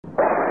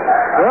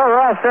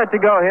all set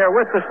to go here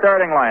with the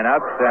starting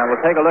lineups, and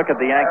we'll take a look at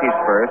the Yankees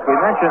first. We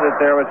mentioned that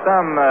there was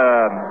some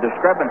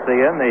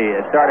discrepancy in the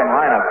starting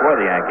lineup for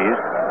the Yankees.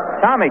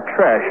 Tommy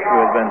Tresh, who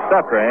has been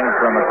suffering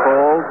from a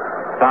cold,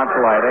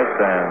 tonsillitis,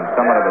 and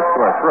somewhat of a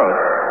sore throat,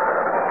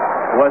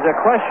 was a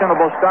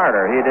questionable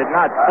starter. He did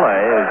not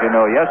play, as you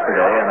know,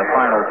 yesterday in the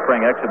final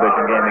spring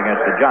exhibition game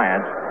against the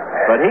Giants,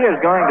 but he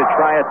is going to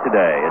try it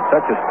today. It's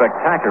such a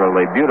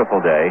spectacularly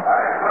beautiful day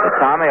that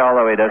Tommy,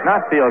 although he does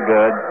not feel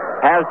good,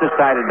 has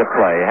decided to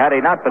play. Had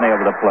he not been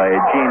able to play,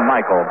 Gene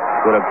Michael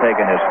would have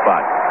taken his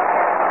spot.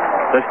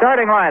 The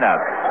starting lineup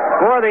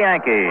for the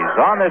Yankees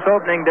on this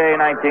opening day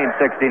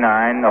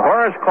 1969,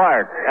 Horace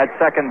Clarke at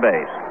second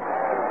base,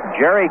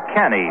 Jerry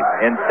Kenney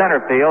in center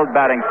field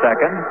batting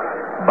second,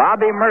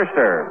 Bobby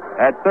Mercer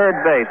at third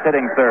base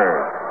hitting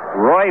third,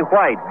 Roy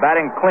White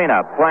batting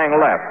cleanup playing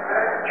left,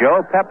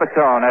 Joe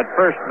Pepitone at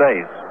first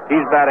base,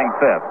 he's batting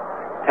fifth,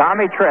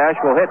 Tommy Tresh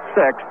will hit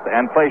sixth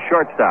and play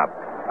shortstop.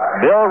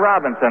 Bill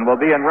Robinson will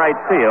be in right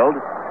field,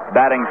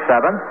 batting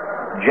seventh.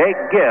 Jake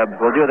Gibbs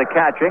will do the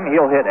catching.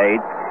 He'll hit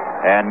eighth.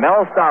 And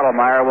Mel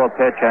Stottlemyre will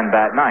pitch and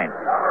bat ninth.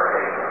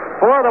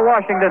 For the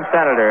Washington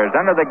Senators,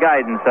 under the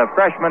guidance of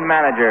freshman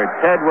manager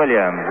Ted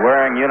Williams,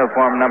 wearing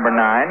uniform number 9,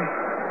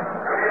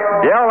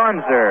 Dell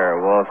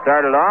Unser will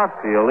start it off.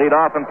 He'll lead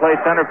off and play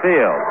center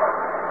field.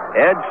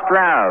 Ed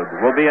Stroud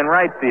will be in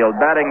right field,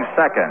 batting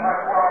second.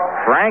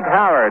 Frank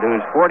Howard,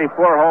 whose 44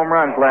 home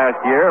runs last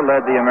year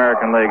led the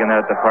American League in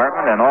that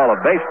department and all of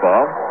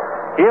baseball,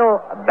 he'll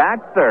bat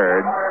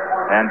third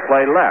and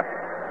play left.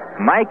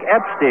 Mike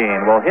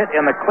Epstein will hit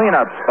in the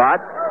cleanup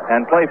spot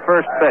and play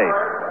first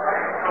base.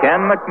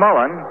 Ken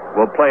McMullen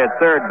will play at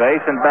third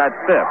base and bat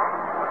fifth.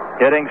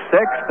 Hitting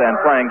sixth and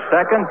playing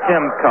second,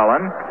 Tim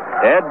Cullen.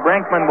 Ed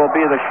Brinkman will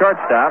be the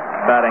shortstop,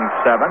 batting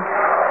seventh.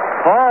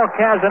 Paul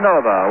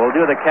Casanova will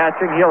do the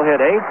catching. He'll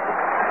hit eighth.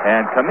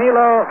 And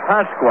Camilo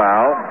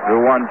Pascual,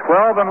 who won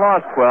 12 and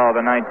lost 12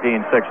 in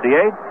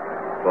 1968,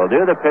 will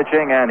do the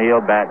pitching, and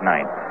he'll bat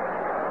ninth.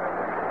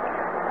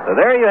 So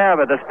there you have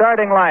it, the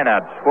starting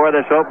lineups for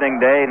this opening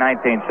day,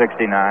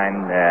 1969.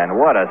 And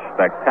what a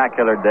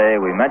spectacular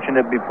day. We mentioned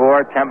it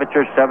before,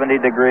 temperature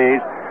 70 degrees,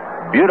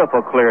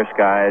 beautiful clear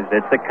skies.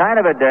 It's the kind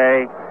of a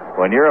day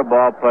when you're a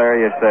ball player,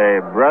 you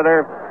say,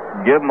 brother,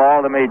 give them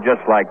all to me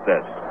just like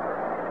this.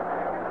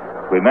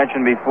 We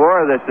mentioned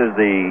before, this is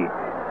the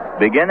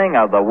beginning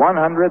of the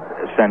 100th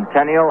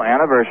centennial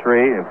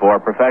anniversary for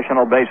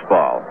professional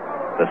baseball.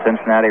 The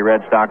Cincinnati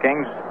Red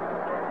Stockings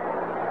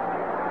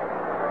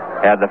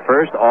had the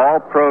first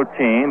all-pro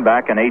team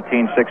back in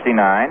 1869.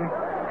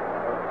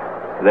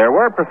 There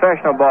were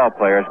professional ball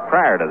players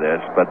prior to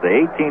this, but the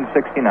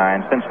 1869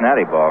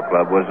 Cincinnati Ball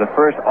Club was the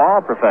first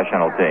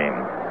all-professional team.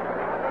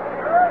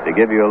 To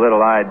give you a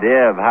little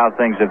idea of how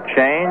things have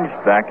changed,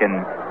 back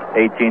in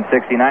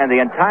 1869,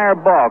 the entire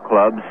ball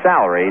club's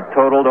salary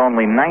totaled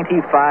only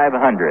 $9,500.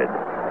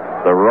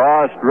 The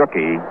rawest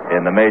rookie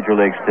in the major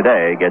leagues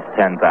today gets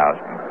 $10,000.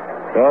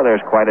 So there's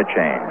quite a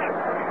change.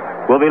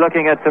 We'll be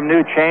looking at some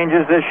new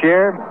changes this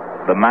year.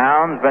 The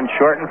mound's been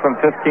shortened from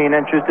 15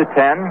 inches to 10.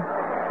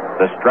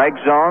 The strike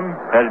zone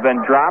has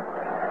been dropped.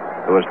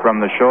 It was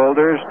from the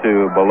shoulders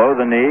to below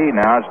the knee.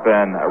 Now it's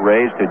been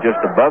raised to just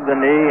above the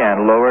knee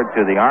and lowered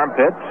to the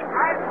armpits.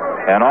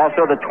 And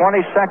also the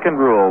 20-second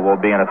rule will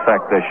be in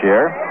effect this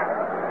year.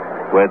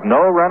 With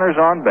no runners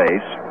on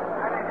base,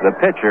 the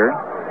pitcher,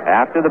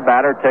 after the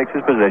batter takes his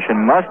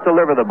position, must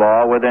deliver the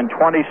ball within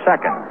 20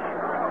 seconds.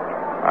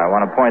 I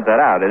want to point that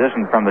out. It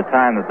isn't from the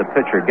time that the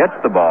pitcher gets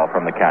the ball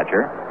from the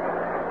catcher.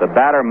 The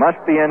batter must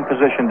be in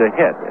position to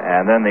hit,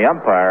 and then the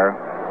umpire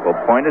will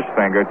point his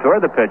finger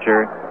toward the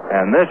pitcher,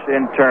 and this,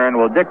 in turn,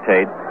 will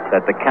dictate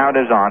that the count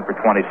is on for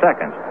 20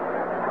 seconds.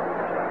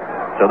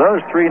 So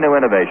those three new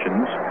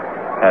innovations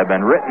have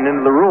been written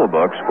into the rule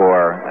books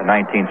for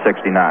 1969.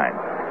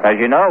 As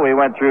you know, we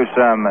went through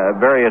some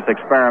various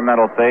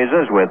experimental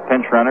phases with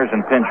pinch runners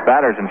and pinch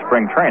batters in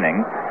spring training,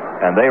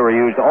 and they were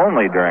used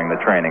only during the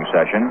training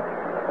session,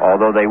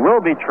 although they will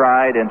be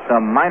tried in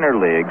some minor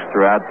leagues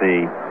throughout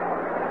the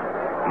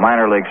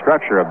minor league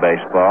structure of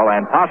baseball,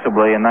 and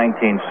possibly in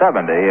 1970,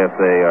 if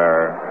they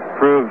are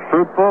proved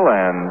fruitful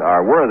and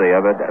are worthy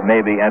of it,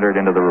 may be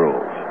entered into the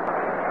rules.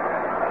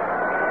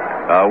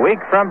 A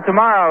week from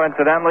tomorrow,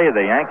 incidentally,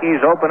 the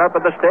Yankees open up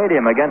at the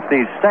stadium against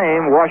these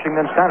same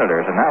Washington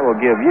Senators, and that will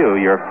give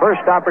you your first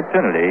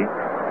opportunity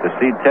to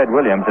see Ted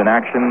Williams in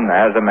action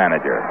as a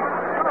manager.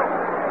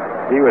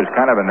 He was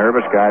kind of a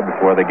nervous guy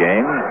before the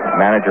game.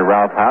 Manager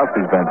Ralph Houk,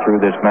 who's been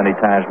through this many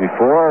times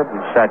before,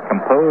 sat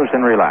composed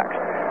and relaxed.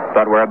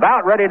 But we're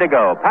about ready to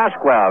go.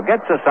 Pascual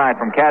gets a sign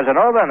from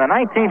Casanova, and the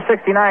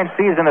 1969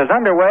 season is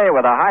underway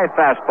with a high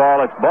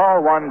fastball. It's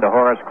ball one to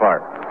Horace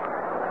Clarke.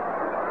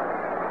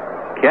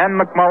 Ken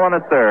McMullen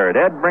at third,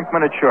 Ed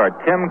Brinkman at short,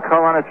 Tim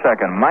Cullen at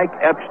second, Mike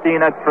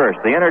Epstein at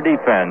first. The inner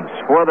defense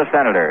for the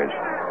Senators.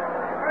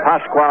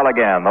 Pascual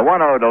again, the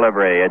 1-0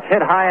 delivery. It's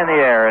hit high in the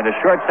air into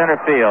short center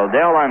field.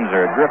 Dale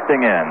Unser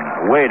drifting in,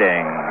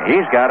 waiting.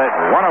 He's got it,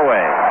 one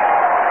away.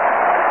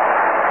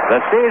 The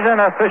season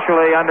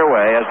officially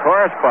underway as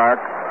Horace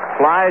Clarke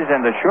flies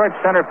into short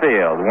center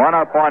field. One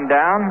up, one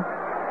down.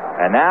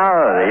 And now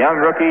the young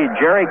rookie,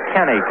 Jerry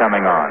Kenney,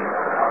 coming on.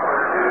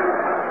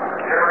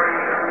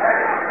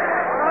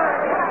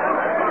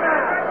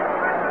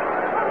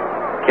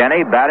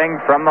 Kenney batting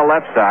from the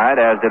left side,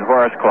 as did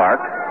Horace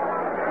Clark.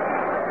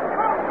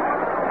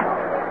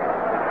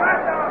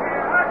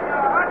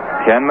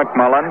 Ken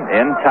McMullen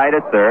in tight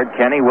at third.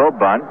 Kenney will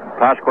bunt.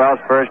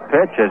 Pasquale's first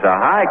pitch is a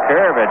high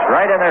curve. It's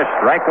right in there.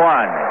 Strike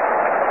one.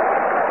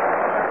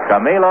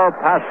 Camilo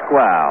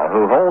Pasquale,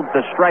 who holds the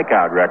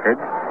strikeout record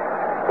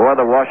for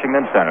the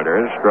Washington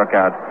Senators, struck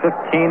out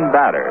 15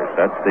 batters.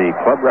 That's the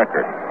club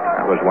record.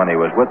 That was when he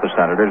was with the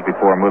Senators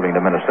before moving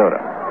to Minnesota.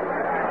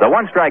 The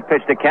one-strike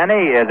pitch to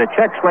Kenney is a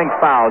check swing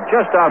foul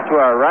just off to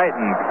our right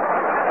and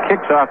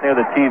kicks off near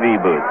the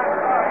TV booth.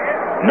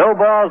 No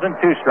balls and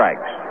 2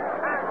 strikes.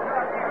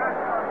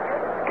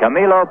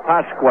 Camilo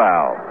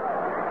Pasquale,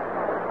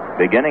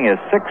 beginning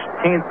his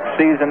 16th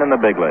season in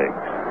the big leagues.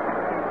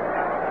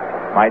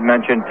 Might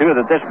mention, too,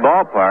 that this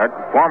ballpark,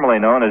 formerly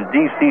known as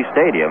D.C.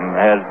 Stadium,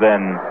 has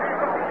been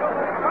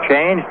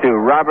changed to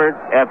Robert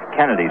F.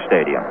 Kennedy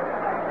Stadium.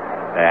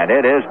 And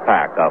it is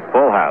packed, a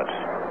full house.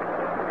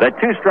 The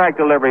 2-strike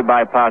delivery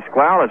by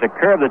Pasquale is a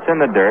curve that's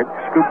in the dirt,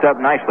 scooped up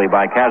nicely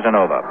by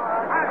Casanova.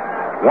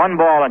 1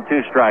 ball and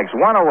 2 strikes,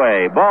 1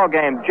 away. Ball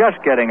game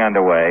just getting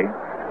underway.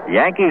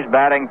 Yankees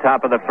batting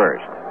top of the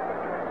first.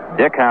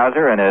 Dick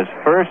Hauser in his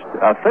first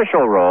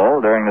official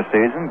role during the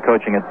season,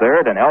 coaching at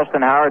third, and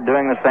Elston Howard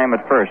doing the same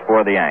at first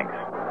for the Yanks.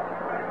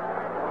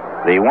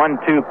 The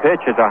 1-2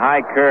 pitch is a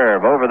high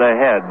curve over the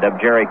head of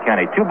Jerry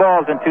Kenney. 2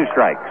 balls and 2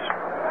 strikes.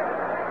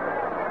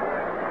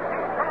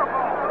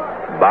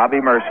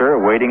 Bobby Mercer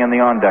waiting in the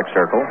on-deck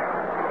circle.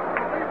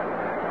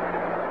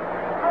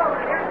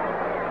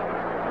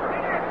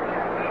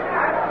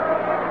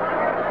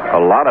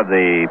 A lot of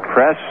the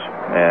press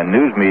and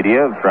news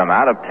media from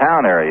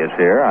out-of-town areas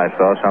here. I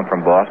saw some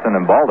from Boston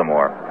and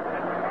Baltimore.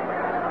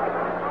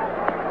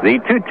 The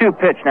 2-2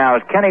 pitch now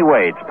as Kenney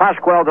waits.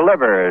 Pasquale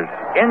delivers.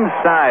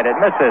 Inside, it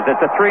misses.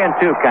 It's a 3-2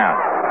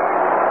 count.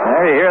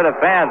 There you hear the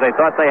fans. They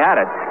thought they had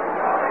it.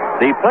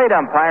 The plate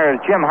umpire is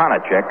Jim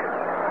Honachek.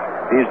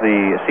 He's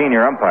the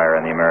senior umpire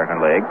in the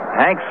American League.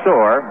 Hank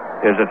Soar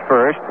is at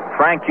first.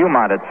 Frank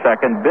Umont at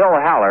second. Bill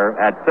Haller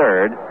at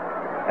third.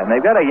 And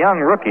they've got a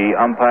young rookie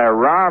umpire,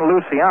 Ron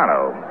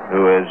Luciano,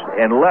 who is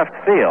in left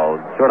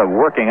field, sort of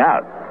working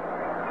out.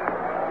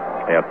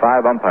 They have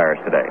 5 umpires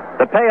today.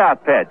 The payoff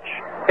pitch.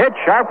 Hit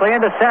sharply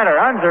into center.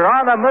 Unser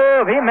on the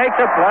move. He makes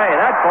a play.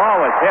 That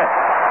ball was hit.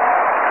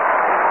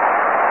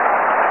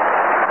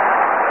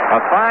 A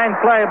fine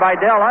play by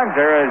Del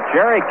Unser as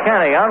Jerry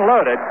Kenney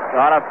unloaded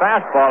on a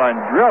fastball and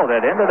drilled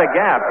it into the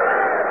gap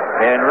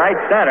in right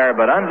center,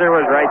 but Unser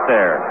was right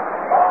there.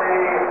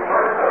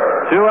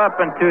 2 up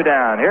and 2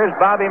 down. Here's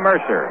Bobby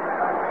Mercer.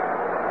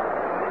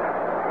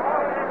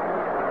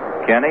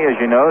 Kenney, as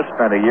you know,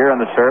 spent a year in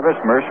the service.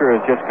 Mercer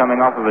is just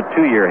coming off of a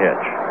 2-year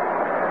hitch.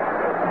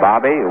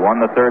 Bobby won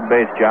the third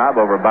base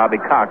job over Bobby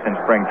Cox in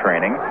spring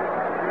training.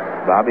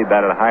 Bobby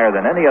batted higher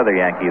than any other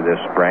Yankee this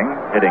spring,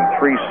 hitting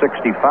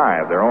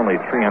 .365. Their only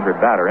 .300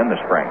 batter in the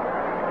spring.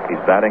 He's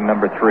batting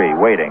number 3,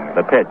 waiting.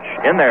 The pitch.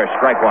 In there,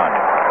 strike 1.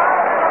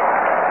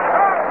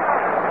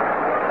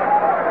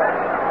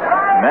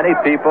 Many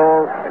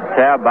people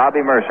tab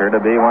Bobby Mercer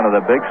to be one of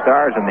the big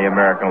stars in the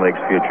American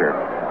League's future.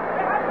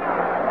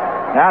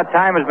 Now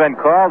time has been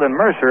called, and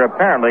Mercer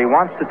apparently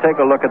wants to take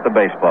a look at the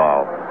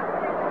baseball.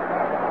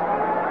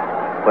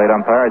 Plate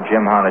umpire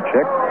Jim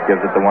Honachek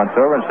gives it the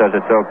once-over and says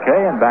it's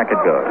okay, and back it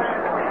goes.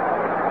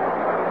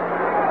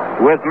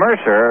 With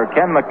Mercer,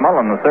 Ken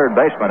McMullen, the third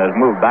baseman, has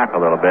moved back a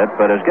little bit,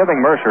 but is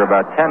giving Mercer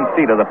about 10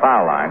 feet of the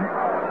foul line.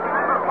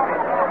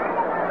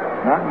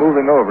 Not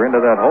moving over into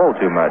that hole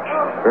too much.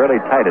 Fairly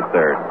tight at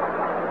third.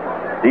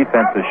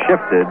 Defense has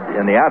shifted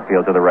in the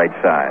outfield to the right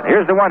side.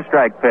 Here's the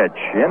 1-strike pitch.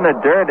 In the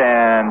dirt,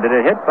 and did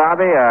it hit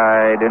Bobby?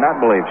 I do not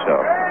believe so.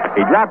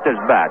 He dropped his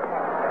bat.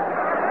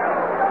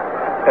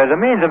 As a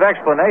means of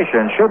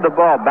explanation, should the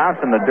ball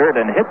bounce in the dirt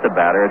and hit the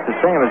batter, it's the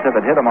same as if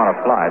it hit him on a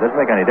fly. It doesn't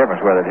make any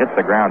difference whether it hits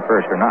the ground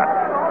first or not.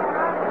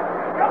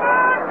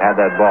 Had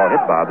that ball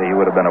hit Bobby, he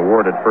would have been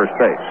awarded first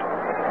base.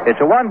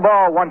 It's a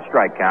 1-ball,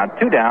 1-strike count.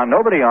 2 down,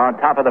 nobody on,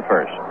 top of the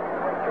first.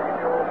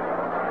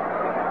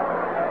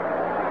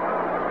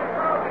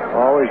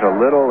 Always a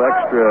little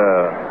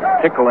extra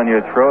tickle in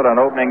your throat on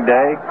opening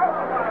day.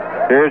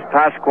 Here's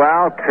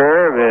Pasquale.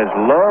 Curve is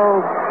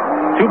low.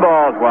 2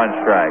 balls,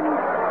 1 strike.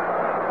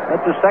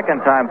 That's the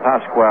second time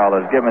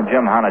Pasquale has given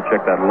Jim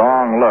Honachek that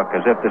long look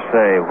as if to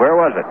say, where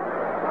was it?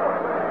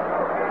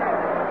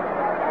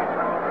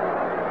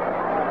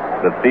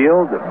 The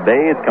field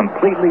bathed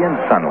completely in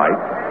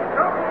sunlight.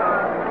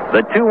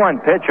 The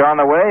 2-1 pitch on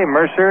the way.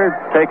 Mercer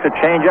takes a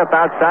changeup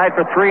outside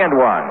for 3-1.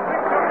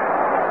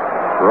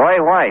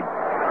 Roy White,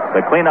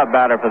 the cleanup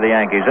batter for the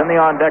Yankees, in the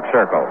on-deck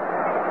circle.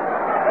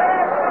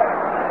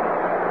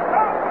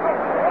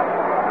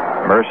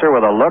 Mercer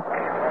with a look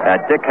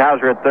at Dick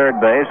Hauser at third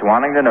base,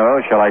 wanting to know,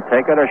 shall I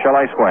take it or shall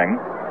I swing?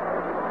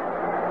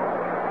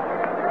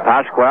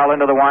 Pasquale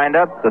into the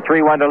windup. The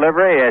 3-1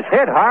 delivery is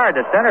hit hard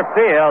to center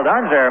field.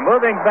 Unser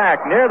moving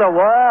back near the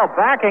wall,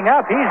 backing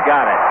up. He's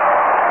got it.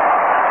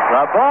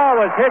 The ball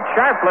was hit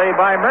sharply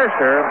by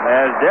Mercer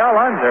as Del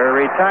Unser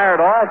retired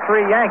all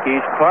 3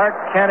 Yankees, Clark,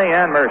 Kenny,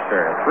 and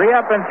Mercer. 3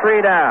 up and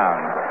 3 down.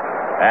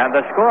 And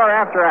the score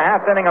after a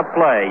half inning of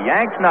play,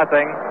 Yanks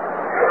nothing,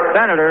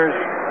 Senators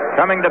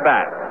coming to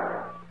bat.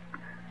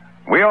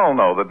 We all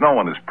know that no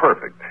one is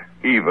perfect,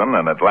 even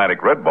an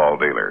Atlantic Red Ball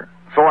dealer.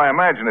 So I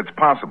imagine it's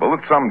possible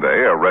that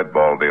someday a Red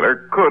Ball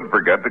dealer could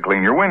forget to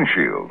clean your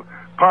windshield.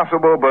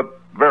 Possible, but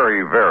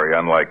very, very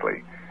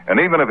unlikely. And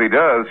even if he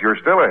does, you're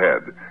still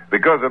ahead,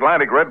 because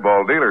Atlantic Red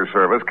Ball Dealer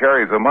Service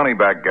carries a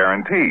money-back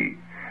guarantee.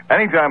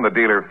 Anytime the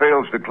dealer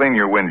fails to clean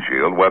your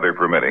windshield, weather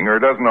permitting, or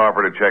doesn't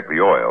offer to check the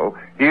oil,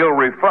 he'll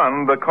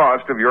refund the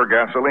cost of your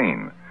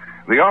gasoline.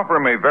 The offer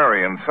may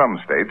vary in some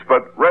states,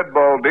 but Red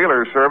Ball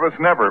Dealer Service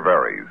never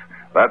varies.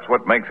 That's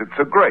what makes it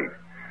so great.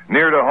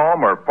 Near to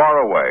home or far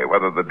away,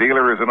 whether the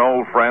dealer is an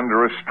old friend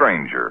or a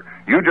stranger,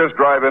 you just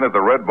drive in at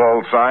the Red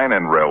Ball sign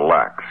and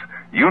relax.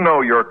 You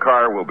know your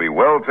car will be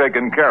well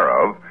taken care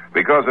of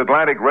because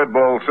Atlantic Red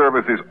Ball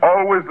service is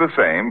always the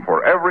same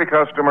for every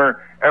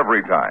customer,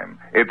 every time.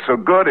 It's so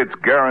good, it's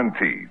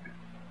guaranteed.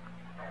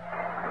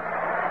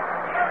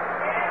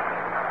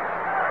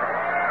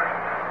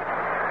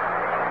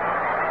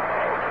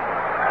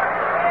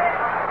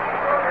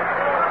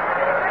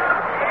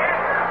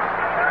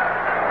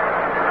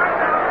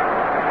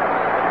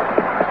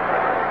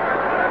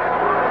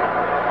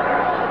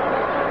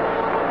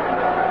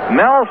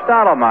 Mel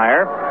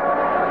Stottlemyre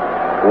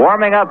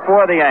warming up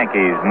for the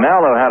Yankees.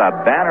 Mel, who had a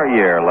banner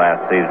year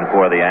last season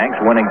for the Yanks,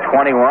 winning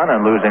 21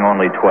 and losing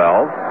only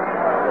 12.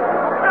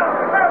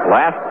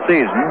 Last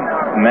season,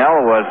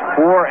 Mel was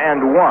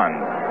 4-1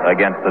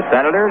 against the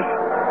Senators.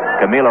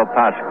 Camilo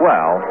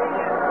Pasquale,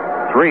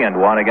 3-1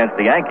 against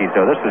the Yankees.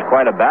 So this is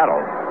quite a battle.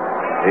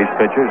 These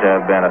pitchers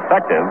have been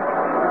effective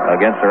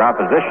against their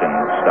opposition.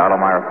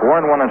 Stottlemyre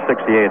 4-1 and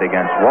 68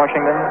 against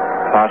Washington.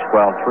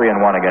 Pasquale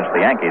 3-1 against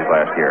the Yankees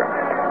last year.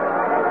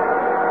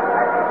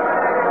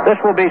 This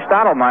will be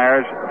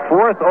Stottlemyre's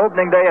 4th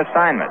opening day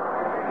assignment.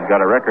 He's got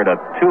a record of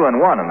 2-1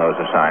 in those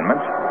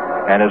assignments,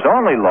 and his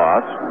only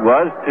loss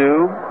was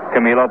to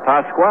Camilo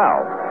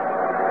Pasquale.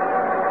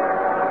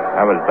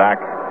 That was back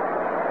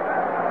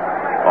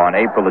on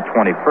April the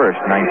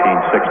 21st,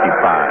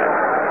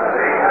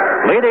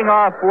 1965. Leading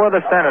off for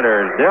the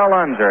Senators, Del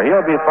Unser.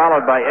 He'll be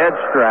followed by Ed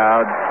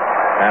Stroud,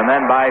 and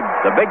then by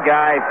the big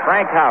guy,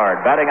 Frank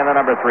Howard, batting in the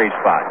number 3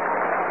 spot.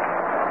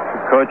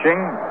 Coaching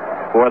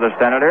for the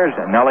Senators,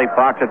 Nellie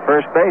Fox at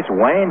first base,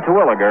 Wayne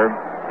Terwilliger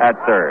at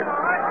third.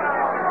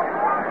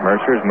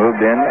 Mercer's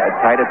moved in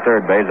tight at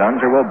third base.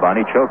 Unser will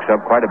bunt. He chokes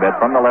up quite a bit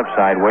from the left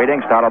side,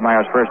 waiting.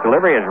 Stottlemyre's first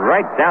delivery is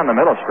right down the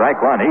middle, strike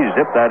one. He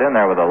zipped that in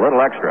there with a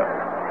little extra.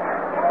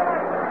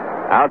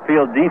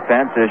 Outfield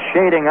defense is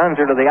shading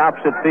Unser to the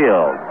opposite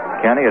field.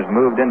 Kenny has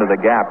moved into the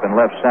gap in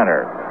left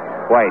center.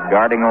 White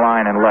guarding the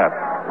line in left.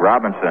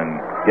 Robinson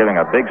giving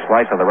a big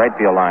slice of the right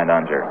field line to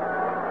Unser.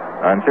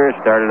 Unser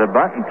started a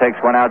bunt and takes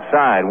one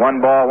outside. 1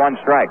 ball, 1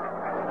 strike.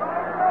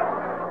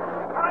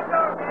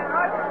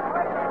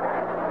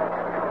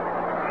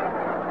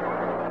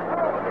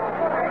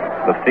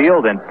 The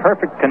field in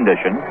perfect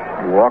condition.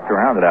 You walked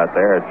around it out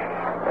there. It's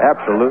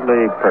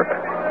absolutely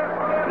perfect.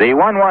 The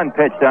 1-1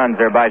 pitch to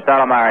Unser by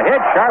Stottlemyre. Hit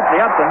sharply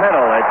up the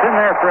middle. It's in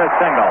there for a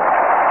single.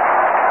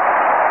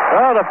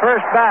 So the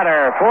first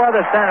batter for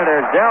the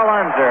Senators, Del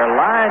Unser,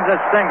 lines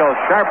a single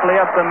sharply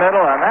up the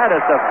middle, and that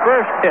is the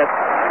first hit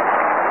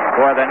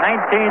for the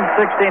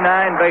 1969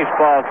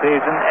 baseball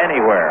season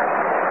anywhere.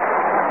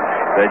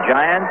 The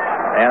Giants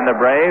and the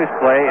Braves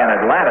play in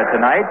Atlanta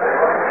tonight,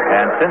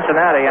 and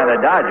Cincinnati and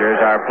the Dodgers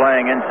are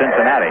playing in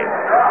Cincinnati.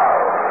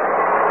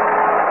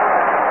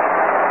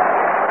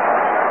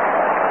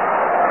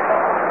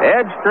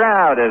 Ed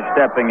Stroud is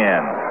stepping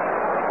in.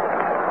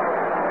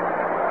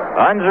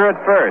 Unser at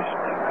first.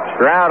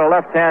 Stroud, a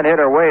left-hand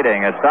hitter,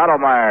 waiting as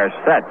Stottlemyre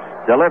sets,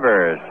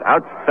 delivers,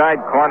 outside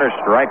corner,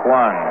 strike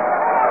one.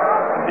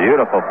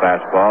 Beautiful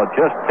fastball,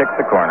 just ticked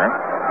the corner.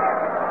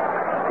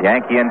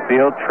 Yankee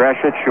infield,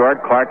 Tresh at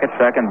short, Clark at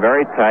second,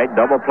 very tight,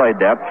 double play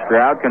depth.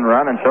 Stroud can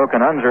run, and so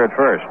can Unser at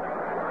first.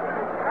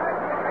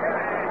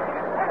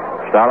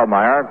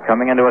 Stottlemyre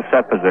coming into a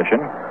set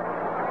position.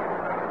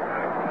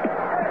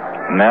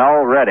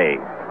 Mel ready.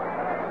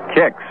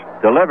 Kicks,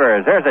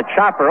 delivers. There's a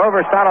chopper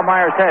over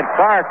Stottlemyre's head.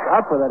 Clark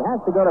up with it,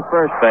 has to go to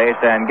first base,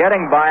 and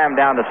getting by him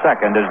down to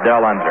second is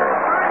Del Unser.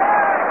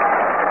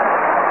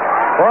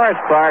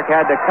 Forrest Clark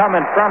had to come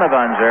in front of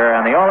Unser,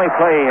 and the only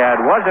play he had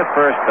was at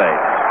first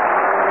base.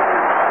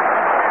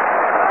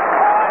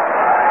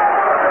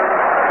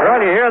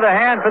 Well, you hear the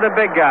hand for the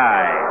big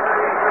guy.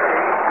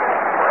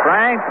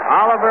 Frank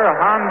Oliver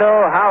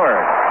Hondo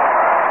Howard.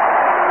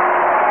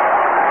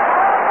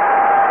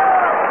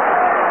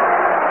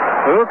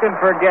 Who can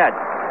forget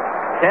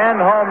 10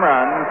 home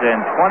runs in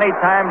 20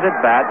 times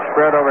at bat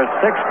spread over 6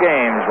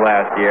 games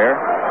last year?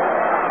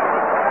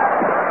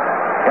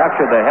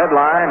 Captured the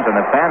headlines and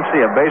the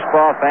fancy of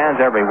baseball fans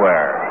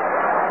everywhere.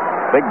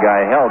 big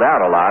guy held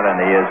out a lot, and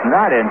he is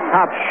not in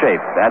top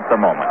shape at the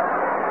moment.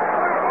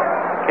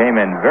 Came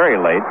in very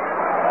late,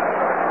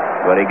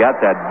 but he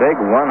got that big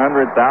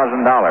 $100,000.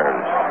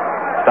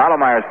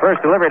 Stottlemyre's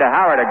first delivery to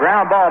Howard, a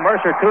ground ball.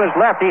 Mercer to his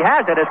left. He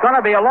has it. It's going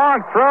to be a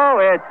long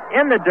throw. It's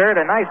in the dirt.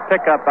 A nice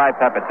pickup by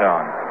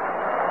Pepitone.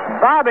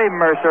 Bobby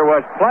Mercer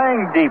was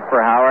playing deep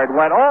for Howard,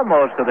 went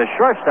almost to the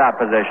shortstop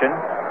position,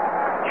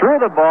 threw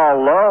the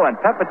ball low, and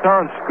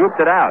Pepitone scooped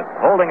it out.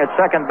 Holding at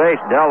second base,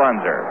 Del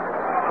Unser.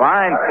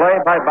 Fine play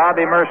by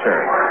Bobby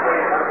Mercer.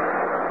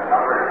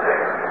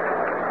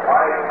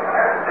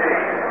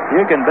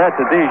 You can bet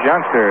that these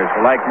youngsters,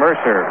 like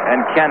Mercer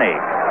and Kenny,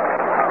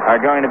 are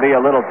going to be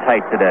a little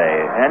tight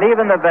today. And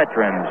even the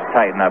veterans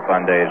tighten up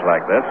on days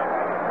like this.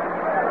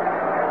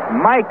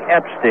 Mike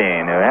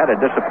Epstein, who had a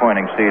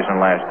disappointing season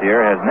last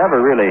year, has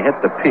never really hit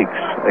the peaks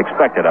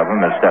expected of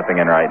him, is stepping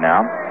in right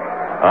now.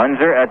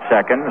 Unser at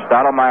second.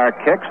 Stottlemyre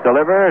kicks,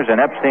 delivers, and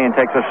Epstein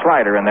takes a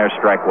slider in there,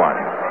 strike one.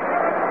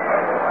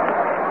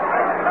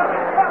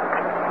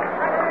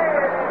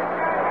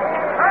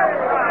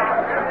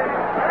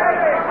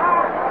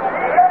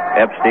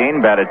 Epstein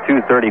batted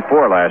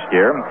 .234 last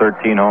year,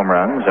 13 home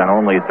runs, and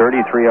only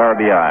 33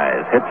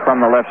 RBIs. Hits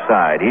from the left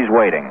side. He's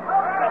waiting.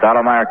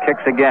 Stottlemyre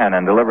kicks again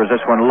and delivers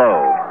this one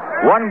low.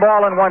 1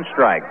 ball and 1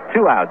 strike.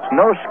 2 outs,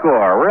 no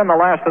score. We're in the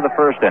last of the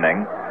first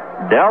inning.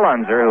 Del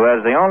Unser, who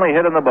has the only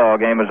hit in the ball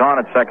game, is on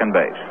at second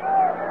base.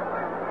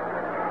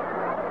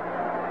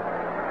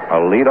 A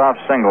leadoff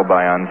single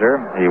by Unser.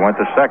 He went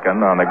to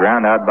second on the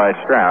ground out by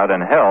Stroud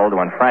and held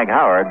when Frank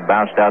Howard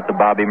bounced out to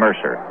Bobby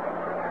Mercer.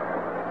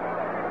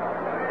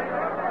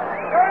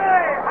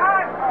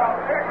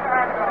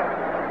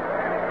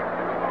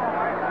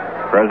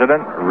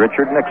 President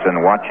Richard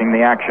Nixon watching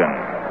the action.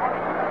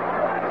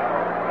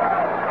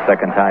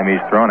 Second time he's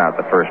thrown out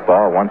the first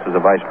ball, once as a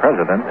vice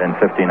president in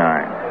 59. All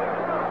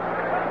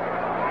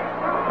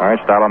right,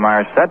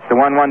 Stottlemyre sets. The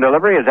 1-1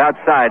 delivery is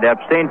outside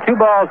Epstein. 2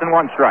 balls and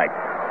 1 strike.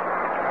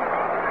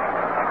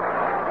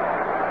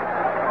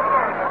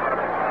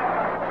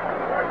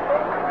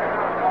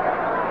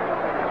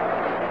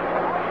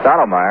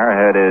 Stottlemyre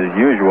had his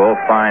usual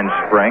fine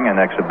spring in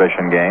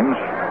exhibition games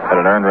at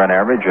an earned run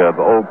average of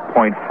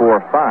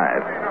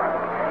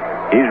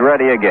 0.45. He's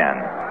ready again.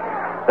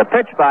 The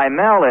pitch by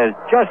Mel is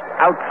just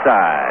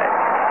outside.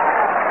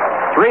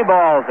 3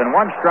 balls and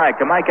 1 strike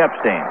to Mike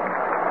Epstein.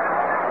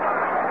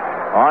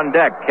 On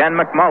deck, Ken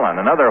McMullen,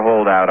 another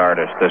holdout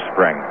artist this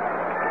spring.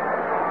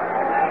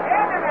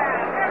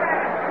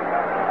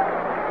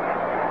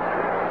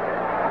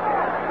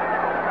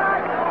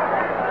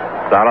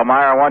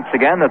 Stottlemyre once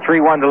again, the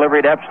 3-1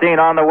 delivery to Epstein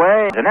on the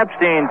way, and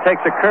Epstein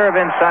takes a curve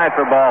inside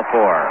for ball 4.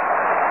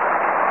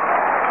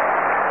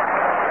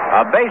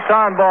 A base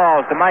on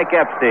balls to Mike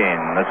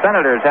Epstein. The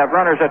Senators have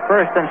runners at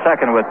first and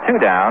second with 2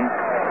 down.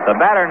 The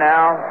batter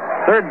now,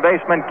 third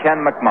baseman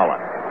Ken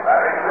McMullen.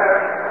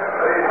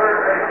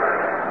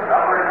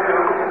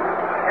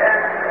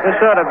 This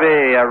ought to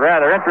be a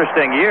rather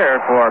interesting year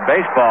for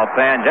baseball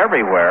fans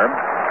everywhere.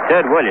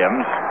 Ted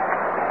Williams,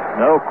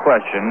 no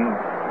question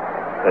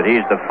that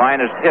he's the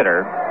finest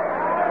hitter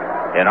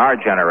in our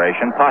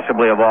generation,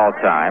 possibly of all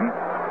time.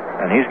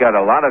 And he's got a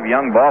lot of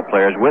young ball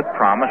players with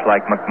promise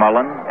like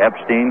McMullen,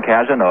 Epstein,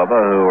 Casanova,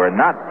 who are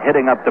not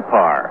hitting up to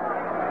par.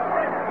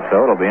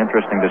 So it'll be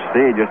interesting to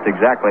see just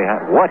exactly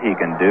what he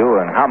can do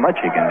and how much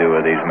he can do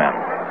with these men.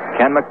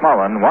 Ken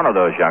McMullen, one of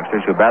those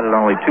youngsters who batted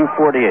only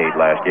 .248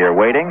 last year,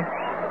 waiting,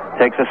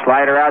 takes a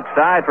slider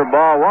outside for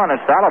ball 1 as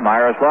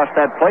Stottlemyre has lost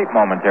that plate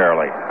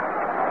momentarily.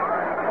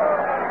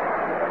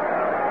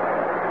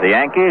 The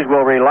Yankees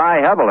will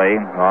rely heavily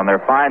on their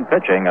fine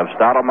pitching of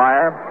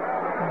Stottlemyre,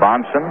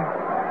 Bonson,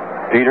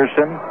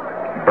 Peterson,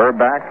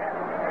 Burback,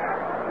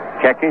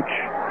 Kekich,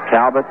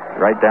 Talbot,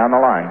 right down the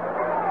line.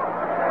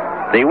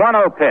 The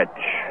 1-0 pitch.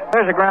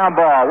 There's a ground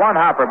ball. 1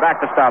 hopper back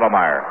to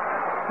Stottlemyre.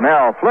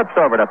 Mel flips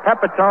over to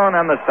Pepitone,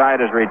 and the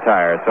side is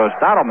retired. So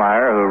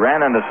Stottlemyre, who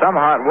ran into some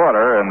hot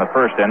water in the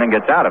first inning,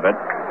 gets out of it.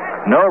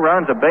 No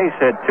runs, a base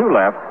hit, 2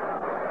 left.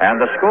 And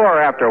the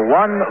score after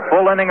 1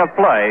 full inning of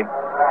play,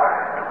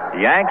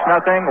 Yanks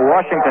nothing,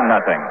 Washington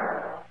nothing.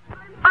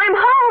 I'm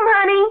home,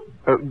 honey.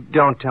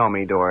 Don't tell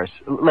me, Doris.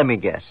 Let me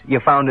guess. You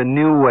found a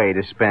new way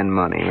to spend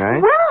money,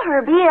 right? Well,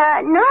 Herbie,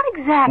 not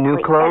exactly. New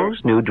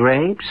clothes, new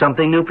drapes,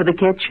 something new for the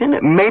kitchen?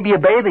 Maybe a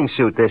bathing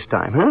suit this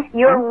time, huh?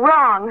 You're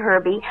wrong,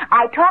 Herbie.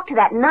 I talked to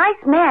that nice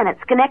man at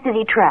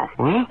Schenectady Trust.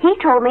 What? He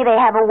told me they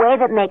have a way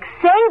that makes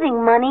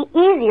saving money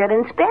easier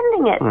than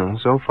spending it. Oh,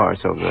 so far,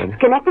 so good.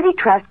 Schenectady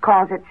Trust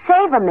calls it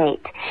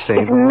Save-A-Mate.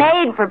 It's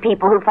made for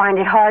people who find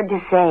it hard to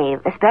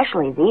save,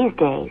 especially these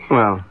days.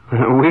 Well,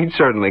 we'd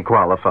certainly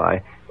qualify.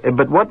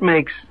 But what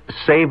makes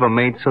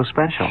Save-A-Mate so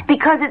special?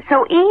 Because it's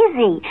so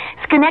easy.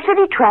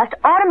 Schenectady Trust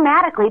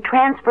automatically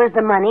transfers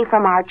the money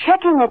from our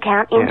checking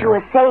account into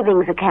a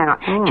savings account,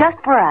 just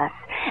for us,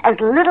 as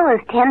little as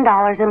 $10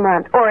 a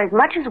month, or as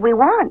much as we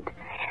want.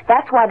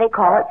 That's why they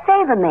call it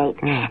Save-A-Mate.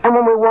 And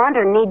when we want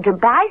or need to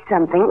buy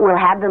something, we'll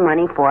have the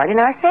money for it in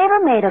our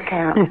Save-A-Mate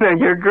account. You know,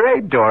 you're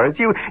great, Doris.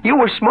 You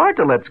were smart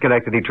to let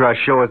Schenectady Trust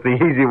show us the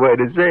easy way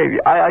to save.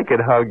 I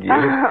could hug you.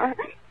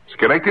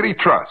 Schenectady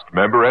Trust,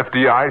 member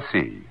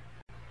FDIC.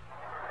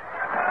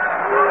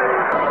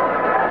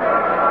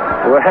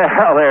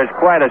 Well, there's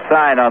quite a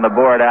sign on the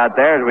board out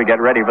there as we get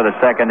ready for the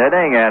second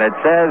inning, and it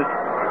says,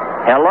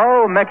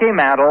 "Hello, Mickey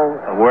Mantle,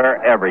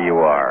 wherever you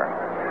are."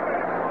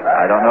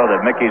 I don't know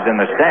that Mickey's in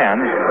the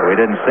stands. We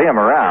didn't see him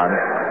around.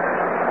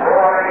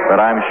 But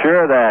I'm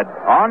sure that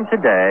on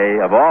today,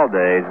 of all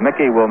days,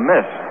 Mickey will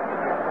miss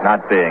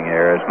not being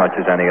here as much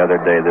as any other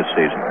day this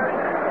season.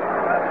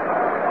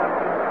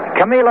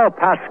 Camilo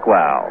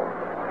Pascual.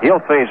 He'll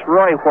face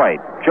Roy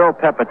White, Joe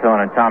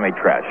Pepitone, and Tommy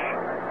Tresh.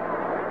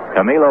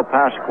 Camilo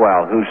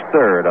Pascual, who's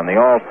third on the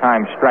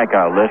all-time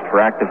strikeout list for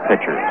active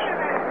pitchers.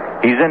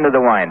 He's into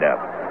the windup.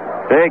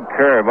 Big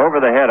curve over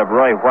the head of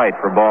Roy White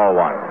for ball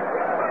one.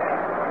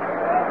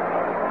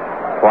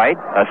 White,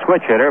 a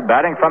switch hitter,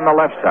 batting from the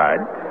left side.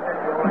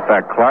 In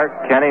fact, Clark,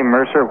 Kenny,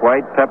 Mercer,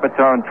 White,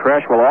 Pepitone,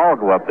 Tresh will all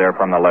go up there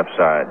from the left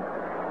side.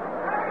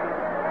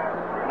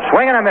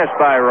 Swing and a miss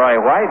by Roy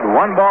White.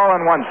 1 ball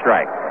and 1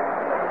 strike.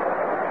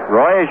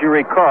 Roy, as you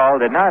recall,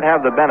 did not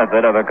have the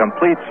benefit of a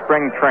complete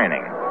spring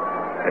training.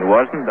 It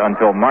wasn't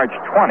until March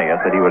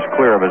 20th that he was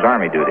clear of his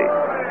Army duty.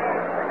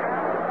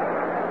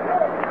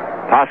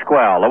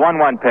 Pascual, the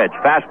 1-1 pitch.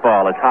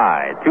 Fastball is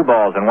high. 2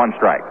 balls and 1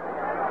 strike.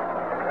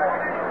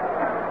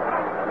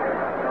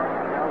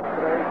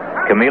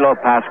 Camilo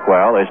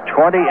Pascual is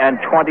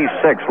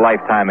 20-26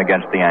 lifetime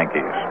against the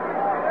Yankees.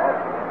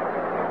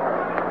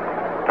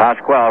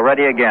 Pascual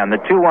ready again. The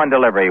 2-1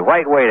 delivery.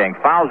 White waiting.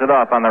 Fouls it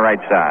off on the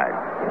right side.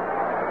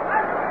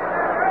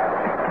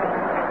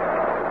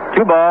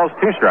 2 balls,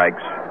 2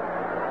 strikes.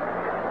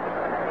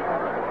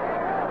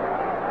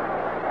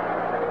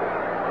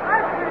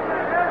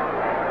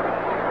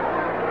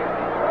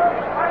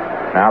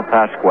 Now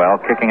Pascual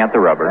kicking at the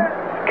rubber.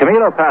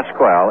 Camilo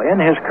Pascual, in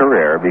his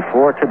career,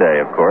 before today,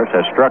 of course,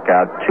 has struck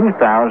out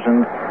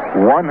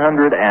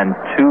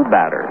 2,102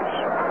 batters.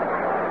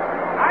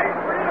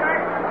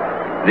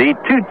 The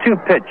 2-2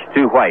 pitch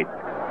to White.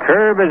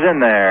 Curve is in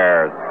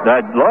there.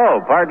 The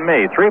low,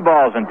 3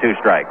 balls and 2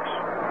 strikes.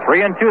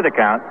 3-2 the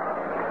count.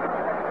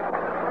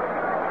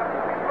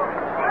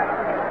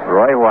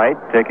 Roy White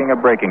taking a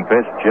breaking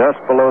pitch just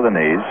below the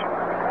knees.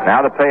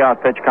 Now the payoff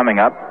pitch coming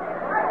up.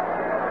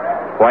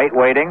 White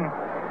waiting.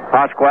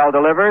 Pascual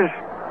delivers.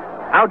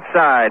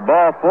 Outside,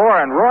 ball 4,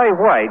 and Roy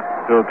White,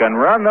 who can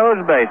run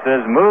those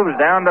bases, moves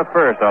down to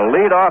first. A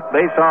lead-off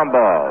base on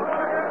balls.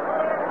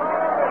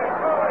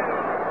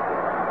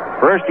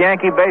 First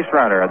Yankee base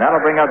runner, and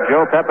that'll bring up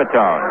Joe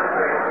Pepitone.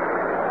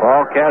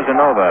 Paul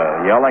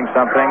Casanova yelling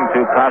something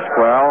to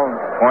Pascual,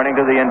 pointing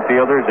to the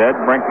infielders. Ed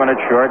Brinkman at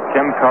short,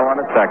 Tim Cullen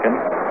at second.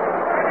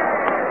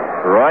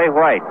 Roy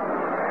White,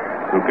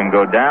 who can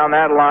go down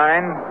that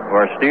line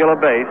or steal a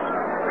base.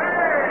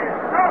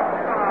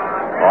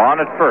 On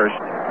at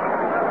first.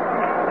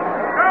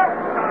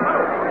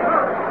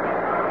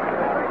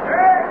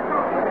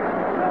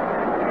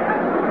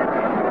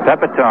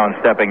 Pepitone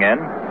stepping in.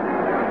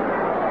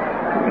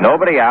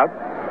 Nobody out.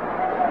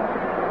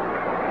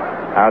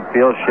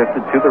 Outfield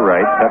shifted to the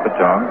right.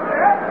 Pepitone.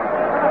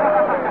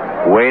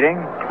 Waiting.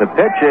 The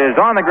pitch is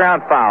on the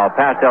ground foul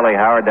past Ellie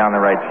Howard down the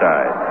right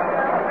side.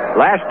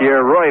 Last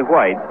year, Roy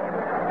White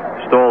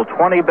stole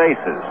 20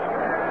 bases.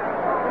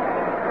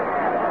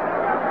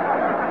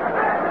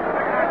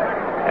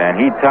 And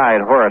he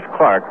tied Horace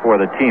Clark for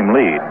the team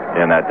lead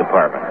in that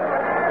department.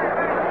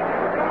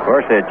 Of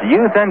course, it's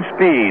Youth and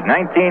Speed,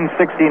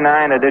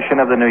 1969 edition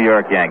of the New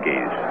York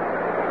Yankees.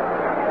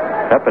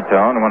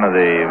 Pepitone, one of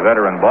the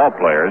veteran ball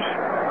players.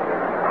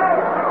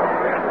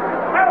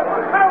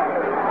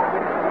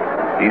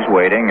 He's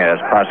waiting as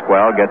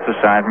Pascual gets a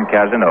sign from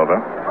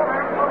Casanova.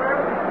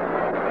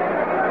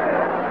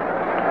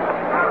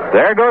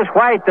 There goes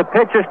White. The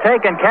pitch is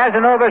taken.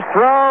 Casanova's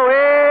throw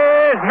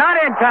is not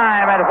in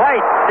time, and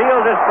White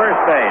steals his first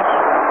base.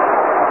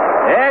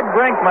 Ed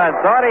Brinkman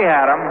thought he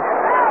had him,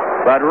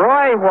 but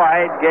Roy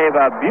White gave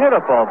a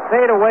beautiful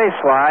fadeaway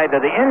slide to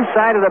the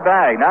inside of the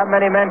bag. Not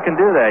many men can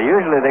do that.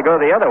 Usually they go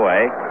the other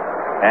way,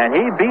 and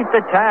he beat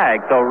the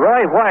tag. So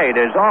Roy White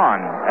is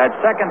on at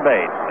second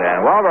base.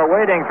 And while we're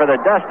waiting for the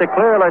dust to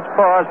clear, let's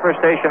pause for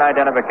station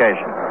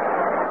identification.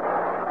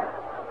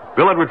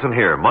 Bill Edwardson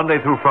here, Monday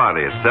through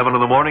Friday at 7 in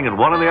the morning and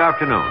 1 in the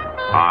afternoon.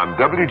 On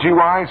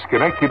WGY,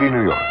 Schenectady,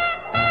 New York.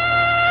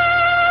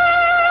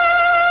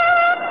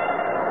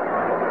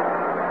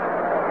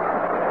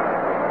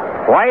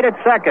 White at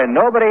second,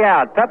 nobody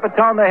out.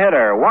 Pepitone the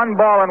hitter, 1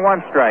 ball and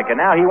 1 strike. And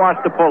now he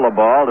wants to pull the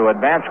ball to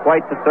advance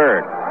White to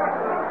third.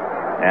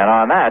 And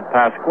on that,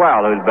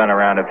 Pascual, who's been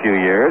around a few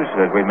years,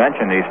 as we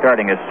mentioned, he's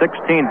starting his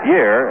 16th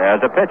year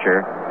as a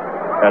pitcher,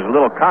 has a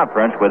little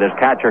conference with his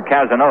catcher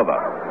Casanova.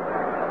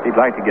 He'd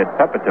like to get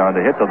Pepitone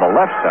to hit to the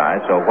left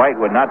side so White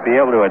would not be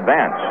able to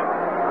advance.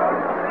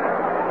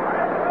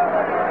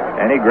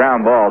 Any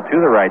ground ball to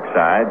the right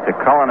side to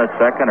Cullen at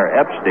second or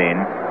Epstein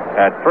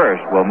at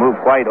first will move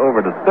White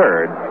over to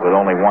third with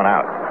only one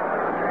out.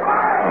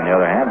 On the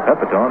other hand,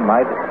 Pepitone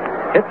might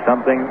hit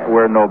something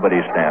where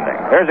nobody's standing.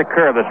 There's a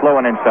curve that's low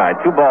and inside.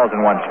 2 balls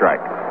and 1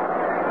 strike.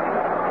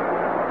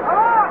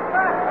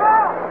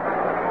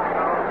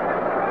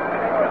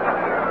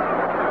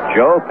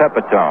 Joe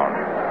Pepitone.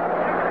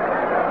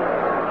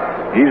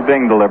 He's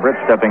being deliberate,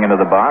 stepping into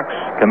the box.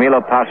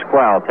 Camilo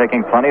Pascual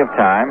taking plenty of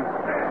time.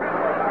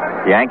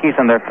 Yankees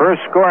on their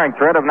first scoring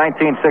threat of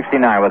 1969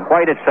 with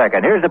White at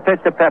second. Here's the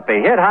pitch to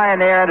Pepe. Hit high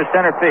in the air into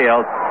center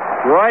field.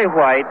 Roy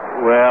White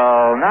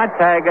will not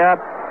tag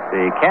up.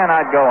 He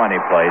cannot go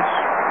anyplace.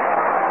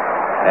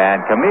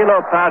 And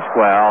Camilo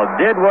Pascual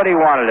did what he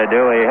wanted to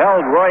do. He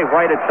held Roy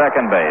White at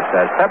second base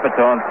as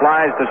Pepitone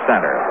flies to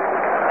center.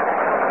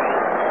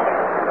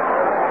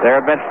 There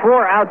have been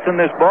 4 outs in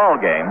this ball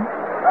game,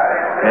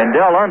 and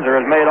Del Unser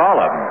has made all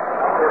of them.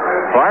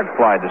 Clark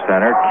flied to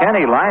center,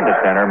 Kenny lined to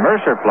center,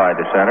 Mercer flied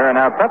to center, and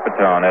now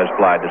Pepitone has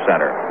flied to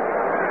center.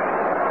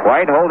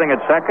 White holding at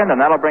second, and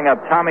that'll bring up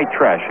Tommy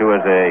Tresh, who is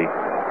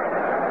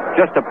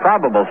just a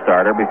probable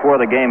starter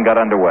before the game got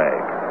underway.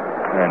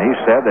 And he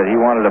said that he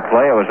wanted to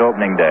play. It was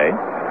opening day.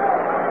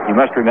 You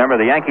must remember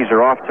the Yankees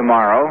are off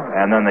tomorrow,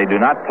 and then they do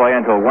not play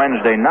until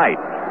Wednesday night.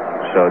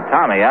 So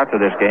Tommy, after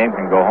this game,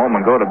 can go home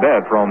and go to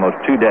bed for almost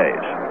 2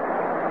 days.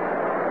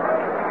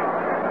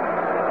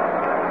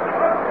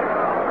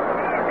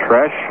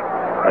 Tresh,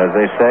 as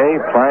they say,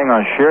 playing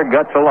on sheer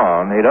guts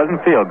alone. He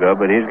doesn't feel good,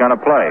 but he's going to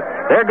play.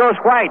 There goes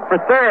White for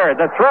third.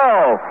 The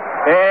throw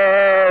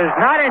is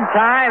not in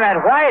time,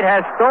 and White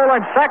has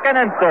stolen second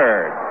and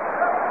third.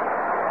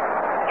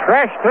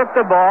 Tresh took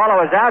the ball.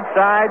 It was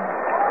outside.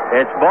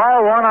 It's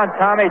ball 1 on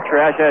Tommy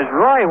Tresh as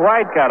Roy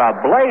White got a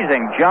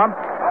blazing jump.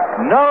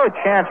 No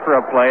chance for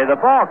a play. The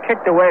ball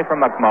kicked away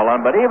from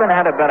McMullen, but even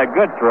had it been a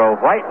good throw,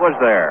 White was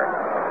there.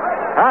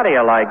 How do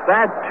you like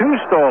that? 2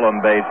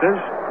 stolen bases.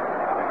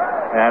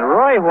 And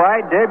Roy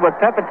White did what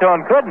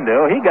Pepitone couldn't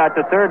do. He got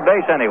to third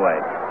base anyway.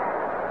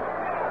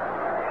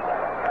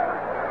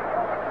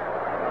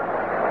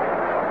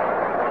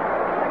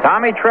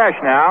 Tommy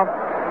Tresh now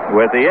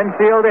with the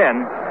infield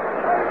in.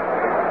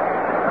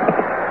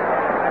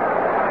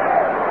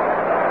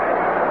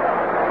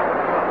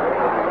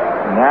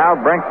 Now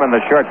Brinkman,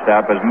 the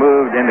shortstop, has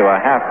moved into a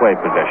halfway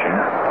position.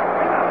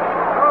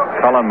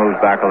 Cullen moves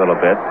back a little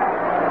bit.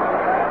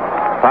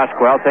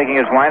 Pascual taking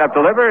his windup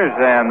delivers,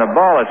 and the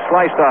ball is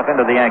sliced off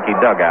into the Yankee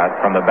dugout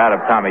from the bat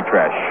of Tommy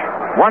Tresh.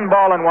 1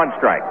 ball and 1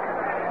 strike.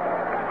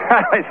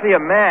 I see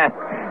a man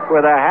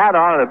with a hat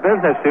on and a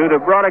business suit who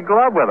brought a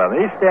glove with him.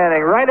 He's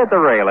standing right at the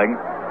railing,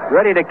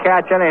 ready to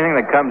catch anything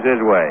that comes his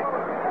way.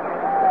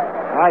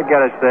 I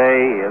gotta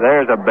say,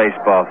 there's a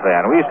baseball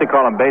fan. We used to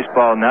call him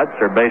Baseball Nuts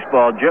or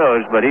Baseball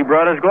Joes, but he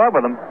brought his glove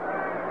with him.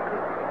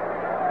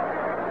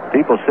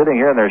 People sitting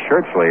here in their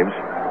shirt sleeves,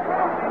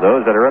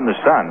 those that are in the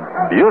sun.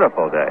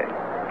 Beautiful day.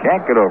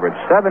 Can't get over it.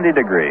 70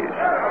 degrees.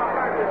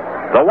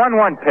 The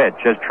 1-1 pitch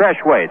as Tresh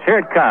waits.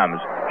 Here it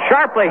comes.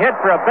 Sharply hit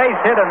for a base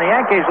hit, and the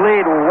Yankees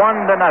lead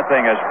 1-0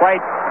 as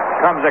White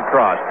comes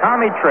across.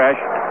 Tommy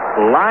Tresh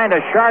lined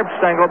a sharp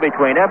single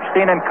between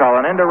Epstein and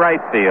Cullen into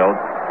right field.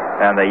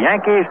 And the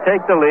Yankees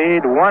take the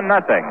lead 1-0.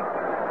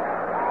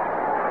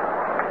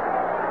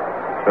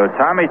 So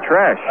Tommy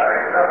Tresh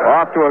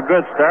off to a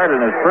good start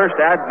in his first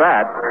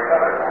at-bat.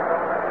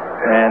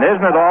 And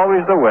isn't it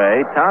always the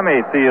way? Tommy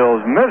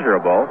feels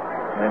miserable.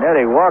 And yet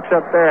he walks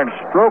up there and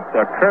stroked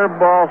a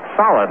curveball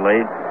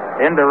solidly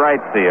into right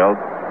field.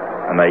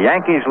 And the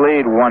Yankees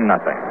lead 1-0.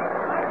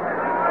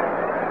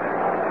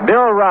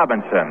 Bill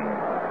Robinson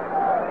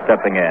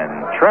stepping in.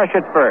 Tresh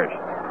at first.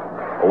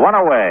 1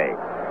 away.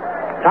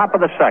 Top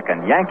of the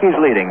second, Yankees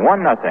leading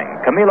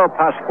 1-0. Camilo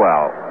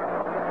Pascual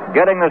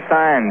getting the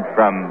sign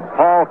from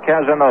Paul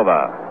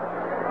Casanova.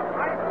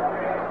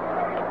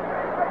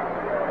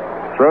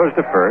 Throws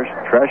to first.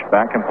 Tresh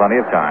back in plenty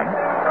of time.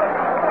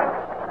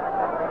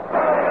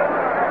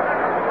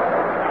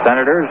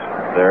 Senators,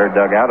 their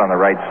dugout on the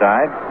right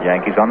side.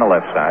 Yankees on the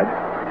left side.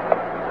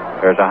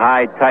 There's a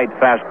high, tight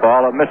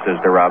fastball. It misses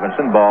to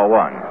Robinson. Ball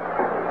 1.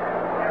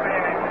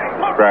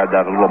 Describe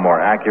that a little more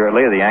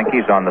accurately. The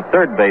Yankees on the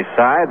third base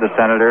side, the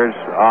Senators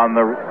on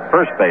the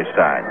first base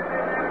side.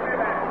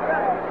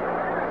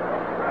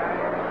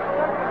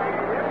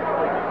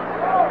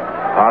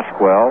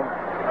 Pascual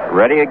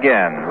ready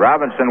again.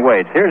 Robinson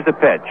waits. Here's the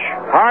pitch.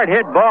 Hard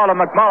hit ball to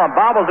McMullen.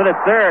 Bobbles it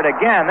at third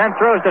again, then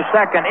throws to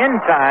second in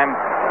time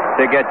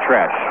to get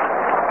Tresh.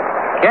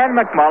 Ken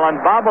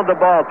McMullen bobbled the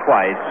ball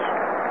twice,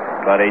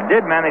 but he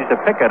did manage to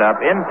pick it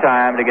up in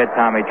time to get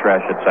Tommy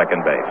Tresh at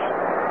second base.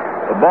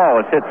 The ball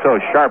was hit so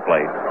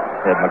sharply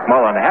that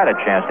McMullen had a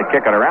chance to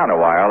kick it around a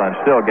while and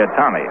still get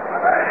Tommy.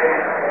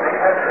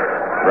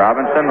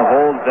 Robinson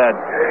holds at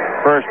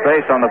first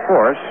base on the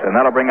force, and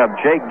that'll bring up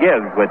Jake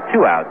Gibbs with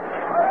 2 outs.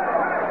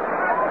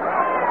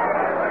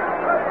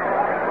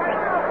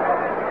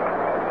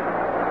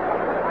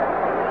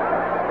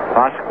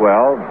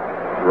 Pascual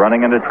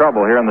running into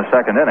trouble here in the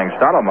second inning.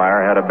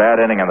 Stottlemyre had a bad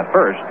inning in the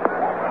first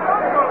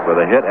with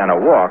a hit and a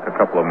walk, a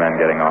couple of men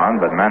getting on,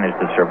 but managed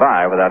to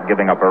survive without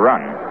giving up a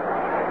run.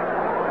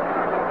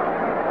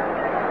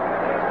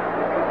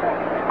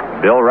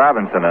 Bill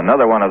Robinson,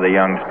 another one of the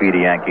young,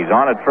 speedy Yankees,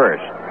 on at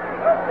first.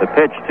 The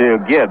pitch to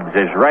Gibbs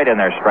is right in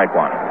there, strike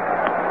one.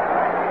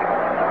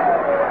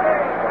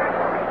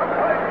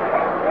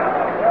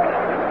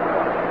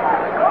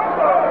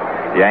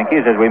 The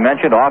Yankees, as we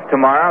mentioned, off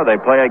tomorrow. They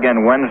play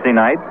again Wednesday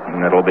night,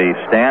 and it'll be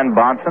Stan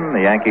Bonson,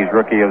 the Yankees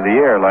Rookie of the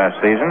Year last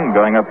season,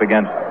 going up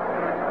against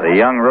the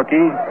young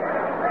rookie,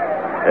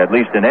 at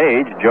least in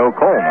age, Joe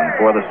Coleman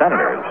for the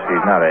Senators.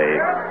 He's not a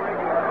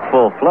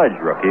full-fledged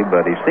rookie,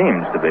 but he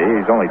seems to be.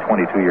 He's only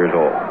 22 years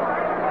old.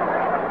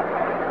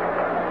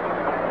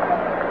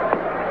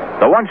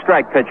 The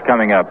one-strike pitch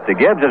coming up to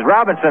Gibbs as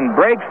Robinson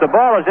breaks. The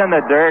ball is in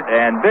the dirt,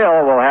 and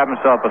Bill will have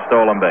himself a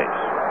stolen base.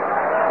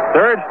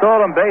 Third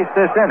stolen base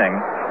this inning.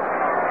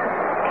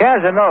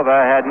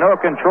 Casanova had no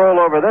control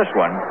over this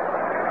one.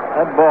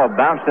 That ball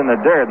bounced in the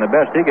dirt, and the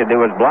best he could do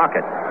was block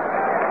it.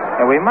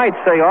 And we might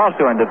say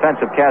also in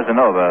defense of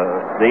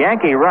Casanova, the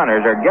Yankee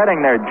runners are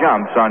getting their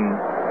jumps on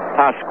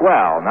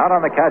Pasquale, not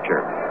on the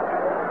catcher.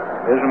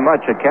 There isn't much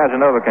that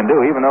Casanova can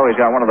do, even though he's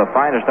got one of the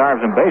finest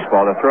arms in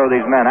baseball, to throw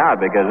these men out,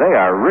 because they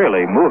are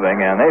really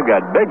moving, and they've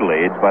got big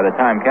leads by the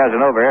time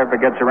Casanova ever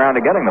gets around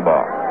to getting the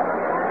ball.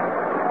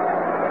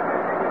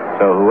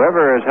 So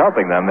whoever is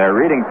helping them, they're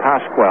reading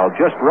Pasquale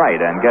just right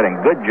and getting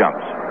good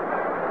jumps.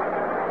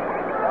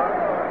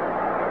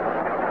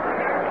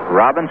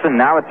 Robinson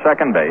now at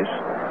second base.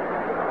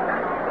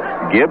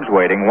 Gibbs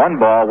waiting. 1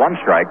 ball, 1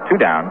 strike, 2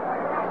 down.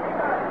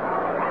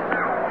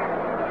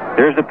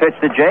 Here's the pitch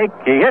to Jake.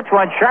 He hits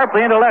one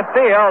sharply into left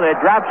field. It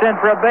drops in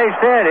for a base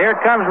hit. Here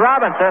comes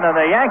Robinson, and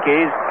the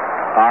Yankees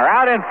are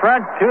out in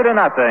front 2-0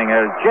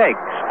 as Jake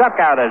stuck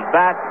out his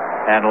bat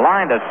and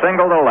lined a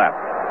single to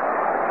left.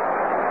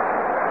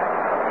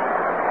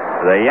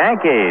 The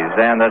Yankees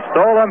and the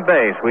stolen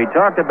base. We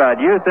talked about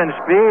youth and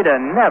speed,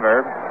 and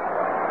never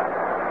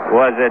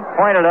was it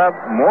pointed up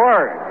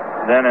more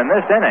than in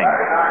this inning,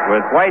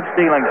 with White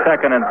stealing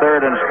second and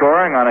third and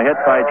scoring on a hit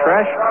by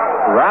Tresh,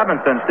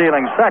 Robinson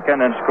stealing second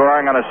and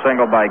scoring on a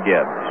single by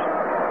Gibbs.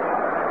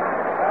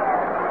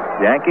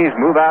 Yankees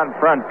move out in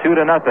front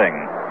 2-0.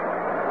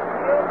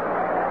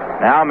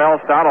 Now Mel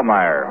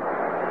Stottlemyre.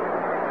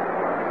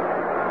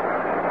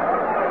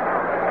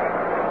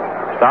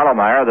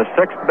 Stottlemyre, the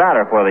 6th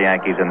batter for the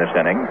Yankees in this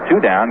inning.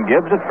 2 down,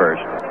 Gibbs at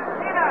first.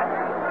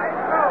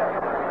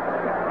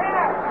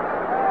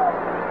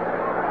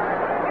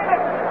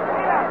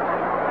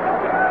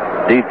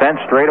 Defense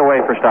straight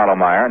away for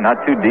Stottlemyre. Not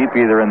too deep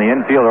either in the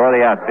infield or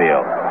the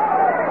outfield.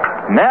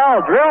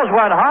 Mel drills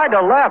one hard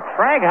to left.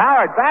 Frank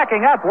Howard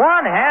backing up,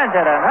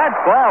 one-handed, and that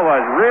ball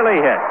was really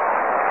hit.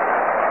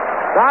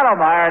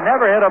 Stottlemyre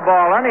never hit a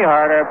ball any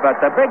harder, but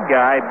the big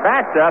guy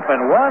backed up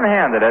and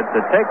one-handed it to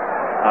take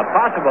a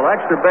possible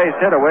extra base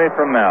hit away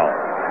from Mel.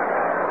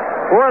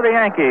 For the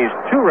Yankees,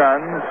 2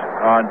 runs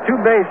on 2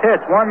 base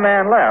hits, 1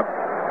 man left.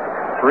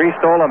 3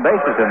 stolen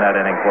bases in that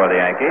inning for the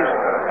Yankees.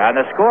 And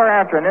the score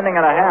after an inning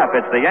and a half,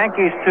 it's the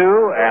Yankees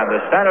 2 and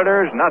the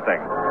Senators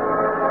nothing.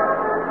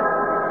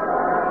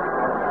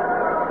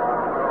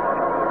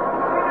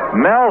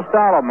 Mel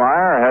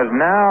Stottlemyre has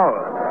now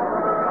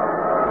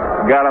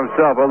got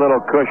himself a little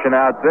cushion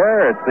out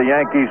there. It's the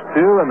Yankees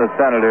 2 and the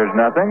Senators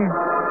nothing.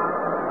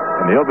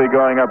 And he'll be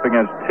going up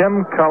against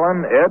Tim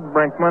Cullen, Ed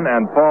Brinkman,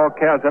 and Paul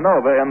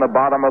Casanova in the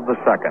bottom of the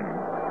second.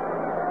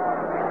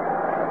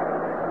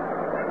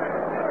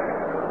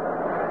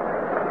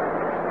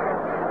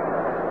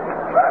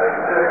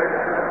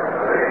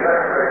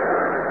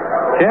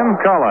 Tim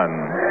Cullen,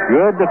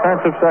 good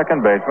defensive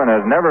second baseman,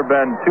 has never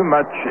been too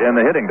much in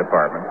the hitting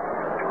department.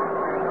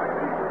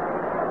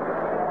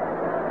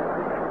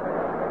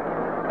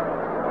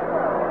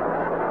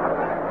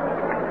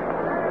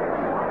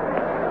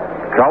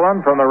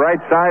 Cullen from the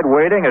right side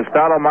waiting as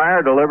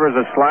Stottlemyre delivers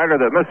a slider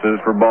that misses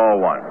for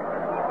ball 1.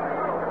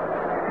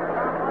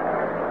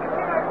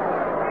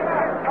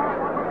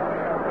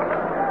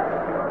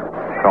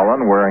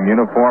 Cullen wearing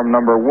uniform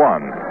number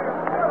 1.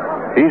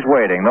 He's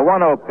waiting. The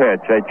 1-0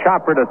 pitch, a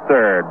chopper to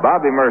third.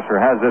 Bobby Mercer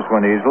has this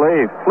one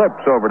easily.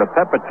 Flips over to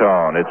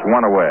Pepitone. It's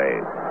 1 away.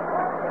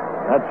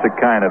 That's the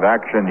kind of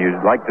action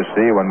you'd like to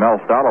see when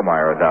Mel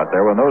Stottlemyre is out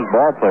there. When those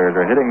ball players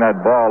are hitting that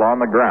ball on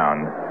the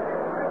ground,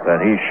 then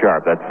he's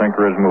sharp. That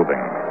sinker is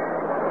moving.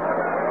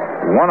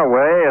 1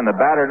 away, and the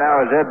batter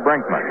now is Ed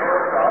Brinkman.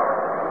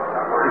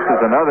 This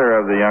is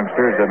another of the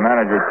youngsters that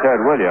manager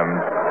Ted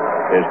Williams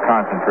is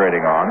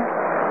concentrating on.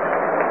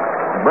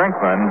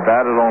 Brinkman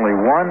batted only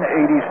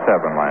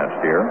 .187 last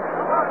year.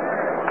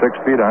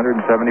 6 feet,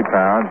 170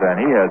 pounds, and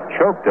he has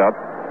choked up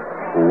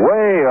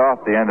way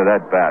off the end of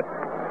that bat.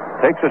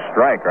 Takes a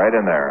strike right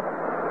in there.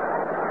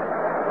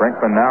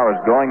 Brinkman now is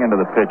going into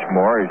the pitch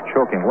more. He's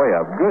choking way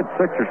up. Good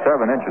 6 or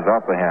 7 inches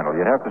off the handle.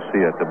 You'd have to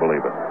see it to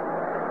believe it.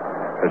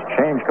 Has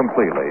changed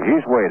completely.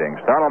 He's waiting.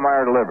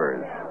 Stottlemyre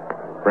delivers.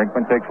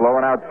 Brinkman takes low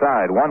and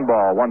outside. 1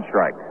 ball, 1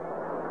 strike.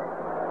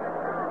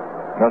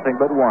 Nothing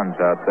but ones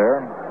out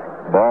there.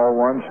 Ball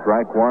 1,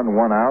 strike 1,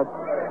 1 out.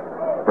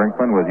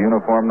 Brinkman with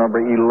uniform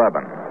number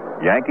 11.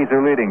 Yankees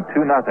are leading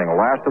 2-0,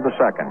 last of the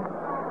second.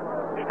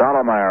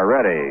 Stottlemyre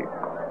ready.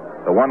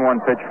 The 1-1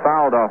 pitch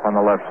fouled off on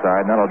the left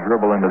side, and that'll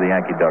dribble into the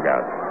Yankee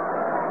dugout.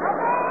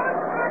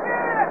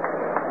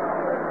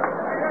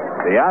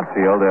 The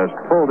outfield has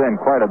pulled in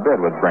quite a bit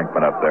with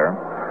Brinkman up there.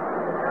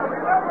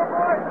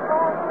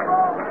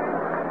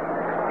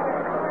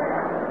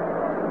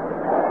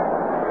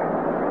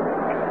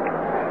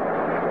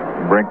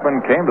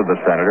 Brinkman came to the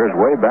Senators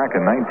way back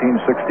in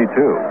 1962.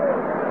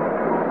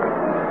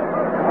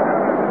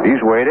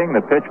 He's waiting.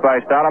 The pitch by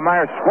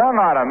Stottlemyre swung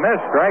on a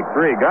miss. Strike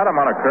 3. Got him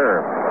on a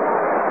curve.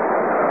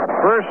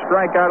 First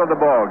strikeout of the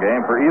ball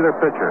game for either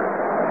pitcher.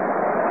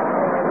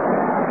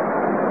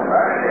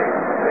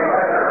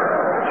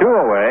 2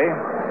 away,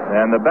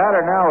 and the batter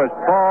now is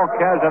Paul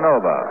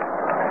Casanova.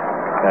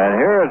 And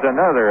here is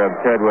another of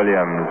Ted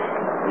Williams'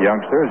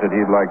 youngsters that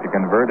he'd like to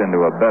convert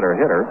into a better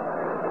hitter.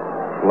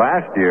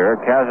 Last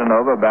year,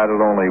 Casanova batted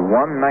only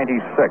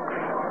 .196.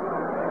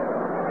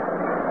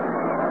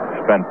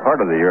 Spent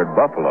part of the year at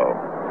Buffalo.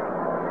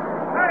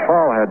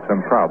 Paul had some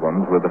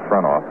problems with the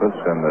front office,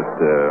 and that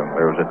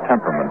there was a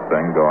temperament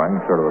thing going,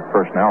 sort of a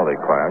personality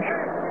clash.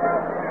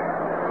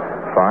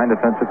 Fine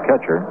defensive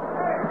catcher.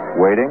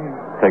 Waiting,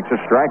 takes a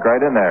strike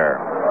right in there.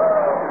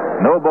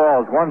 No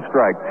balls, 1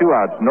 strike, 2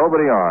 outs,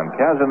 nobody on.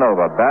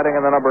 Casanova batting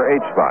in the number 8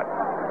 spot.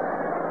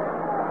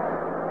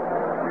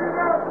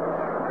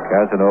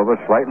 Casanova,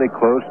 slightly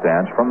closed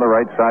stance from the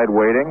right side,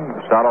 waiting.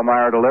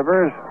 Stottlemyre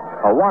delivers.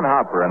 A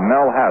 1-hopper, and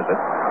Mel has it.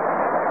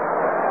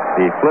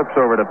 He flips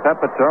over to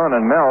Pepitone,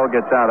 and Mel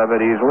gets out of it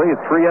easily.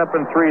 3 up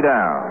and 3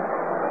 down.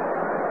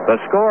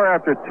 The score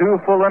after 2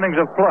 full innings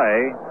of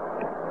play,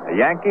 the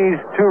Yankees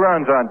 2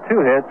 runs on 2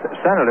 hits,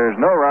 Senators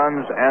no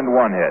runs and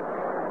 1 hit.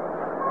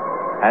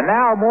 And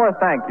now more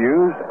thank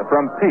yous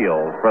from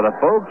Peels for the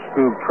folks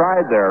who've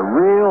tried their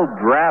real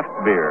draft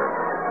beer.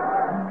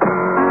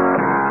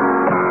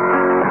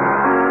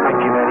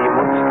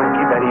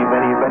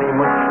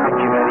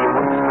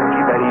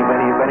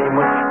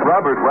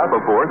 Robert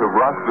Rappaport of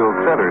Rockville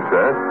Center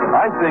says,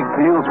 I think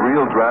Peel's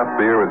Real Draft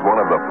Beer is one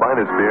of the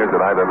finest beers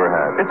that I've ever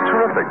had. It's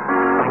terrific.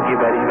 Thank you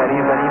very, very,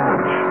 very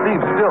much.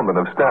 Steve Stillman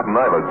of Staten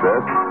Island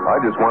says, I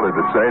just wanted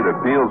to say that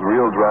Peel's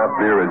Real Draft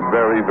Beer is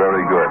very,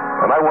 very good.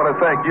 And I want to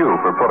thank you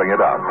for putting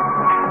it out.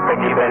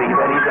 Thank you very,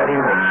 very, very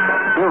much.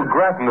 Bill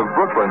Grattan of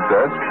Brooklyn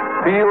says,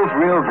 Peel's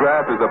Real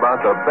Draft is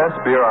about the best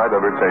beer I've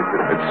ever tasted.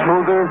 It's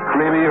smoother,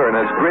 creamier, and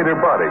has greater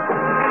body.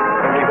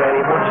 Thank you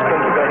very much.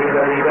 Thank you very,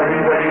 very, very,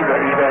 very,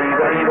 very, very,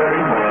 very,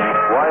 very much.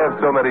 Why have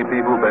so many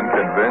people been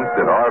convinced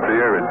that our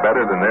beer is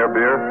better than their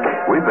beer?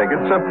 We think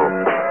it's simple.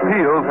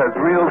 Peel's has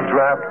real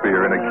draft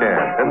beer in a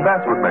can, and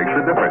that's what makes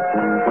the difference.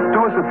 Do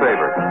us a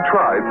favor.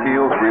 Try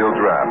Peel's Real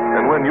Draft.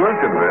 And when you're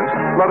convinced,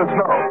 let us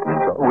know.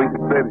 So we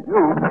can say to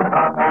you,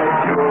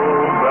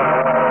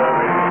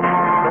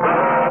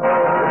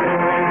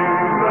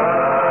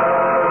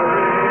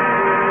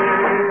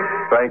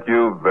 thank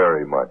you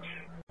very much.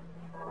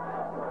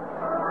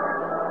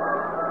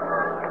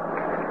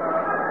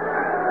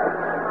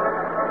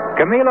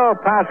 Camilo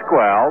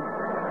Pascual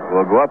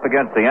will go up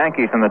against the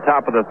Yankees in the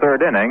top of the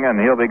 3rd inning, and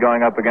he'll be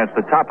going up against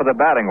the top of the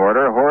batting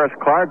order, Horace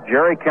Clarke,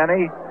 Jerry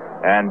Kenney,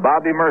 and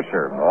Bobby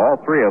Mercer,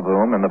 all 3 of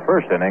whom in the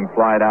 1st inning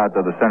flied out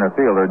to the center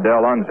fielder,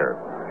 Del Unser.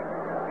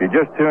 If you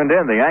just tuned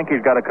in, the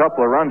Yankees got a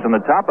couple of runs in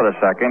the top of the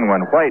 2nd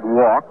when White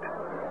walked,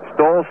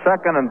 stole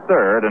 2nd and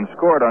 3rd, and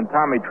scored on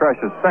Tommy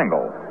Tresh's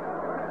single.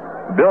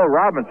 Bill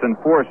Robinson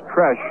forced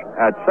Tresh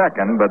at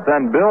 2nd, but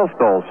then Bill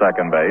stole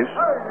 2nd base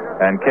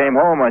and came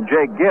home on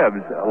Jake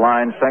Gibbs'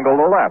 line single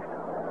to left.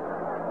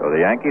 So the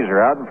Yankees are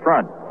out in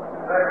front,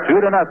 2-0.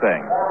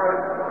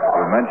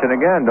 We mention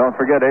again, don't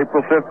forget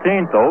April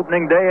 15th,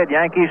 opening day at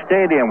Yankee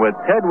Stadium with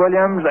Ted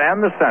Williams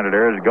and the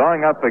Senators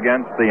going up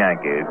against the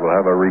Yankees. We'll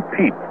have a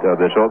repeat of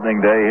this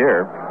opening day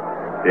here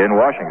in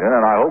Washington,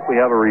 and I hope we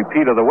have a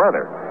repeat of the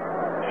weather.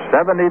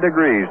 70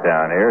 degrees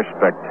down here,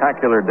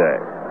 spectacular day.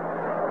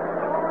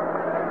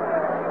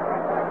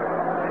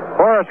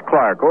 Horace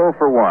Clarke, 0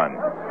 for 1.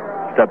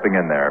 Stepping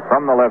in there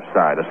from the left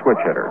side, a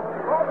switch hitter.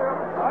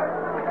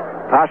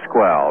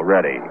 Pascual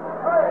ready.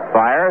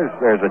 Fires.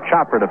 There's a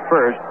chopper to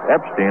first.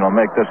 Epstein will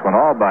make this one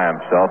all by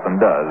himself and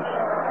does.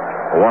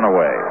 1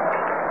 away.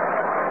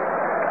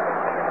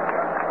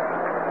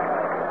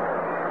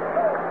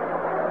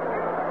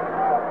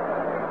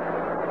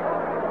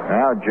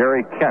 Now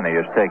Jerry Kenney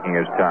is taking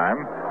his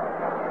time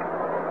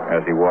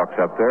as he walks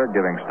up there,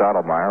 giving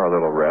Stottlemyre a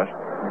little rest.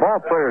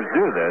 Ball players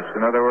do this.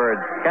 In other words,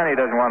 Kenny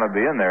doesn't want to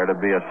be in there to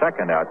be a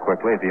second out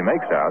quickly if he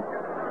makes out.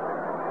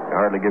 You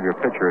hardly give your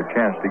pitcher a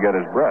chance to get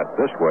his breath.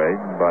 This way,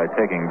 by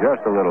taking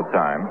just a little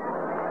time,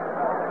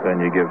 then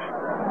you give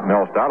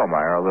Mel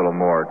Stottlemyre a little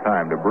more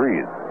time to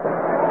breathe.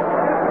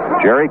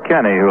 Jerry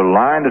Kenney, who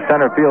lined to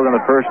center field in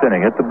the 1st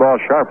inning, hit the ball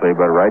sharply,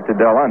 but right to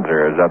Del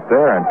Unser, is up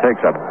there and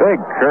takes a big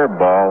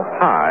curveball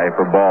high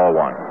for ball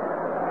 1.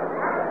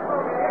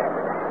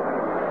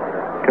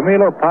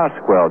 Camilo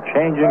Pascual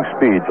changing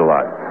speeds a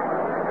lot.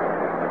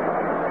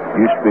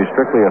 Used to be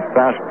strictly a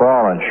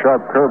fastball and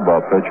sharp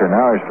curveball pitcher.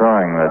 Now he's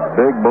throwing that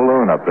big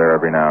balloon up there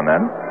every now and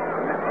then.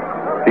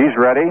 He's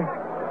ready.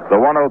 The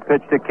 1-0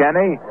 pitch to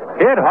Kenney.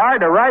 Hit hard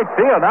to right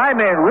field. I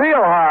mean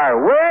real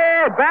hard.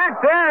 Way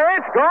back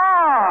there. It's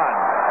gone.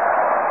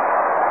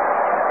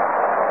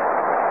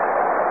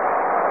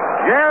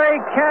 Jerry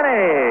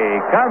Kenney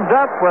comes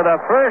up with a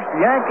first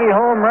Yankee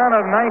home run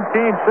of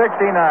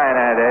 1969,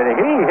 and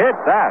he hit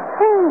that.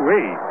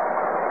 Woo-wee.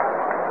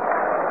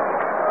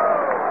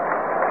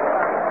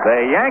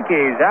 The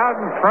Yankees out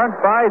in front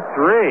by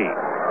 3.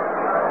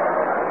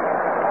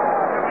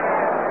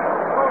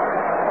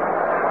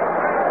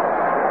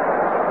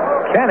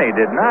 Kenny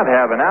did not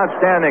have an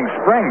outstanding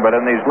spring, but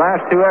in these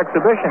last 2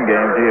 exhibition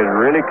games, he has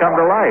really come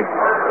to life.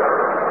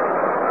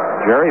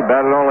 Jerry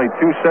batted only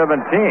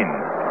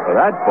 .217. So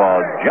that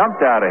ball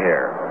jumped out of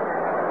here.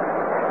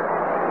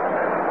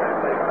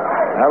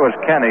 That was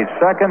Kenny's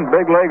second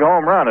big league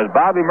home run as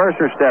Bobby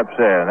Mercer steps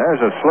in.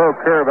 There's a slow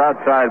curve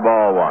outside,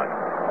 ball 1.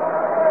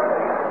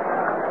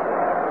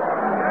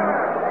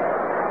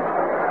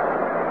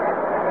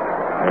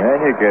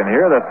 And you can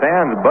hear the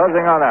fans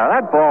buzzing on that.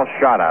 That ball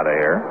shot out of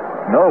here.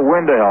 No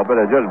wind to help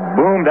it. It just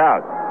boomed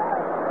out.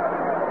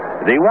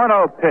 The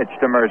 1-0 pitch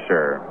to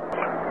Mercer.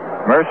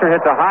 Mercer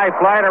hits a high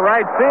fly to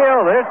right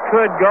field. This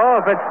could go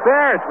if it's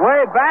fair. It's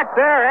way back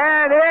there,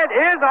 and it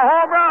is a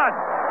home run.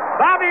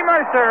 Bobby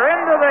Mercer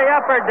into the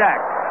upper deck.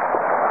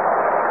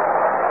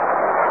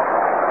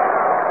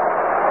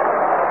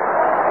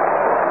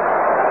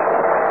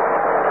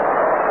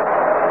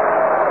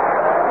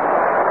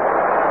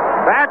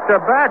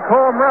 Back-to-back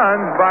home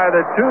runs by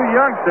the 2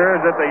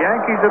 youngsters that the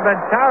Yankees have been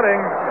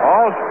touting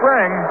all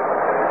spring,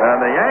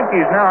 and the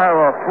Yankees now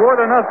have a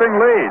 4-0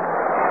 lead.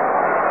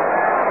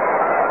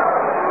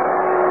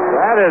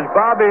 That is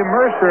Bobby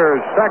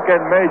Mercer's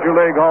second Major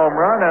League home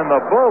run, and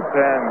the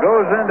bullpen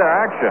goes into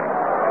action.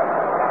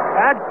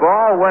 That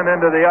ball went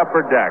into the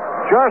upper deck.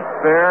 Just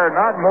fair,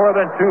 not more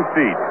than 2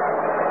 feet.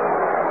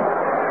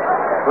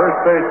 First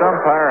base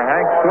umpire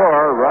Hank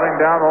Soar, running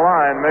down the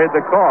line, made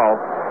the call.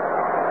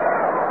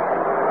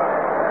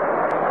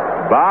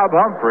 Bob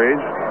Humphreys,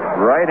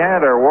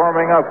 right-hander,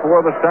 warming up for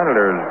the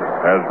Senators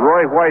as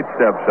Roy White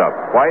steps up.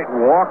 White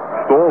walked,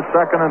 stole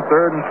second and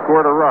third, and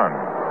scored a run.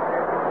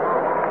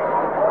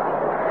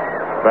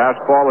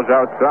 Fastball is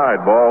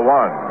outside, ball 1.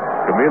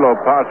 Camilo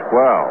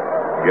Pascual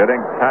getting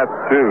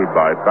tattooed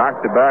by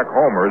back-to-back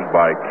homers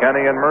by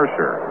Kenny and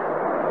Mercer.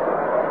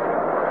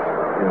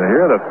 You can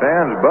hear the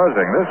fans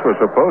buzzing. This was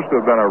supposed to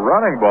have been a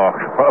running ball,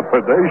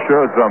 but they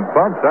showed some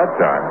pumps that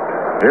time.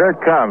 Here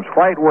it comes.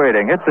 White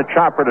waiting. Hits a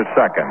chopper to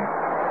second.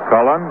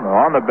 Cullen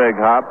on the big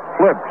hop.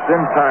 Flips in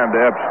time to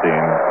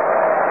Epstein.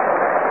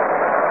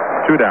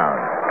 2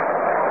 down.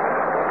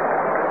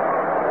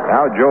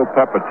 Now Joe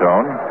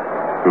Pepitone,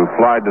 who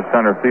flied to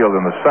center field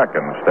in the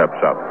second, steps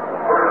up.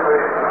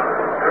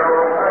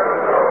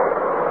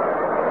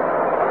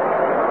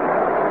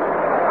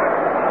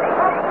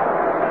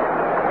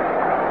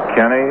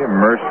 Kenny,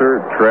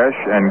 Mercer, Tresh,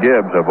 and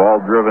Gibbs have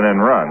all driven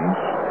in runs.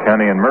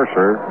 Kenny and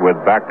Mercer with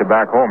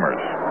back-to-back homers.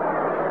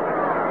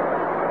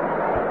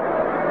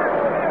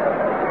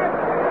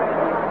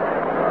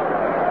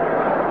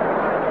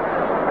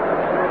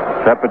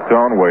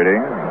 Pepitone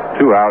waiting.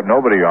 2 out,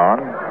 nobody on.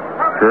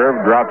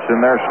 Curve drops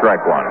in there,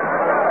 strike 1.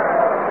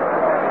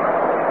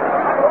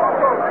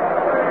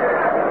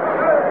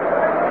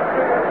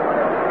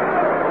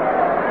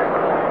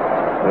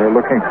 They're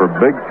looking for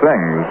big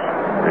things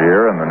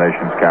here in the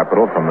nation's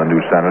capital from the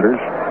new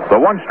Senators. The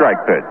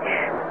 1-strike pitch.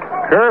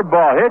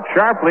 Curveball hit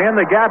sharply in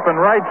the gap in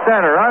right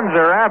center.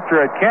 Unser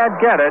after it, can't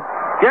get it.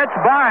 Gets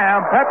by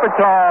him.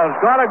 Pepitone's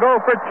got to go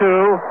for 2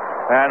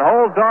 and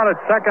holds on at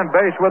second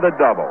base with a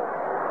double.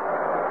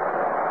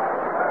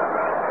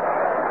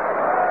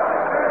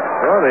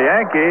 So the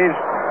Yankees,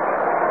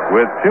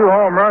 with 2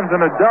 home runs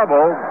and a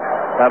double,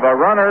 have a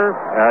runner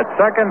at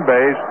second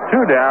base,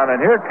 2 down,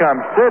 and here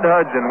comes Sid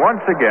Hudson once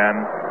again,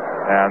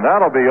 and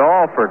that'll be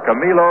all for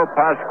Camilo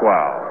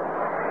Pascual.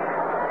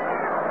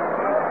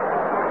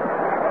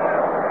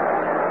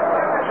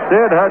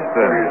 Sid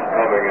Hudson,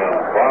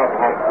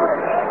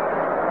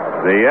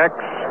 the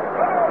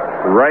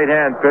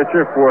ex-right-hand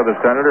pitcher for the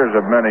Senators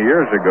of many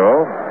years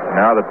ago,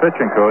 now the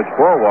pitching coach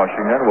for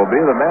Washington, will be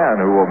the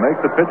man who will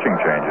make the pitching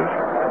changes.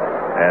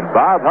 And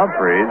Bob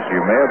Humphreys,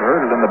 you may have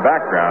heard it in the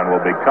background, will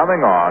be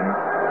coming on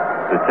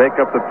to take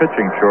up the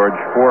pitching charge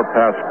for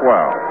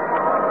Pascual.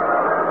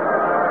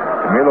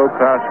 Camilo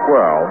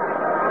Pascual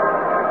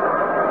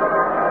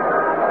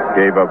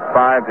gave up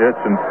 5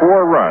 hits and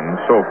 4 runs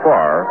so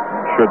far.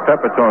 Should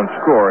Pepitone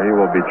score, he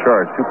will be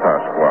charged to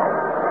Pascual.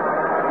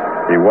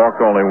 He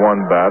walked only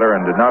 1 batter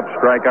and did not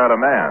strike out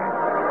a man.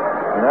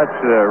 And that's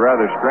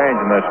rather strange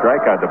in the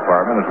strikeout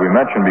department. As we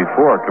mentioned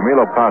before,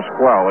 Camilo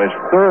Pascual is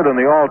 3rd on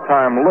the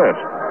all-time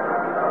list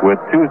with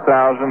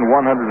 2,102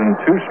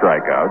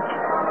 strikeouts.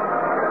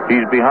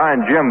 He's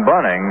behind Jim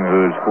Bunning,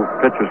 who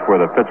pitches for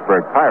the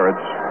Pittsburgh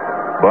Pirates.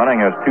 Bunning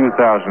has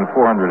 2,493,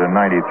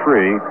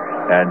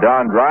 and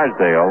Don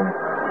Drysdale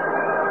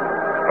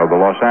of the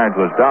Los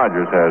Angeles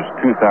Dodgers has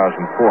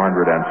 2,462.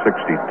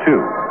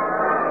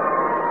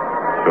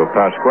 So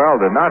Pascual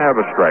did not have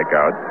a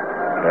strikeout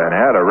and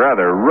had a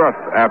rather rough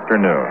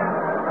afternoon.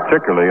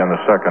 particularly in the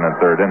second and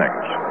third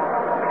innings.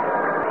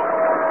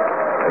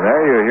 And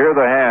there you hear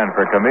the hand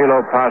for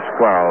Camilo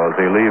Pascual as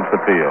he leaves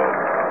the field.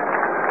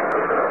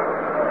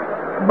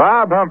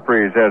 Bob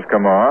Humphreys has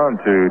come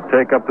on to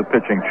take up the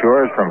pitching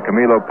chores from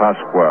Camilo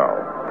Pascual.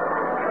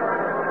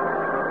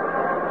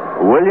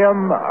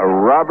 William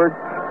Robert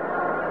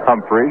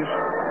Humphreys,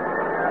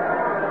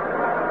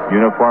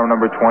 uniform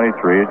number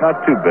 23. He's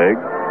not too big,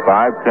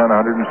 5'10",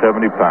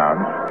 170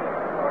 pounds.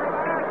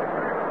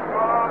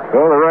 So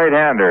the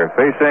right-hander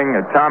facing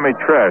Tommy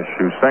Tresh,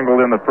 who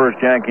singled in the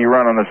first Yankee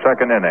run on the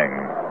second inning.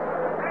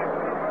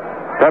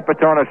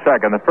 Pepitone a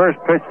second. The first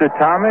pitch to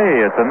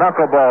Tommy, it's a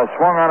knuckleball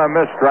swung on a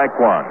miss, strike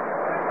one.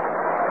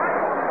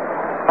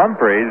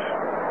 Humphreys,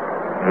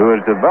 who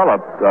has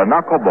developed a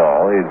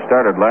knuckleball, he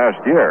started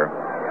last year,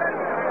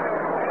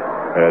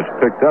 has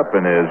picked up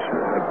in his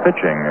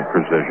pitching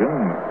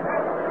precision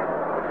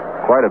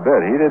quite a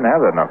bit. He didn't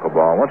have that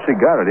knuckleball. Once he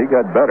got it, he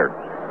got better.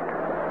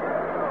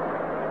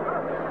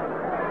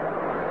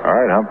 All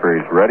right,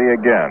 Humphreys ready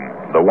again.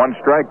 The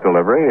one-strike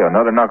delivery,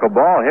 another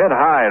knuckleball hit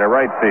high to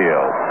right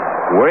field.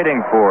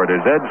 Waiting for it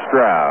is Ed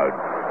Stroud.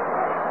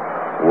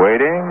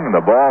 Waiting, the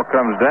ball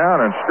comes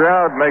down, and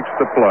Stroud makes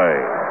the play.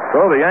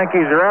 So the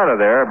Yankees are out of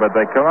there, but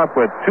they come up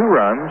with 2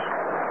 runs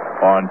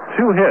on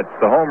 2 hits.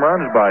 The home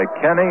runs by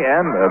Kenny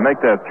and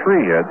make that 3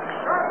 hits.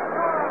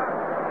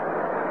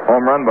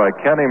 Home run by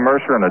Kenny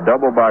Mercer and a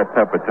double by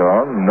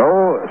Pepitone.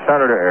 No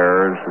Senator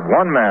errors.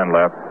 1 man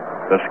left.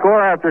 The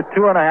score after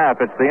 2.5,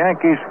 it's the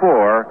Yankees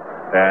 4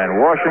 and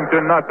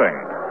Washington nothing.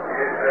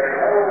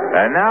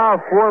 And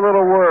now 4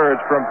 little words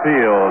from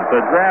Peels,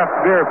 the draft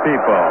beer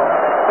people.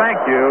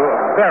 Thank you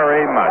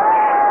very much.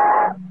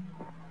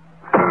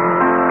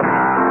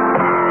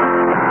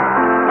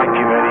 Thank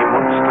you very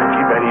much. Thank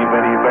you very,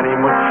 very, very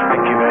much.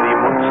 Thank you very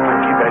much.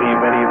 Thank you very,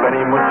 very,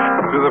 very much.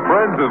 To the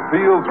friends of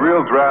Peel's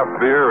Real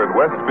Draft Beer in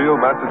Westfield,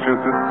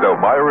 Massachusetts,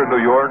 Elmira,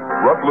 New York,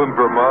 Rutland,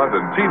 Vermont,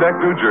 and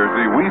Teaneck, New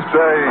Jersey, we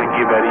say... Thank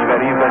you very,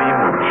 very, very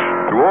much.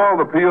 To all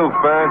the Peel's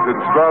fans in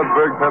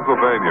Stroudsburg,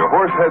 Pennsylvania,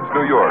 Horseheads,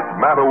 New York,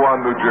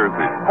 Matawan, New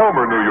Jersey,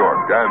 Homer, New York,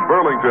 and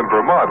Burlington,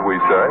 Vermont, we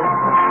say...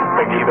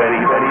 Thank you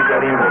very, very,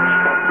 very much.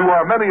 To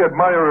our many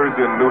admirers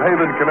in New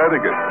Haven,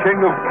 Connecticut,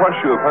 King of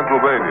Prussia,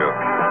 Pennsylvania,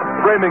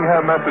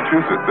 Framingham,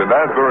 Massachusetts, and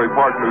Asbury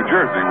Park, New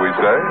Jersey, we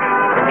say...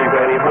 Thank you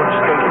very much.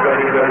 Thank you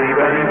very, very,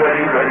 very,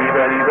 very, very,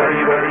 very,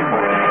 very, very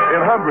much.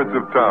 In hundreds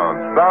of towns,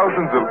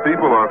 thousands of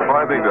people are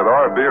finding that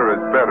our beer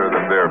is better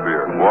than their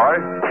beer. Why?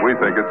 We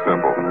think it's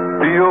simple.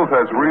 Peel's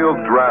has real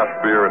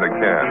draft beer in a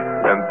can,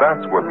 and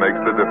that's what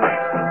makes the difference.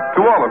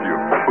 To all of you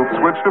who've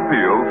switched to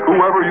Peel's,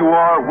 whoever you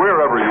are,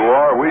 wherever you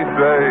are, we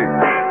say...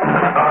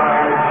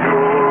 Thank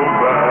you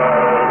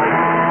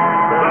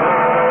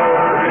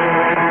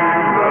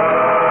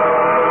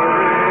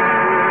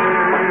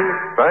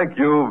Thank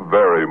you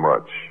very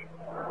much.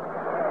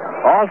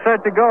 All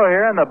set to go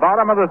here in the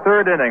bottom of the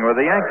third inning with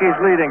the Yankees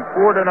leading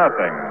 4-0.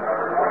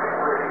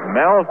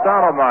 Mel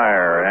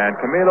Stottlemyre and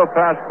Camilo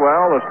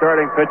Pascual, the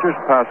starting pitchers.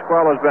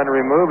 Pascual has been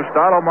removed.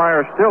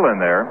 Stottlemyre still in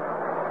there.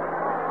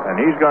 And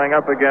he's going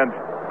up against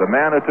the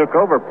man who took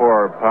over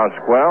for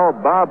Pascual,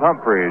 Bob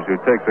Humphreys, who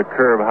takes a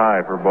curve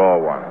high for ball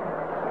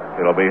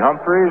 1. It'll be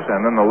Humphreys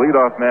and then the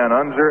leadoff man,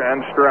 Unser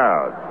and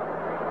Stroud.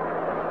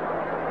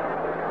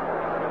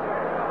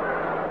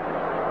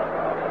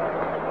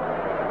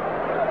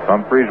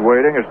 Humphreys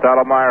waiting as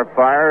Stottlemyre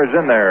fires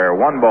in there.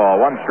 1 ball,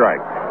 1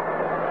 strike.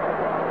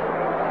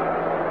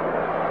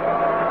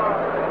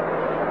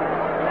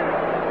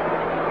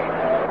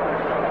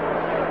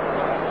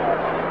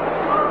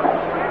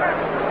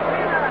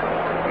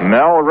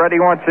 Mel ready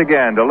once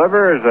again.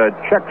 Delivers a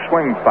check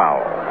swing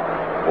foul.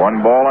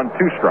 1 ball and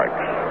 2 strikes.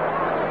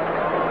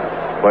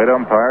 Plate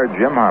umpire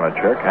Jim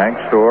Honachek. Hank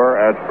Storr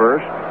at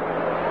first.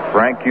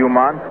 Frank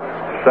Umont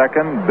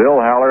second.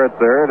 Bill Haller at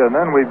third. And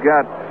then we've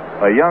got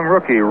a young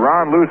rookie,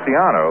 Ron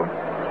Luciano,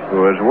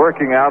 who is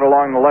working out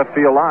along the left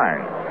field line,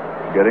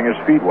 getting his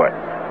feet wet.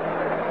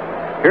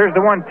 Here's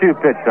the 1-2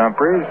 pitch,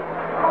 Humphreys.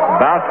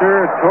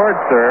 Bouncer toward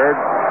third.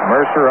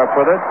 Mercer up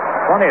with it.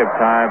 Plenty of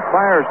time.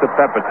 Fires to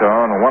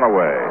Pepitone. 1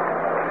 away.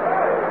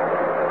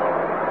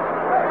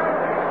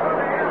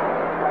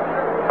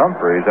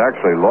 Humphreys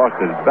actually lost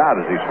his bat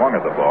as he swung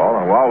at the ball.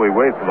 And while we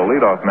wait for the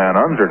leadoff man,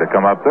 Unser, to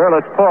come up there,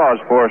 let's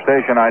pause for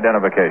station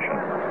identification.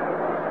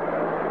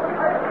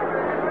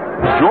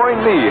 Join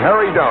me,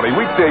 Harry Downey,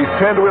 weekdays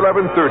 10 to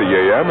 11:30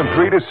 a.m. and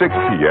 3 to 6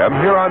 p.m.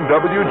 here on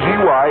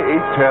WGY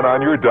 810 on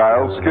your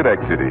dial,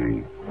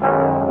 Schenectady.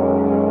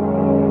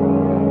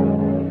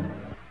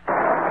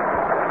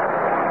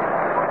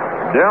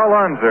 Del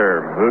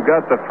Unser, who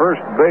got the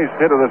first base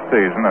hit of the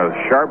season, a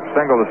sharp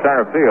single to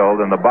center field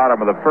in the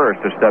bottom of the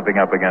first, is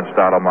stepping up against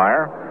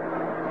Stottlemyre.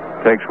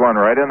 Takes one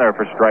right in there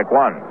for strike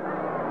 1.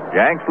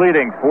 Yanks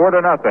leading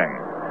 4-0.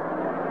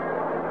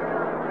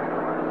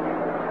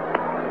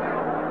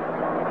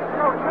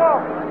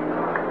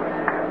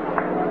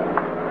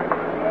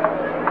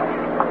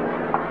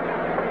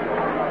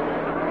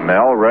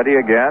 Mel ready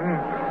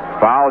again.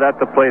 Fouled at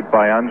the plate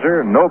by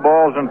Unser. No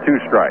balls and 2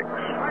 strikes.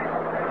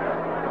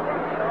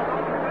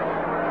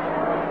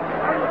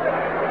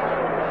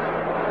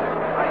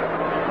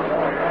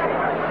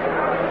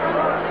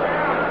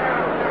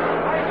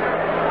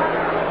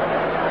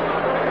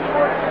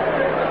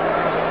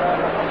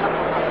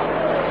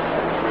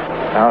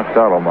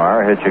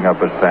 Stottlemyre hitching up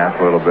his pants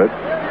a little bit.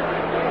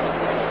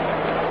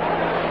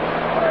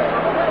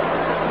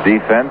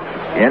 Defense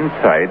in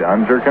tight.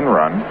 Unser can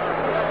run.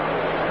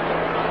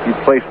 He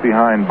placed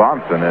behind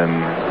Bonson in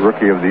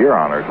Rookie of the Year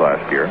honors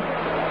last year.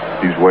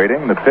 He's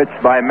waiting. The pitch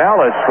by Mel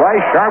is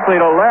sliced sharply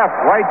to left.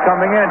 White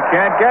coming in.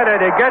 Can't get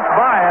it. It gets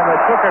by him.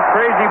 It took a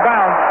crazy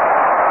bounce.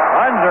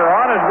 Unser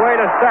on his way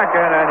to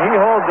second, and he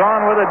holds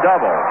on with a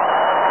double.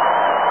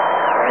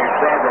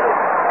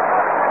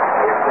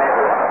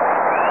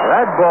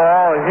 That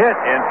ball hit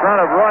in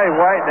front of Roy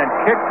White and then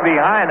kicked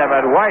behind him,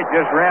 and White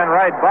just ran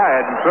right by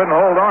it and couldn't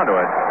hold on to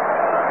it.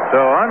 So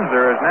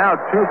Unser is now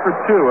 2 for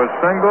 2, a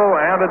single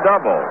and a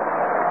double.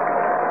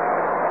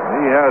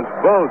 He has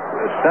both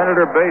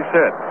Senator base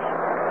hits.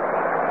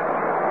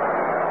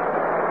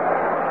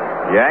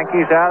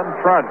 Yankees out in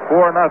front,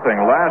 4-0,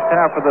 last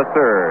half of the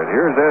third.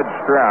 Here's Ed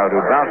Stroud,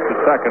 who bounced to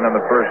second in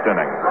the first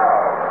inning.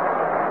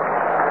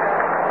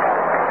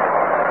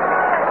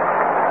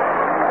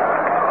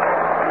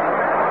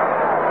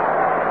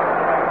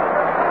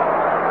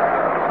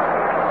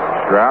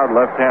 Stroud,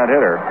 left-hand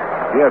hitter.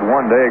 He had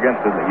one day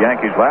against the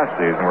Yankees last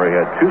season where he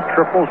had 2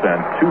 triples and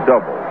 2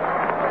 doubles.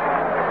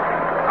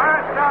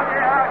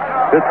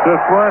 Hits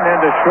this one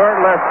into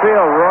short left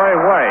field. Roy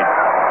White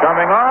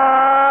coming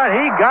on.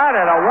 He got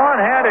it. A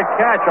one-handed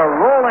catch, a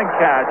rolling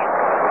catch.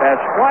 As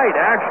White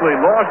actually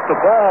lost the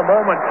ball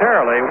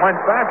momentarily, went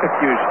back a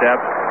few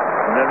steps,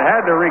 and then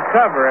had to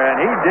recover,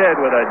 and he did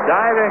with a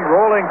diving,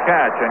 rolling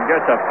catch, and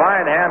gets a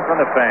fine hand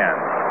from the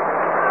fans.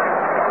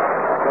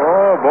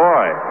 Oh,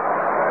 boy.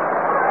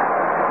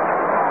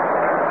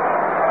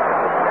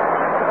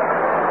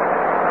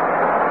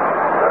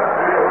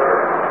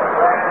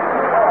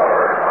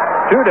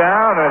 Two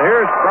down, and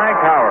here's Frank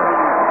Howard.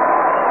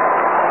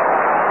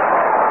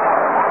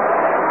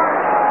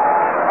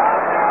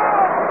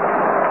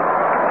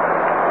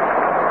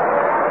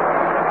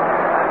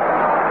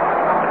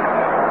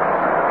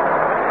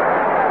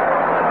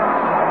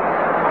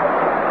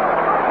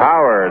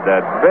 Howard,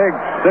 that big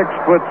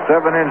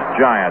 6'7"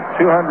 giant,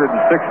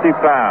 260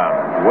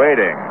 pounds,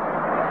 waiting.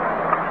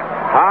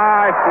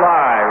 High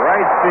fly,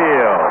 right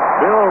field.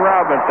 Bill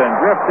Robinson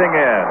drifting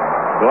in.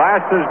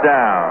 Glasses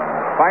down.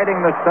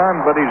 Fighting the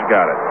sun, but he's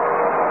got it.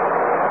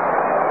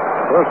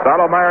 So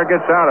Stottlemyre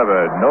gets out of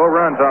it. No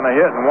runs on a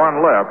hit and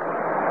 1 left.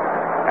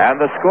 And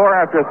the score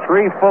after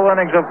 3 full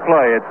innings of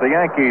play, it's the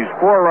Yankees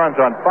 4 runs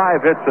on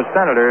 5 hits, the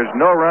Senators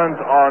no runs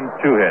on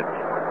 2 hits.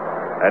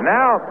 And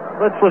now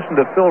let's listen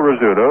to Phil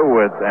Rizzuto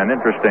with an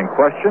interesting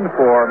question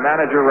for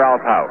manager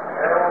Ralph Houk.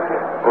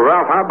 Well,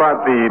 Ralph, how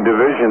about the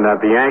division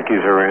that the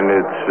Yankees are in?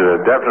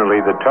 It's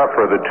definitely the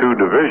tougher of the 2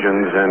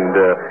 divisions, and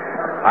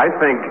I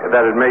think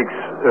that it makes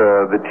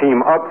the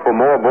team up for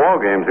more ball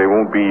games. They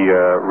won't be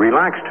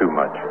relaxed too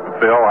much.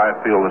 Phil, I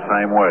feel the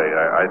same way.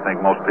 I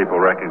think most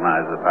people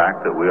recognize the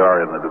fact that we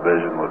are in the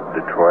division with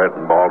Detroit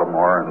and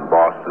Baltimore and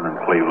Boston and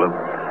Cleveland.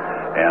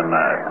 And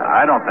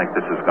I don't think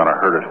this is going to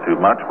hurt us too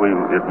much.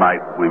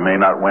 We may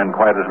not win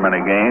quite as many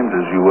games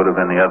as you would have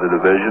in the other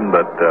division,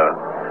 but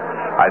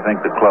I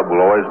think the club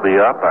will always be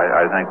up.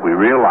 I think we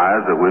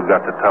realize that we've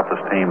got the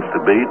toughest teams to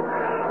beat.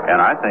 And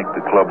I think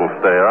the club will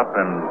stay up,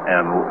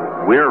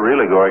 and we're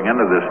really going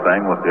into this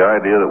thing with the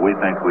idea that we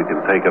think we can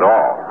take it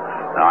all.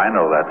 Now, I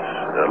know that's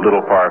a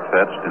little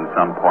far-fetched in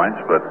some points,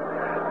 but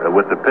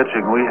with the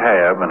pitching we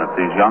have, and if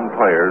these young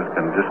players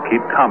can just keep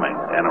coming,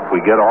 and if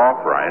we get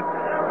off right,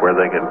 where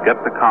they can get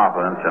the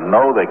confidence and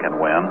know they can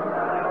win,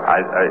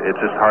 it's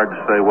just hard to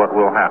say what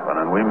will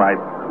happen, and we might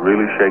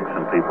really shake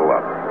some people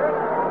up.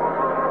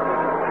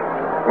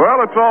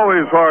 Well, it's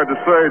always hard to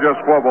say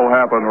just what will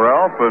happen,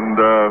 Ralph, and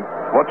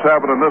what's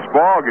happened in this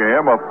ball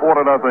game, a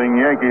 4-0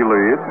 Yankee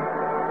lead.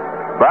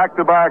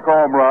 Back-to-back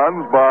home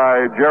runs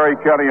by Jerry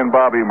Kelly and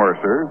Bobby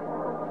Mercer.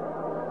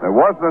 It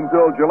wasn't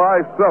until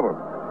July 7th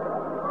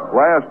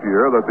last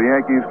year that the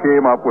Yankees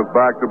came up with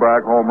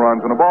back-to-back home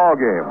runs in a ball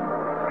game.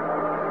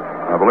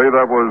 I believe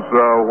that was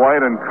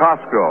White and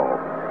Costco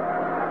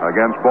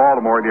against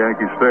Baltimore at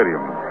Yankee Stadium.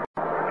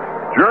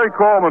 Jerry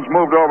Coleman's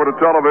moved over to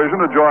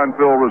television to join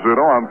Phil Rizzuto.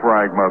 I'm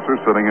Frank Musser,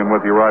 sitting in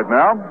with you right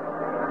now.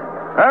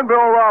 And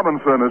Bill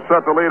Robinson is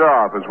set to lead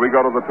off as we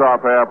go to the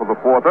top half of the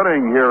 4th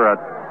inning here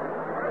at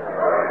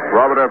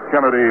Robert F.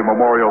 Kennedy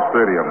Memorial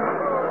Stadium.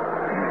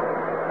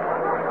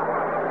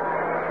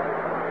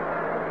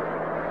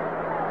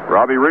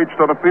 Robbie reached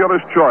on a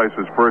fielder's choice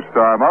his first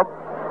time up.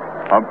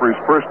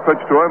 Humphrey's first pitch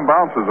to him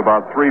bounces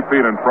about 3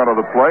 feet in front of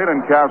the plate,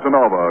 and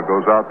Casanova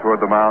goes out toward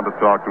the mound to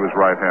talk to his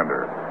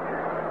right-hander.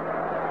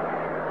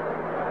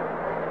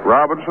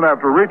 Robinson,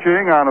 after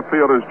reaching on a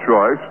fielder's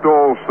choice,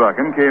 stole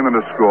second, came in to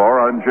score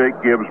on Jake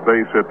Gibbs'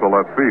 base hit to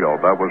left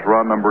field. That was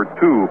run number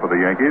 2 for the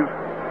Yankees.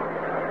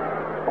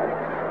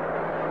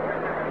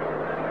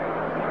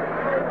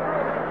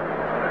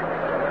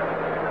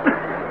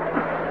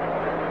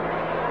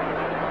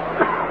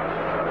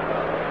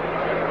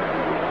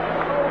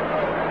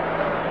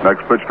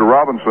 Next pitch to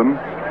Robinson.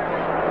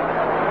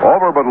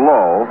 Over but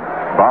low.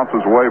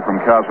 Bounces away from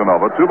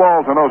Casanova. 2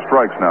 balls and no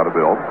strikes now to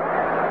Bill.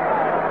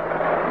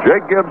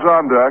 Jake Gibbs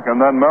on deck,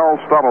 and then Mel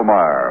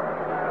Stottlemyre.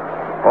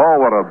 Oh,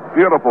 what a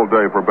beautiful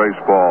day for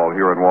baseball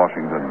here in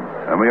Washington.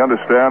 And we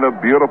understand a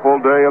beautiful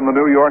day in the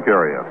New York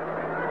area.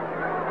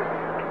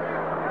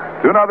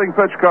 2-0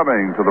 pitch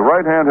coming to the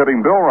right-hand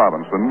hitting Bill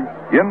Robinson.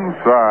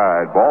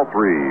 Inside, ball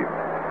 3.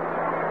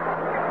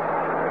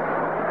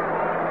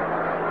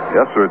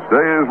 Yes, sir, it's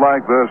days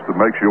like this that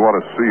makes you want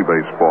to see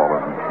baseball.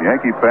 And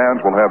Yankee fans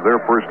will have their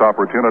first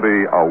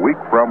opportunity a week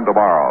from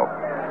tomorrow.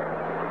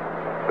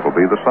 It'll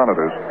be the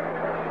Senators.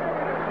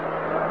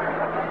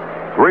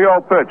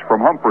 3-0 pitch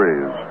from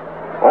Humphreys.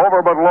 Over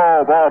but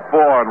low, ball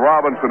 4, and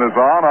Robinson is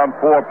on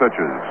 4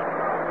 pitches.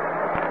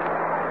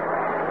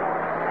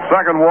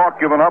 Second walk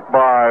given up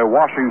by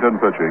Washington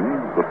pitching.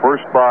 The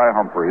first by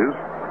Humphreys.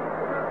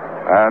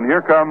 And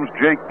here comes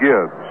Jake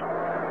Gibbs.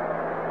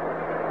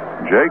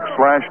 Jake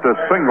slashed a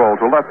single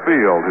to left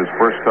field his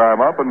first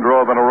time up and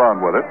drove in a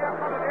run with it.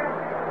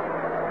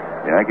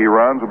 Yankee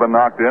runs have been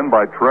knocked in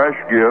by Tresh,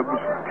 Gibbs,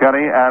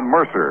 Kenny, and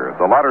Mercer,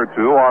 the latter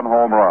 2 on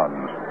home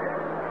runs,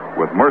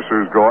 with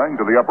Mercer's going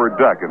to the upper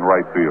deck in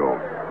right field.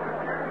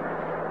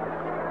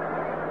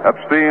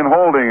 Epstein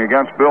holding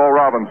against Bill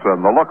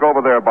Robinson. The look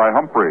over there by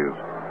Humphreys.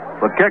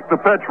 The kick,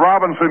 the pitch,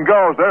 Robinson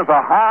goes. There's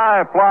a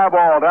high fly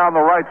ball down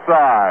the right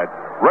side.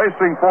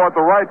 Racing for it,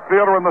 the right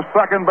fielder and the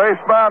second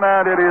baseman,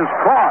 and it is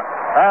caught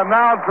and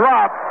now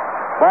dropped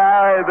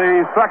by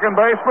the second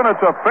baseman. It's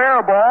a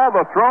fair ball.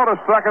 The throw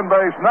to second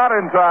base not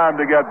in time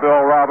to get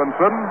Bill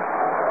Robinson.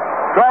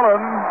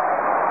 Cullen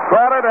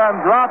caught it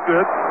and dropped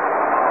it.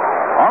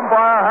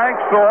 Umpire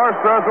Hank Soar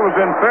says it was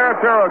in fair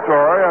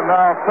territory, and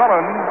now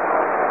Cullen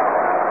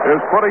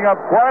is putting up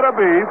quite a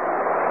beef.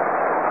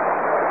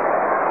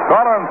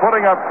 Cullen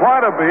putting up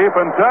quite a beef,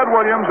 and Ted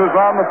Williams is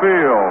on the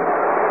field.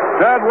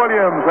 Ted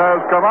Williams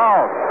has come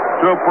out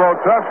to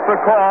protest the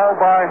call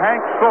by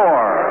Hank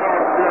Soar.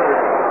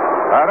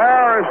 An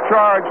error is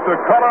charged to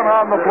Cullen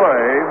on the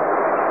play,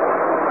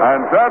 and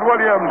Ted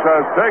Williams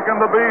has taken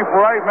the beef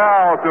right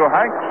now to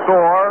Hank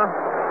Soar,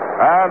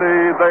 and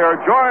they are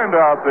joined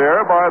out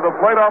there by the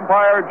plate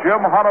umpire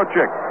Jim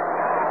Honochik.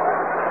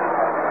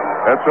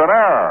 It's an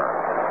error.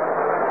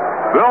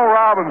 Bill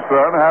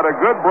Robinson had a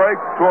good break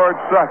towards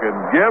second.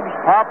 Gibbs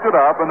popped it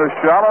up into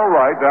shallow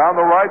right down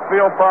the right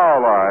field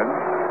foul line.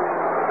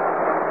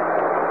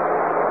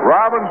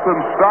 Robinson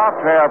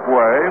stopped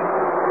halfway,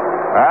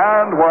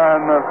 and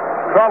when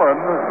Cullen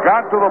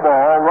got to the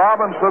ball,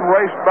 Robinson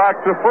raced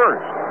back to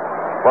first.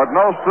 But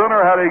no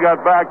sooner had he got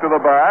back to the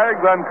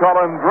bag than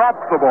Cullen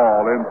dropped the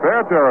ball in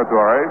fair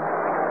territory.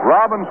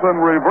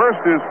 Robinson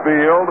reversed his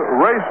field,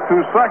 raced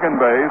to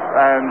second base,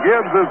 and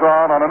Gibbs is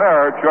on an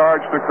error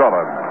charged to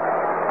Cullen.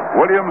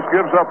 Williams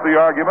gives up the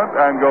argument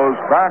and goes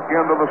back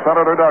into the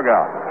Senator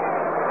dugout.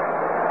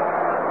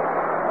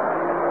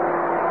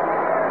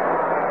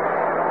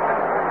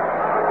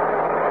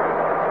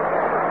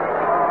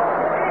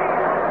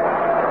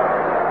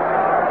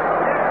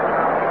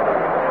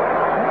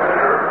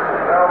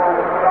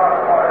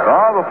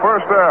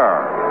 First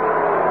error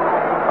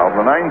of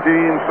the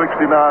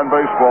 1969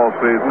 baseball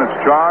season. It's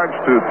charged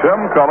to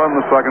Tim Cullen,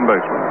 the second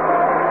baseman.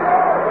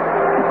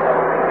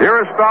 Here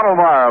is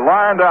Stottlemyre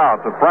lined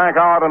out to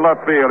Frank Howard in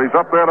left field. He's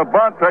up there to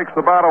bunt, takes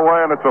the bat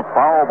away, and it's a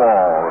foul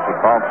ball as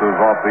it bounces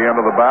off the end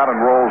of the bat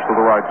and rolls to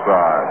the right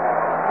side.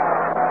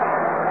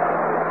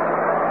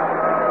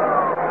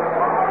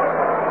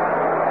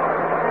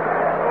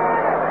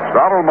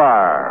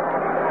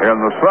 Stottlemyre in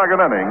the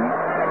second inning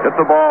hit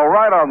the ball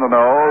right on the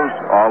nose,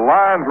 a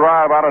line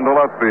drive out into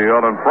left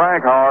field, and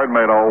Frank Howard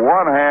made a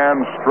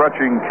one-hand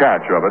stretching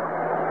catch of it,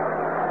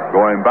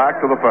 going back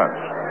to the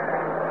fence.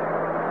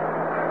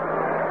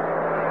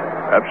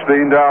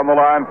 Epstein down the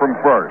line from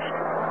first.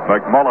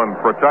 McMullen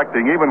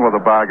protecting even with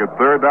a bag at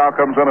third. Now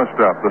comes in a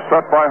step. The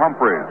set by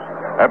Humphreys.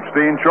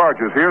 Epstein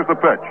charges. Here's the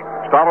pitch.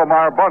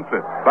 Stottlemyre bunts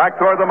it. Back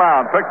toward the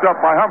mound. Picked up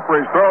by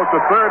Humphreys. Throws to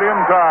third in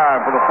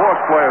time for the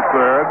force play at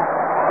third.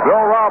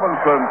 Bill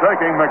Robinson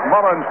taking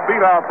McMullen's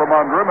feet out from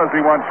under him as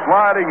he went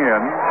sliding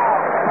in.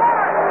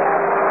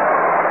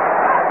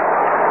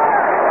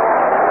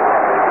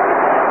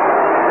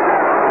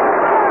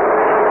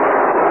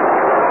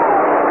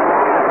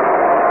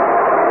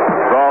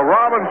 So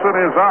Robinson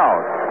is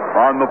out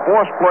on the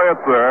force play at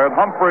third.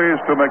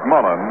 Humphreys to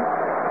McMullen.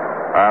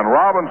 And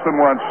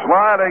Robinson went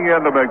sliding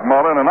into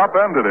McMullen and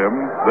upended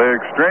him. They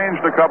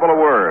exchanged a couple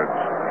of words.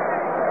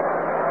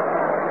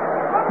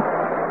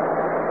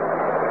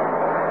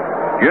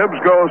 Gibbs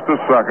goes to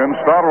second.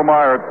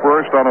 Stottlemyre at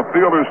first on a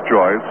fielder's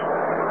choice.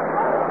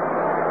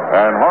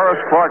 And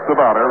Horace Clark the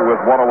batter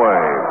with one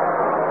away.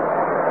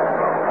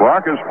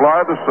 Clark has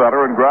flied to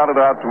center and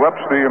grounded out to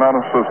Epstein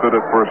unassisted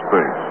at first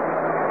base.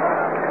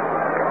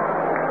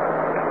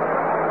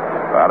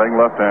 Batting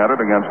left-handed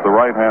against the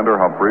right-hander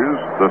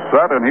Humphreys. The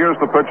set, and here's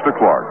the pitch to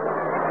Clark.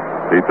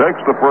 He takes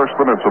the first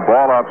one. It's a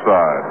ball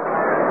outside.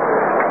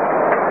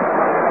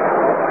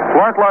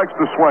 Clark likes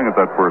to swing at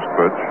that first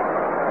pitch.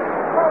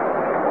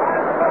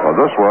 Well,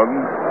 this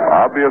one,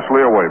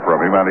 obviously away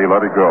from him, and he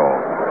let it go.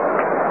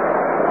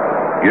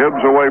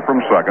 Gibbs away from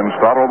second.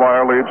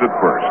 Stottlemyre leads at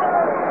first.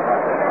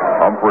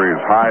 Humphreys,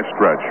 high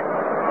stretch.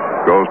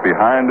 Goes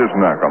behind his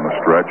neck on the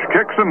stretch.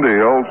 Kicks and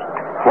deals.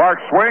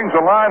 Clark swings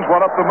and lines one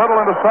up the middle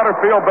into center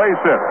field,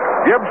 base hit.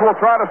 Gibbs will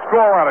try to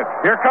score on it.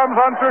 Here comes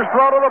Unser's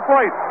throw to the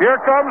plate.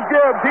 Here comes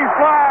Gibbs. He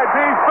slides.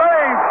 He's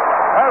safe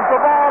as the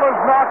ball is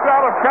knocked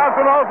out of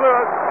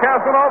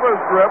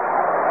Casanova's grip.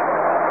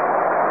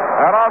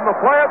 And on the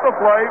play at the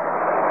plate,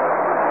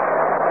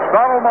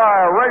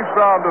 Stottlemyre raced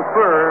down to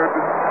third,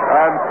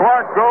 and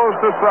Clark goes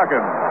to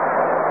second.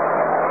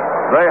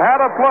 They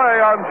had a play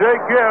on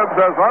Jake Gibbs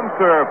as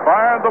Unser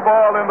fired the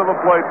ball into the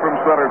plate from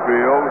center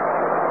field.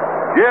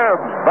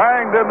 Gibbs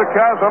banged into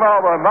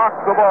Casanova,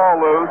 knocked the ball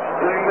loose,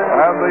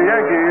 and the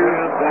Yankees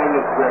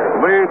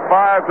lead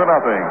 5-0.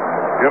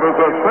 It is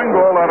a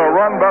single and a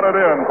run batted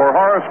in for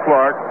Horace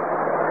Clark.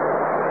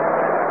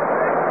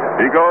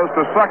 He goes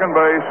to second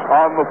base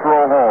on the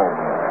throw home.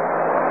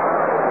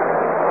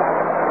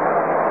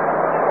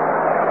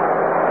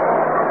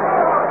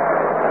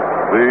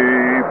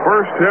 The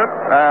first hit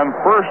and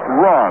first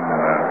run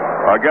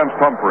against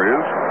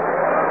Humphreys.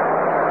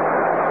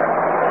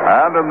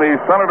 And in the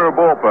Senator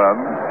bullpen,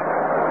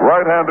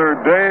 right-hander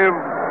Dave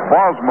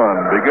Bosman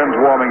begins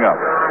warming up.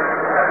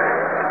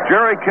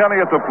 Jerry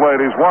Kenney at the plate.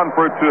 He's 1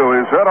 for 2.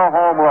 He's hit a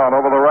home run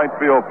over the right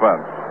field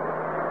fence.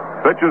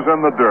 Pitches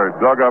in the dirt,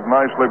 dug up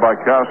nicely by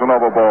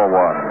Casanova, ball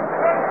one.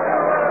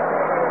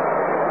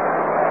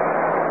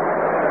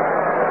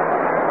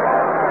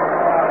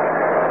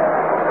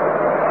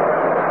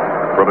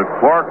 Credit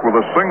Clark with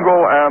a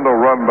single and a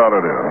run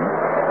batted in.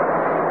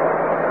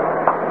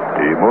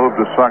 He moved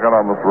to second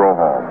on the throw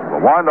home.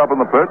 The windup in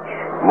the pitch,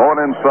 low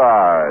and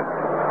inside.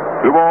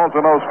 2 balls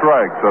and no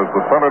strikes as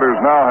the Senators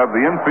now have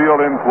the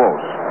infield in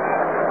close.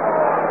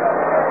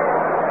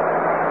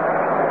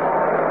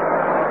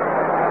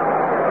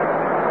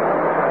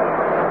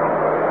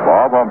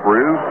 Bob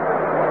Humphreys,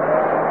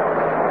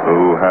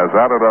 who has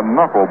added a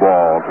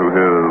knuckleball to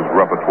his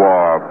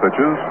repertoire of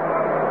pitches,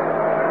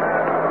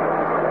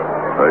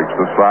 takes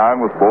the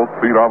sign with both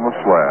feet on the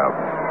slab.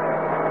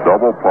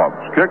 Double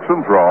pumps, kicks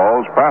and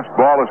throws.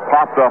 Fastball is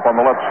popped up on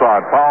the left side.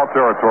 Foul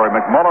territory.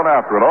 McMullen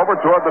after it. Over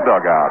toward the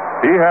dugout.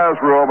 He has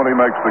room and he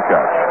makes the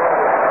catch.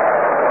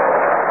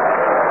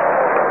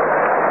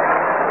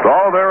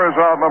 So there is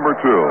out number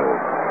 2.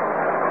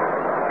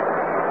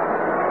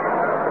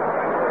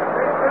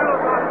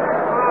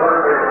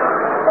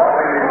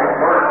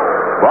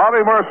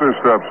 Bobby Mercer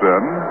steps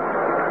in.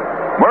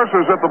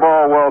 Mercer's hit the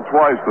ball well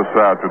twice this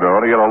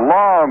afternoon. He hit a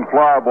long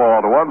fly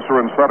ball to Unser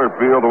in center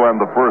field to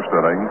end the first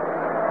inning.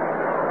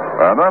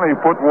 And then he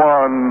put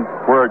one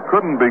where it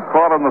couldn't be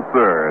caught on the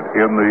third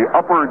in the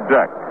upper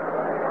deck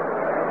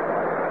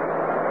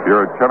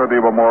here at Kennedy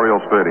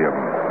Memorial Stadium.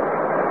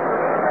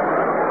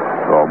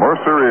 So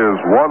Mercer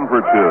is 1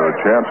 for 2.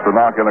 Chance to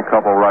knock in a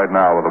couple right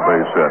now with a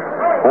base hit.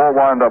 Full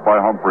windup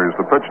by Humphreys.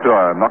 The pitch to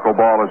him.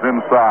 Knuckleball is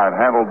inside.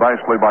 Handled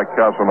nicely by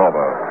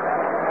Casanova.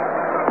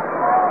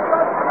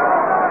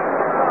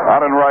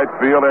 Out in right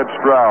field, Ed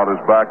Stroud is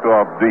backed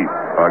off deep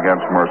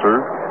against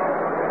Mercer.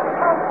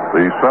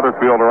 The center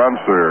fielder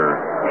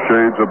Unser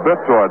shades a bit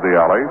toward the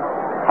alley.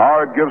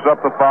 Howard gives up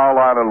the foul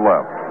line and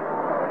left.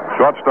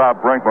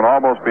 Shortstop Brinkman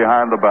almost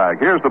behind the bag.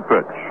 Here's the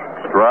pitch.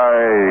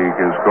 Strike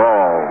is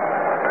called.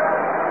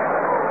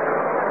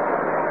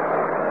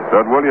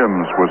 Ted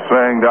Williams was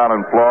saying down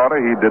in Florida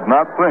he did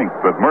not think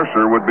that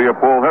Mercer would be a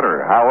pull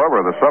hitter.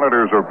 However, the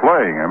Senators are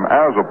playing him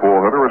as a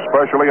pull hitter,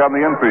 especially on the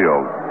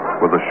infield,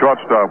 with the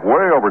shortstop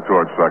way over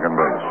towards second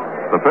base.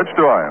 The pitch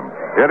to him.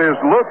 It is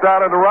looped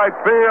out into right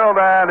field,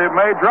 and it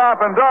may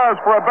drop and does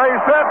for a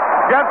base hit.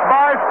 Gets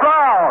by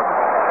Stroud.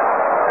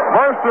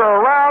 Mercer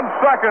around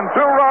second.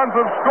 2 runs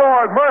have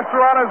scored.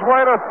 Mercer on his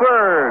way to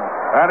third.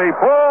 And he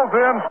pulls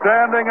in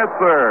standing at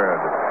third.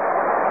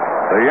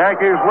 The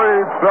Yankees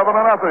lead 7-0.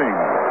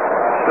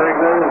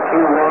 Signal,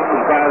 2 runs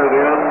batted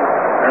in,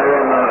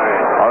 error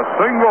 9. A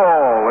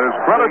single is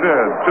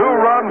credited. 2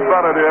 runs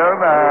batted in,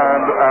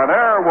 and an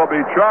error will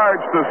be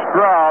charged to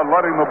Stroud,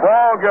 letting the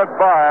ball get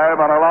by him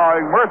and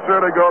allowing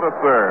Mercer to go to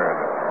third.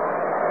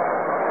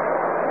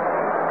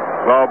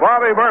 So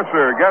Bobby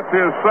Mercer gets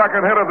his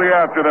second hit of the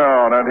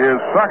afternoon, and his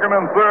second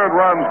and third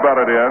runs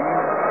batted in.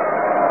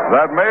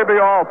 That may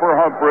be all for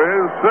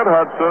Humphreys. Sid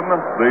Hudson,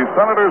 the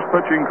Senators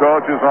pitching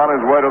coach, is on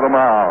his way to the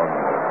mound.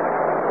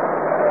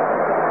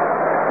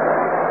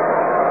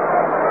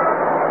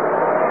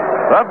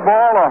 That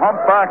ball, a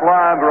humpback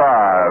line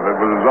drive. It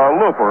was a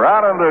looper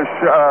out into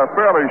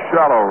fairly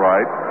shallow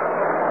right.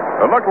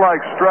 It looked like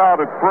Stroud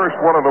at first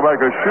wanted to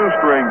make a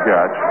shoestring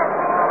catch.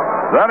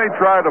 Then he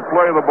tried to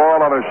play the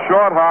ball on a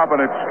short hop, and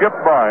it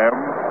skipped by him.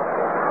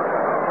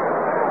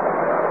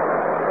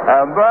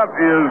 And that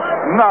is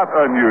not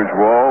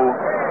unusual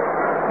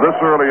this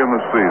early in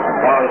the season.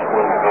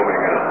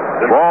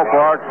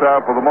 Ballparks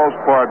have, for the most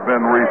part,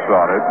 been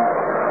resodded.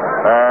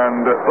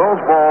 And those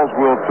balls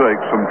will take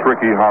some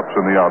tricky hops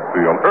in the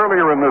outfield.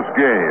 Earlier in this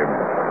game,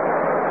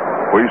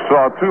 we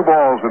saw 2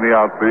 balls in the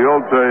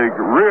outfield take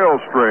real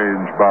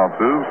strange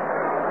bounces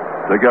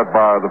to get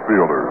by the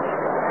fielders.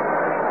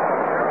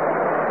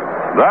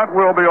 That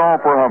will be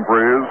all for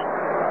Humphreys.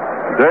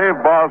 Dave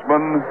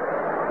Bosman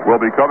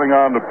will be coming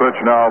on to pitch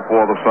now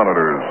for the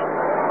Senators.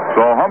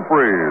 So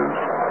Humphreys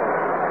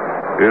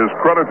is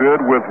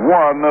credited with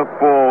one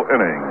full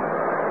inning.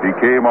 He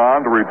came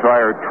on to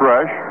retire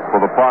Tresh for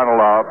the final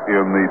out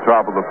in the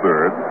top of the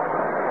third.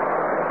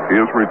 He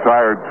has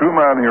retired two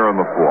men here in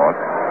the fourth.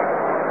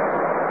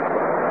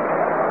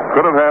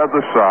 Could have had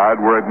the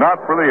side were it not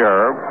for the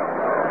error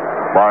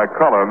by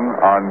Cullen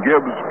on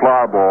Gibbs'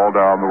 fly ball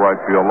down the right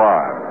field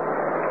line.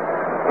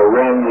 The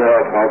runs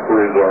off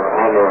Humphreys are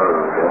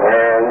unearned,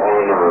 all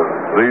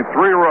unearned. The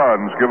 3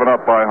 runs given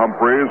up by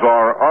Humphreys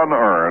are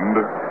unearned.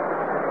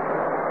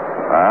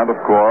 And, of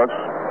course,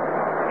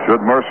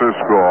 should Mercer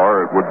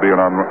score, it would be an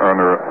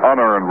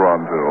unearned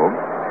run, too.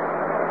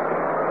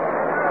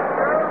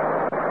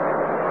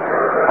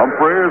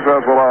 Humphreys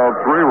has allowed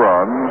 3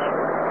 runs,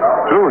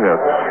 2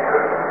 hits.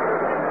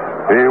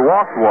 He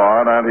walked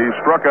one, and he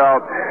struck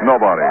out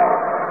nobody.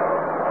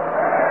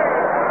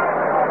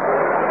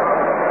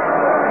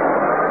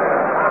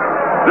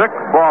 Dick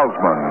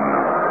Bosman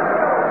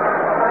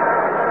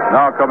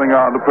now coming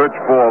on to pitch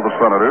for the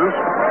Senators.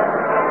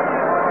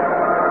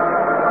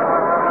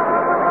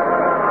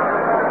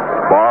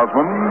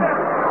 Bosman,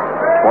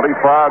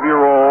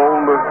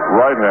 25-year-old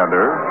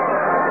right-hander,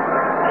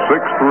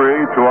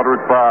 6'3",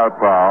 205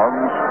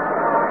 pounds,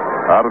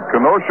 out of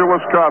Kenosha,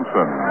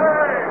 Wisconsin.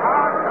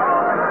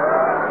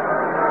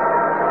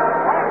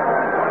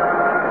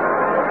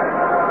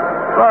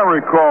 As I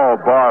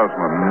recall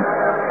Bosman,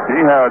 he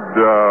had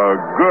a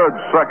good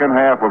second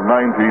half of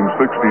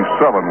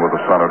 1967 with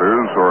the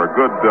Senators, or a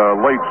good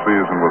late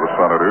season with the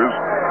Senators.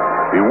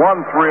 He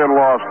won 3 and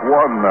lost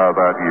 1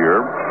 that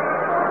year.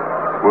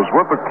 Was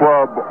with the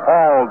club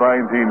all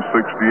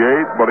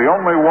 1968, but he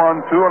only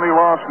won 2 and he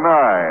lost 9.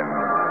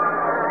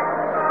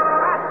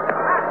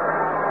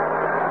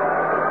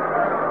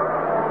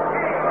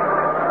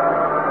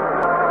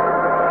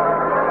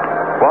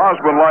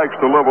 Bosman likes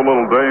to live a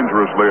little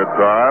dangerously at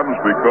times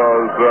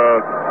because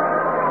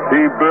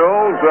he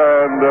builds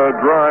and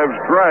drives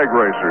drag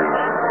racers.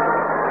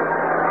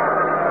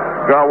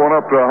 Got one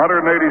up to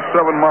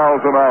 187 miles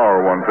an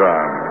hour one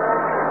time.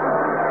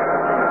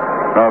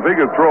 Now, if he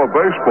could throw a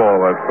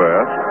baseball that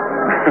fast.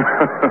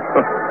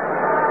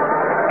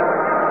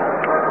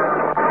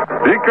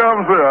 He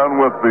comes in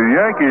with the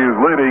Yankees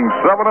leading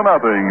 7-0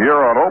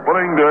 here on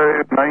opening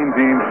day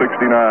 1969.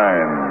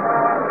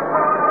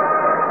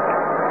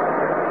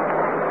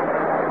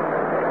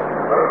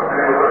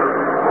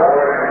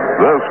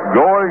 This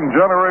going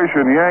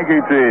generation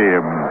Yankee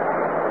team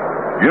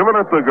giving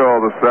it the go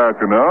this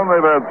afternoon.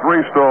 They've had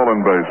 3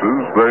 stolen bases.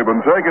 They've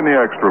been taking the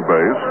extra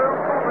base.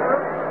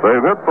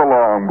 They've hit the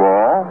long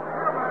ball.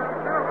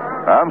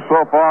 And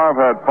so far have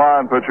had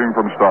fine pitching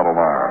from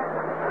Stottlemyre.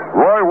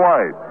 Roy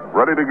White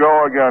ready to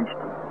go against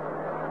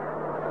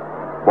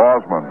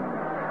Bosman.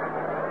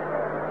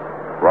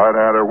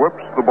 Right-hander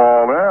whips the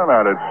ball in,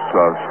 and it's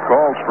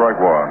called strike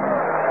 1.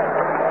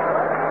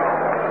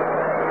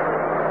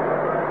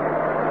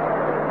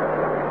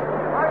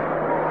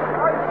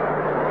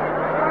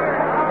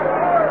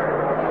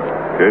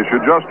 If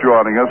you're just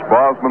joining us,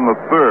 Bosman the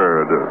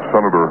third,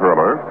 Senator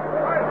Hurler.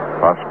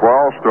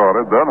 Pasquale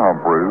started, then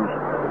Humphreys.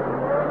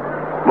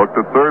 Looked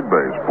at third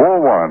base. Full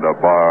windup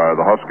by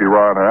the Husky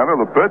right-hander.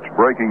 The pitch,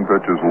 breaking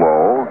pitch is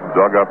low.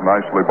 Dug up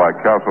nicely by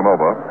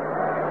Casanova.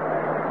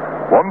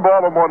 1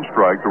 ball and 1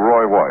 strike to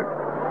Roy White.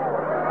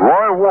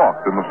 Roy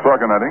walked in the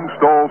second inning,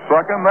 stole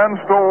second, then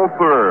stole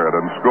third,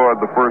 and scored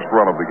the first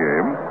run of the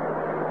game.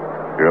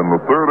 In the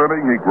third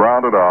inning, he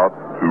grounded out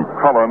to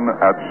Cullen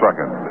at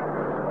second.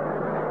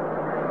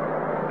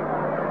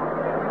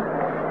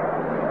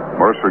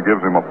 Mercer gives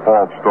him a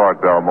false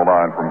start down the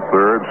line from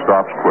third,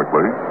 stops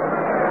quickly.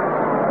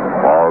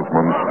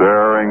 Bosman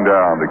staring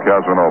down to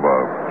Casanova.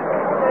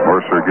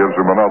 Mercer gives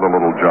him another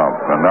little jump,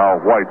 and now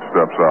White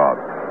steps out.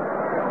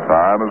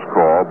 Time is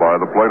called by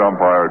the plate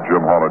umpire,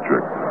 Jim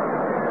Honachik.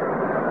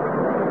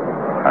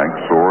 Hank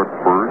Soar at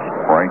first,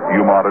 Frank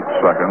Umont at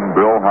second,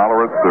 Bill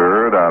Haller at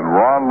third, and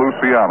Ron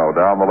Luciano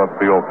down the left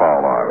field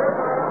foul line.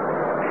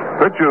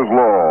 Pitch is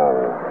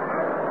low.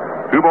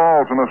 2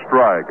 balls and a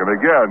strike. And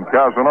again,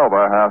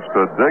 Casanova has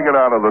to dig it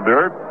out of the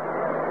dirt.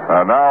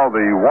 And now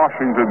the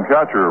Washington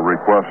catcher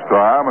requests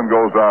time and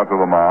goes out to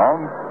the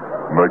mound.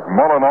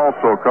 McMullen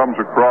also comes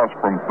across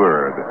from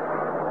third.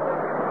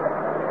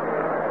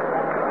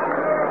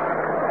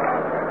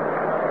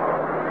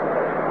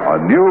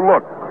 A new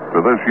look to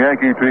this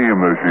Yankee team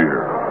this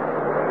year.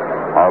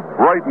 A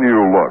bright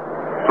new look.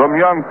 Some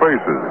young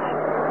faces.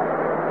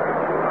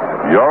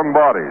 Young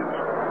bodies.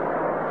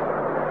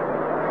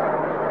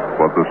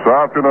 But this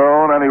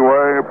afternoon,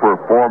 anyway,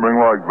 performing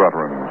like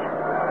veterans.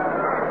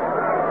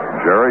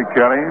 Jerry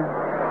Kenney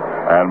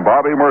and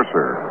Bobby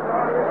Mercer.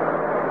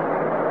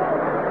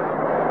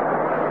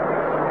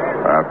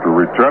 After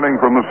returning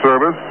from the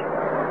service,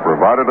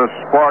 provided a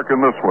spark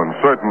in this one,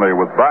 certainly,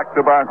 with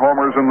back-to-back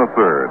homers in the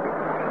third.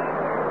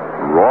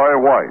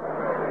 Roy White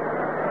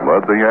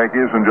led the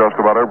Yankees in just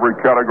about every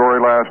category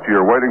last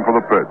year, waiting for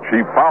the pitch. He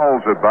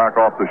fouls it back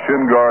off the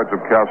shin guards of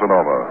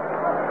Casanova.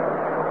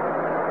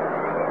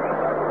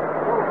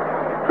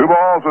 2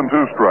 balls and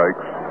 2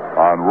 strikes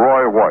on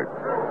Roy White.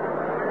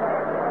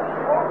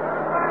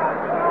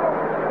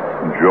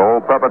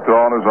 Joe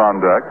Pepitone is on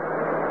deck.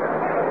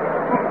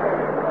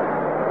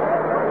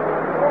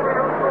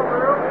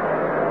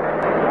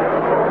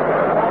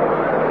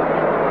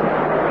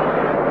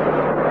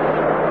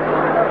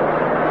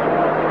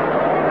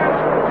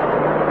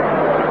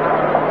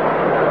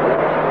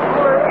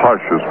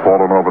 Hush has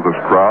fallen over this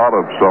crowd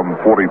of some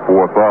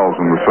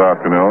 44,000 this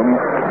afternoon.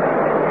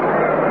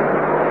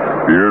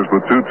 Here's the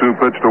 2-2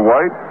 pitch to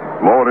White.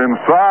 Low it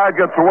inside,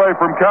 gets away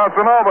from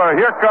Casanova.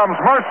 Here comes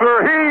Mercer.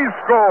 He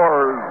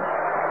scores.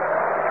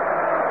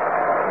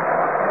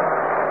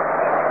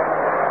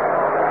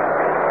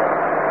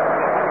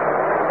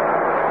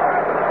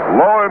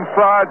 Low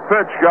inside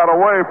pitch got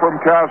away from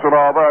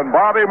Casanova, and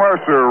Bobby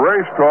Mercer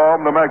raced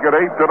home to make it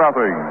 8-0.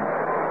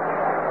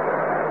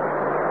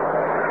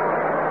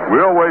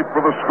 We'll wait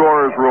for the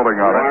scorer's ruling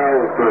on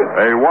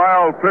it. A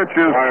wild pitch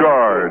is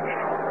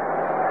charged.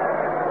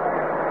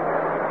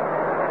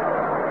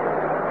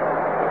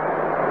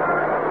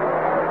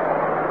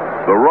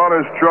 The run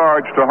is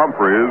charged to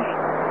Humphreys.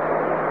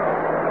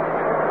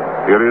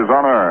 It is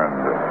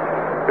unearned.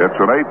 It's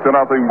an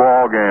 8-0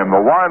 ball game.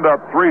 The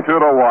windup 3-2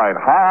 to White.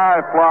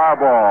 High fly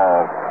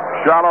ball.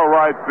 Shallow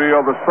right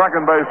field. The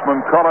second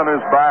baseman Cullen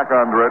is back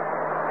under it.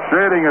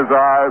 Shading his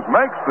eyes.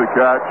 Makes the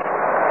catch.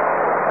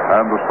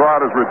 And the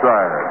side is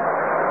retired.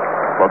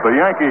 But the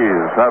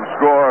Yankees have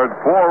scored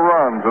 4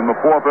 runs in the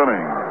 4th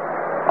inning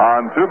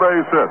on 2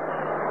 base hits,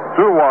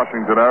 2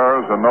 Washington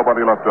errors, and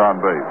nobody left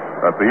on base.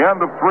 At the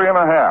end of 3.5,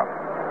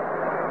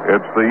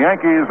 it's the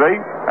Yankees 8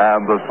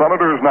 and the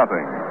Senators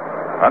nothing.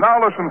 And now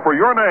listen for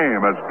your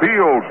name as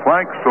Peels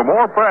thanks some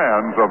more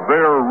fans of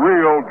their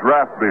real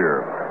draft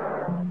beer.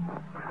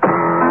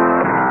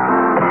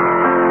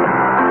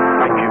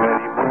 Thank you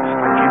very much.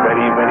 Thank you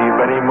very, very,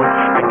 very much.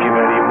 Thank you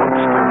very much.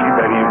 Thank you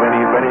very,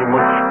 very, very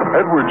much.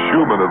 Edward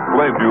Schumann of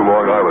Plainview,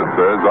 Long Island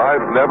says,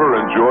 I've never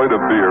enjoyed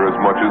a beer as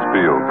much as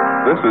Peels.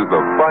 This is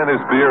the finest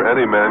beer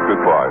any man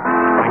could buy.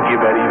 Thank you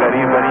very,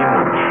 very, very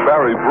much.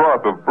 Barry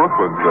Broth of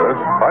Brooklyn says,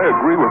 I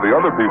agree with the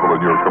other people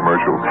in your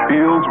commercials.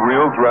 Peels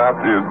Real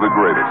Draft is the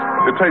greatest.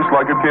 It tastes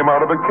like it came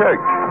out of a keg.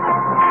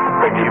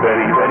 Thank you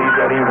very, very,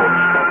 very much.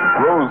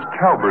 Rose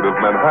Calvert of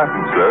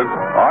Manhattan says,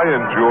 I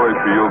enjoy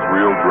Peels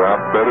Real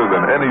Draft better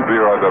than any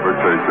beer I've ever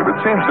tasted. It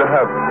seems to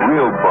have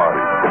real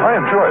body.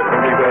 I enjoy it.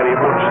 Thank you very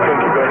much.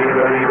 Thank you very,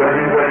 very,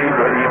 very, very,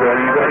 very,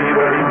 very, very,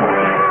 very much.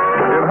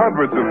 In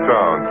hundreds of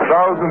towns,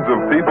 thousands of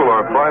people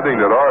are finding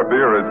that our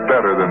beer is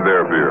better than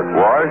their beer.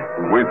 Why?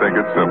 We think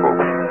it's simple.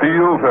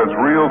 Peels has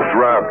real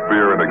draft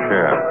beer in a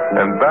can,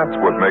 and that's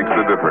what makes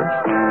the difference.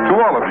 To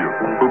all of you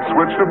who've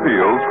switched to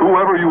Peels,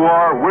 whoever you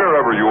are,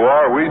 wherever you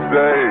are, we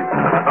say...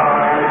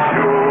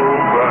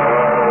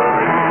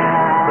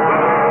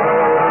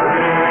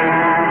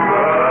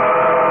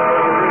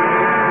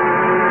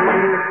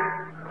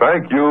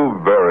 Thank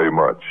you very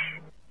much.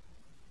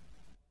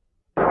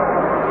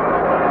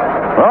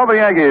 Well, the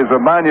Yankees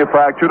have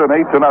manufactured an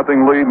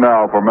 8-0 lead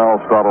now for Mel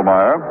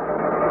Stottlemyre.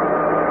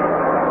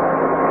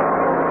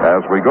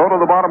 As we go to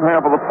the bottom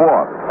half of the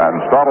 4th,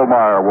 and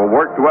Stottlemyre will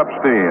work to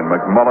Epstein,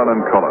 McMullen,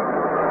 and Cullen.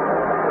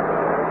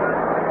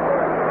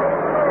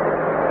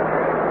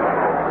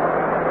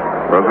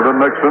 President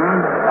Nixon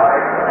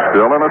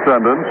still in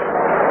attendance.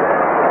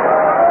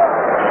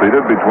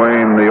 Seated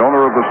between the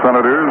owner of the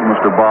Senators,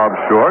 Mr. Bob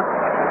Short.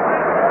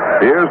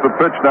 Here's the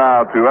pitch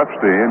now to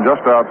Epstein,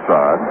 just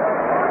outside.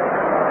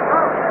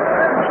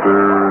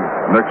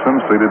 Mr.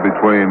 Nixon seated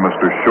between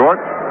Mr. Short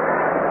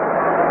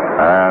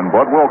and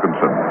Bud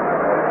Wilkinson,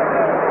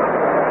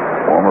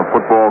 former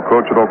football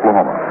coach at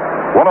Oklahoma.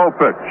 1-0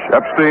 pitch.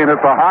 Epstein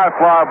hits a high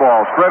fly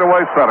ball,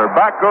 straightaway center.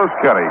 Back goes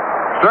Kenny.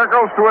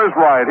 Circles to his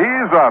right.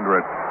 He's under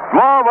it.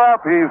 Glove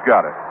up. He's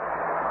got it.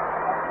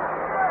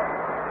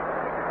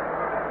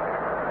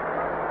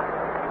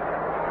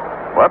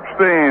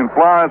 Epstein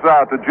flies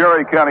out to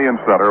Jerry Kenny in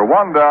center.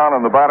 1 down,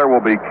 and the batter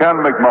will be Ken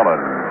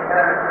McMullen.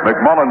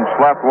 McMullen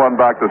slapped one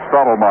back to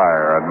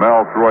Stottlemyre, and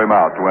Mel threw him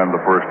out to end the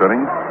 1st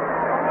inning.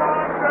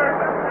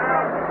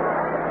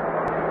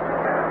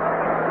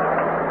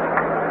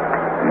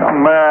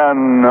 Young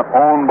man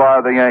owned by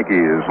the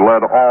Yankees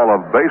led all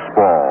of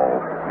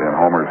baseball in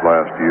homers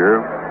last year.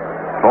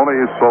 Tony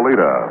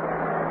Solita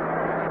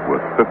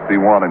with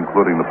 51,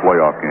 including the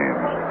playoff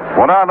games.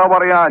 Well, now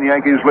nobody on.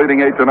 Yankees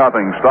leading 8-0.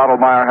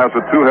 Stottlemyre has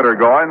a 2-hitter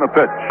going. The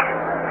pitch.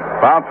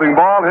 Bouncing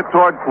ball hit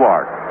toward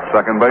Clark.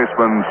 Second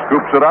baseman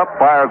scoops it up,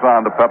 fires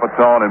on to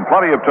Pepitone, and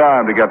plenty of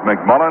time to get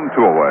McMullen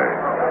 2 away.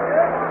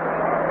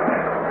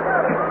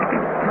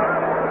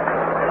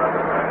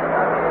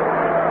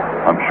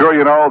 I'm sure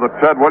you know that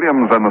Ted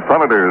Williams and the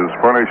Senators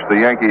furnished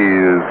the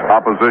Yankees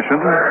opposition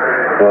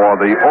for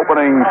the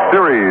opening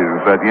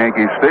series at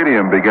Yankee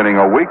Stadium beginning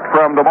a week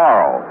from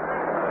tomorrow.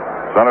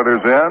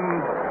 Senators in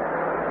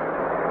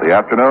the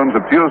afternoons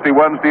of Tuesday,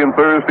 Wednesday, and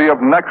Thursday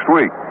of next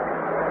week.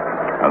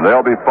 And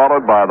they'll be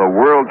followed by the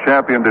world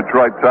champion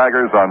Detroit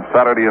Tigers on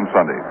Saturday and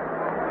Sunday.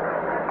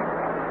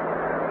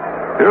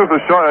 Here's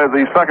the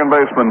second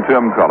baseman,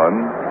 Tim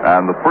Cullen.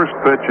 And the first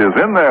pitch is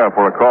in there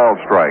for a called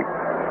strike.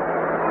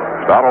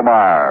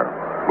 Stottlemyre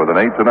with an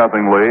 8-0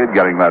 lead,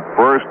 getting that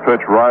first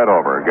pitch right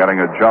over, getting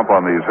a jump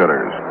on these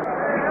hitters.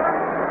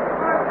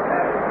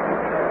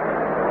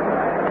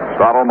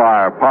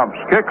 Stottlemyre pumps,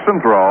 kicks,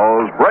 and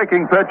throws.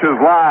 Breaking pitch is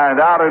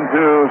lined out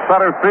into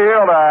center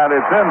field, and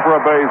it's in for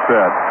a base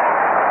hit.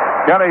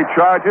 Kenny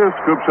charges,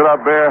 scoops it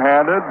up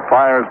barehanded,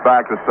 fires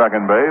back to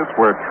second base,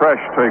 where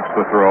Tresh takes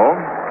the throw.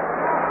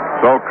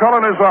 So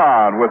Cullen is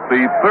on with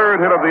the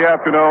third hit of the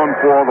afternoon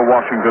for the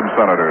Washington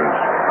Senators.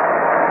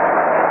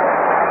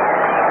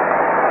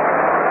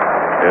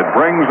 It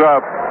brings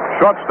up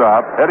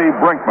shortstop Eddie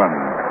Brinkman.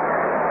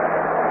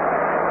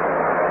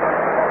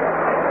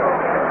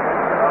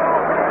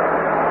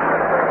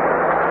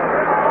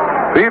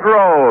 Pete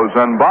Rose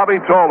and Bobby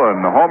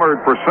Tolan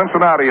homered for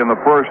Cincinnati in the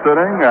first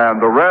inning,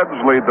 and the Reds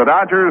lead the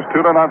Dodgers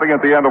 2-0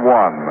 at the end of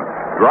one.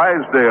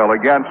 Drysdale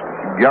against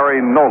Gary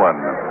Nolan.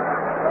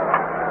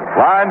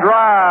 Line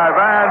drive,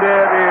 and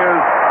it is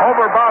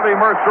over Bobby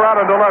Mercer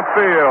out into left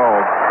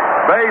field.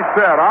 Base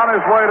hit. On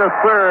his way to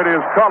third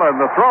is Cullen.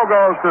 The throw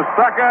goes to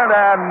second,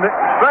 and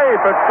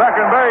safe at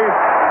second base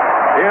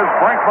is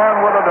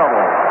Brinkman with a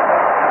double.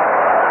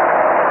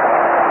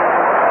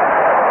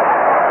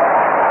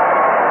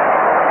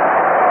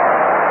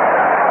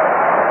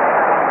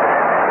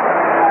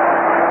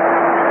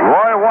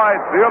 Roy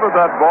White fielded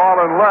that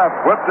ball and left,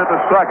 whipped it to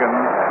second,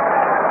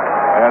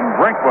 and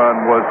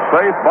Brinkman was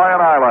safe by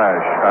an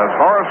eyelash as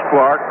Horace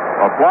Clark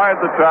applied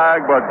the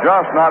tag, but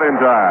just not in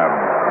time.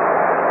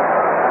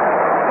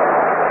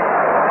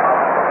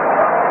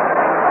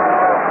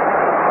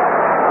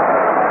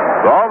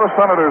 So all the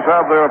Senators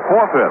have their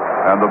fourth hit,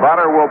 and the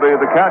batter will be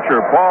the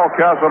catcher, Paul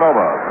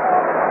Casanova.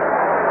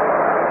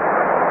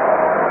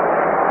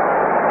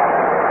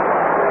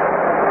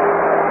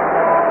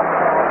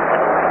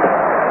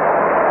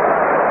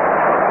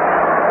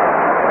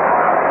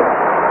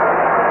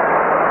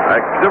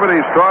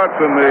 Activity starts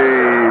in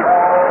the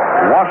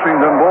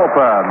Washington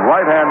bullpen.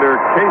 Right-hander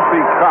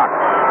Casey Cox.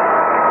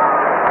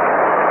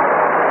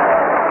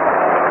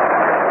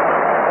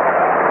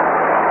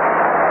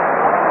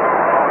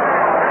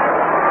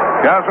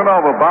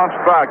 Casanova bounced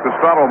back to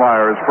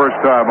Stottlemyre his first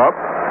time up.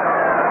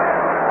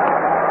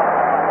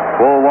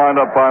 Full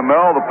windup by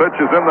Mel. The pitch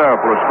is in there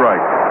for a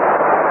strike.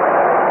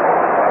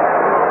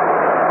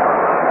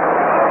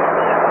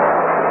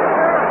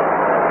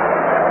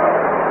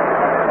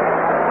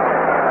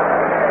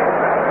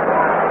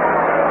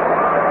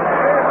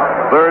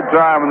 Third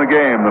time in the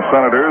game, the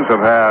Senators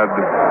have had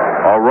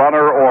a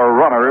runner or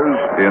runners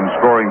in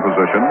scoring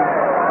position.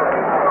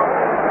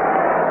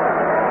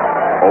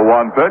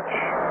 0-1 pitch.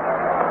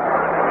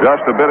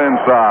 Just a bit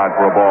inside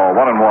for a ball.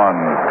 1-1.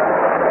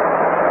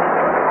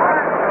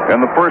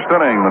 In the first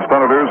inning, the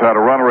Senators had a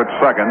runner at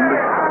second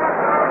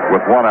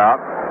with one out.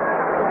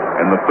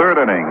 In the third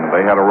inning,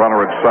 they had a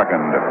runner at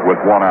second with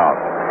one out.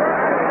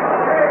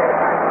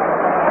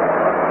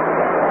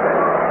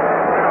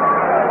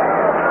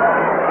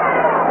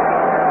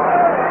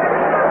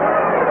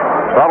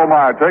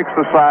 Stottlemyre takes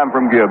the sign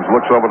from Gibbs,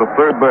 looks over to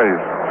third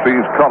base,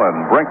 sees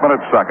Cullen, Brinkman at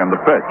second. The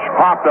pitch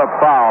popped up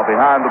foul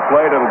behind the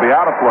plate. It'll be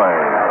out of play.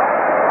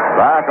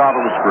 Back onto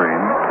the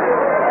screen.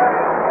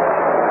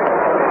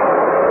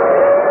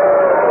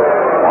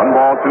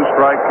 1-2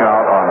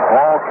 count on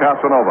Paul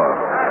Casanova.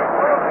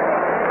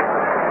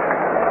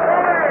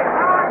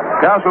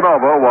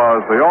 Casanova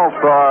was the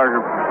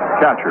All-Star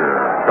catcher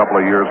a couple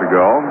of years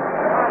ago.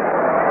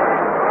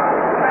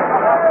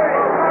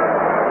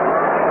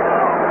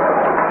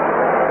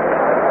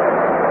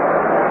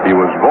 He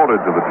was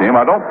voted to the team.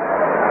 I don't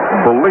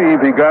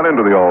believe he got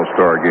into the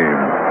All-Star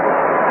game.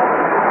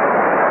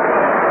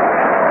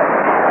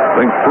 I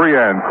think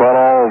Freehan caught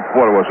all,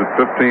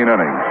 15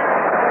 innings.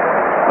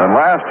 And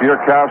last year,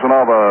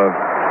 Casanova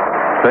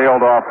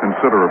tailed off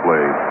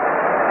considerably.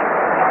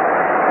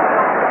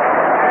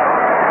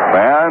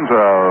 Fans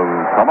have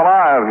come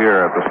alive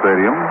here at the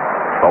stadium.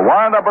 The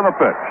wind-up in the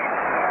pitch.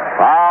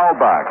 Foul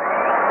back.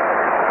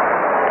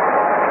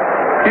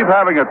 Keep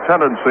having a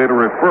tendency to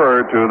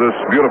refer to this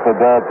beautiful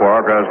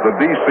ballpark as the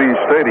D.C.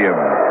 Stadium,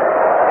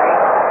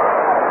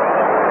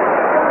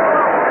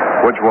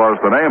 which was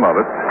the name of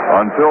it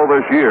until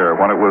this year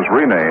when it was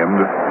renamed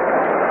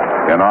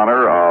in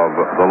honor of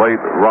the late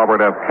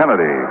Robert F.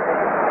 Kennedy.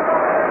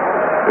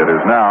 It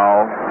is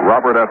now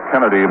Robert F.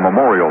 Kennedy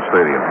Memorial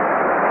Stadium.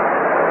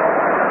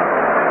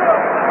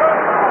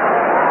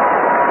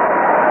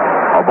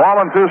 A ball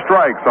and 2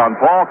 strikes on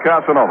Paul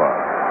Casanova.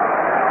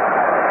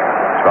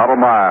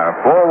 Stottlemyre,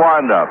 full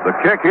windup. The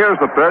kick, here's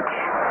the pitch.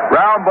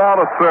 Ground ball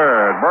to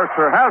third.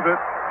 Mercer has it.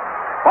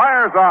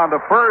 Fires on to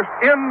first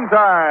in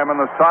time, and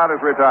the side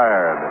is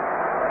retired.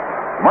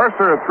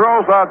 Mercer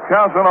throws out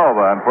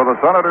Casanova, and for the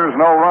Senators,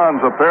 no runs,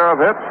 a pair of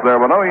hits.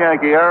 There were no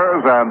Yankee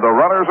errors, and the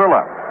runners are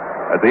left.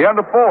 At the end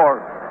of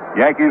 4,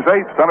 Yankees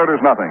 8, Senators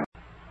nothing.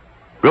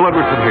 Bill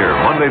Edwardson here,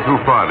 Monday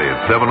through Friday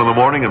at 7 in the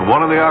morning and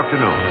 1 in the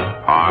afternoon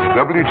on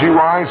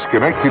WGY,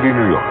 Schenectady,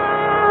 New York.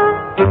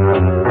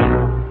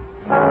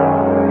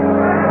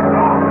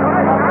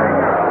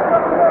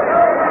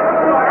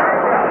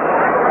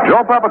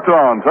 Joe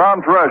Pepitone,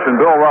 Tom Tresh, and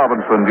Bill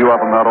Robinson due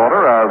up in that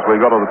order as we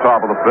go to the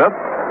top of the fifth.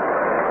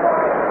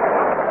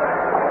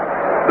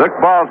 Dick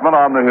Bosman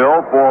on the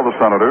hill for the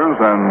Senators,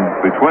 and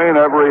between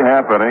every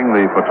half inning,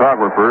 the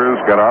photographers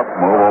get up,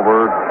 move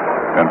over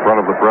in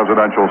front of the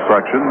presidential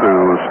section to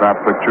snap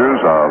pictures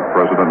of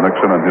President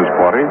Nixon and his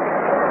party.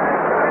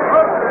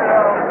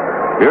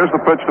 Here's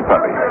the pitch to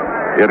Pepe.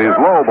 It is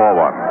low, ball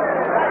one.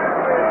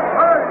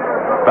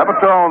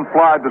 Pepitone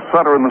flied to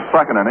center in the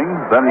second inning,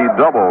 then he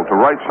doubled to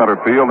right center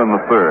field in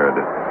the third.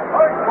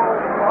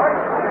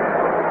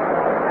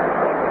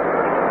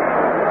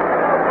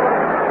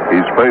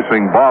 He's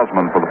facing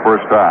Bosman for the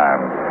first time.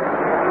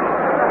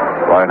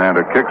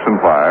 Right-hander kicks and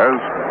fires.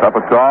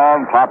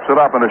 Pepitone pops it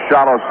up in a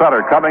shallow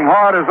center. Coming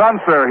hard is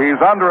Unser. He's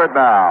under it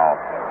now,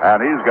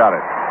 and he's got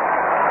it.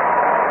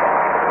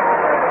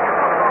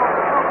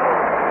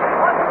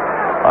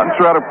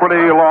 Unser had a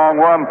pretty long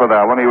run for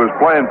that when he was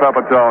playing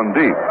Pepitone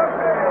deep,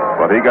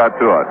 but he got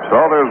to it.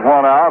 So there's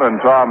one out, and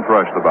Tom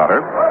Tresh the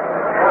batter.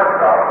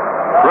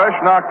 Tresh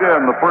knocked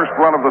in the first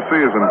run of the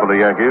season for the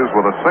Yankees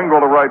with a single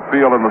to right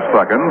field in the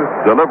second,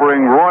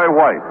 delivering Roy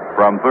White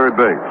from third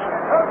base.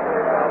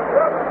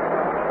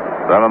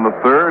 Then in the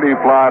third, he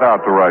flied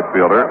out to right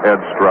fielder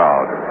Ed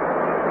Stroud.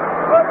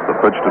 The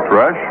pitch to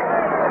Tresh.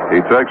 He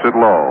takes it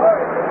low.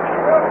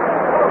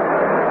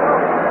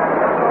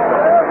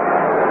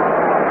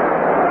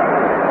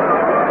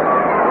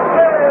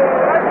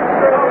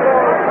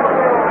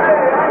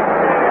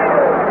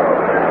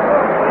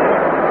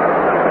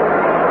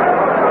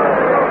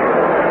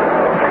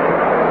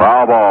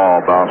 Foul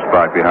ball bounced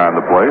back behind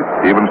the plate.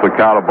 Evens the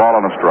count, a ball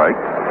and a strike.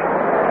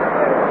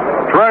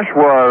 Tresh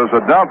was a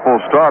doubtful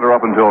starter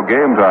up until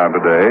game time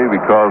today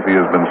because he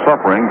has been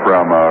suffering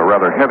from a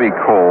rather heavy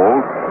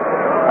cold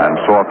and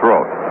sore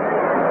throat.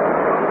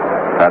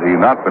 Had he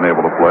not been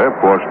able to play, of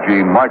course,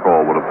 Gene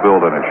Michael would have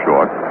filled in his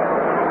short.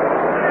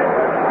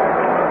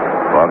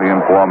 But he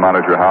informed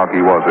manager Houck he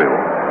was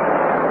able.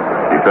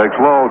 He takes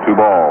low, 2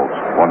 balls,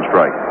 1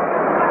 strike.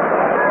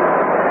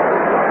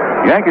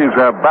 Yankees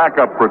have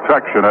backup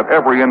protection at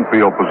every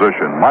infield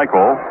position.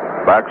 Michael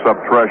backs up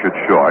Tresh at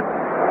short.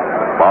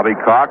 Bobby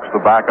Cox, the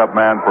backup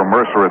man for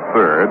Mercer at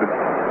third.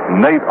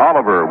 Nate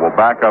Oliver will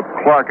back up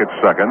Clark at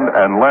second,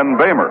 and Len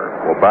Bamer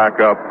will back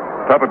up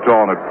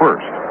Pepitone at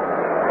first.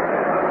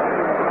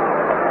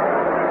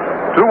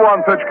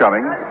 2-1 pitch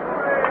coming.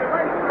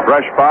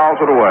 Tresh fouls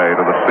it away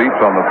to the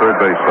seats on the third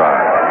base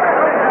side.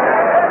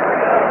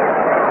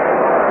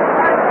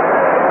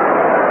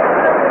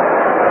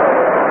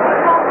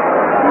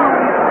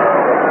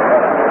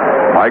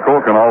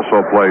 Michael can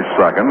also play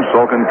second,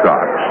 so can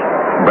Cox.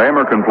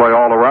 Bamer can play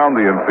all around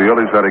the infield.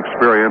 He's had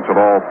experience at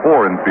all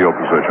 4 infield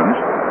positions.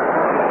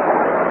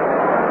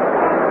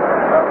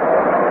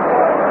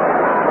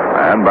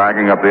 And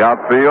backing up the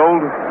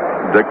outfield,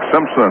 Dick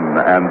Simpson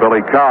and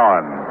Billy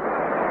Cowan.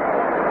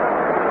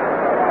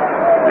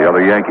 The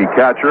other Yankee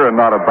catcher, and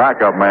not a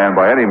backup man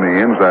by any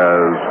means,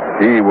 as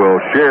he will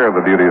share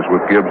the duties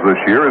with Gibbs this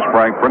year, is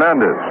Frank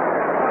Fernandez.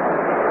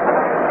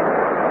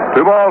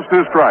 2 balls,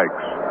 2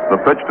 strikes. The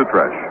pitch to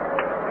Tresh.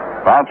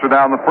 Bouncer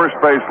down the first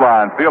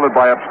baseline, fielded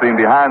by Epstein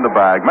behind the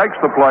bag, makes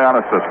the play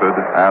unassisted,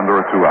 and there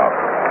are 2 out.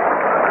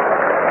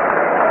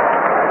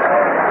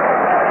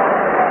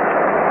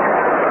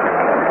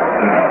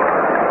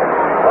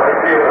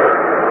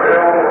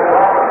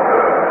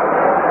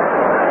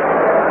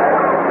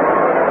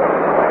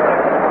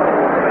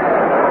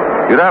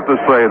 You'd have to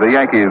say the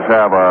Yankees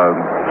have a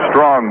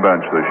strong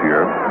bench this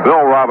year.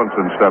 Bill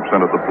Robinson steps in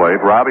at the plate.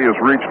 Robbie has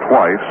reached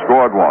twice,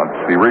 scored once.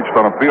 He reached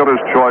on a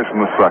fielder's choice in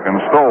the second,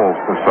 stole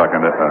the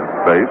second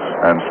base,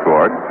 and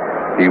scored.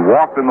 He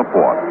walked in the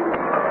fourth.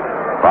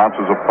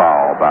 Bounces a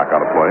foul back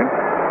out of play.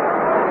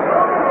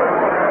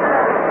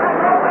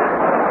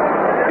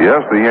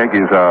 Yes, the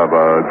Yankees have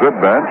a good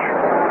bench.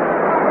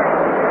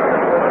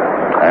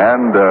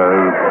 And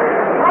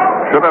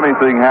should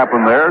anything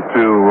happen there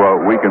to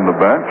weaken the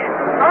bench,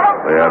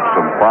 they have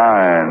some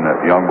fine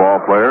young ball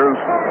players.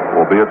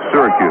 Will be at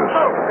Syracuse.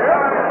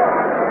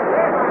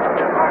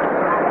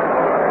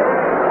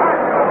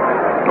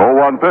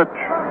 0-1 pitch.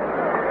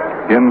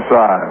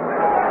 Inside.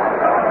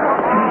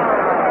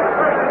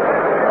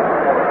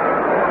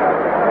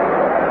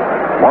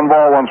 One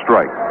ball, 1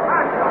 strike.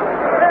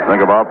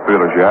 Think of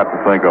outfielders. You have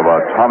to think of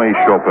Tommy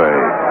Chopay.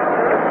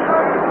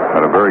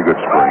 Had a very good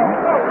spring.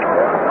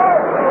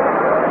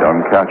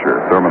 Young catcher,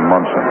 Thurman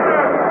Munson.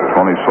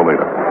 Tony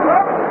Solita.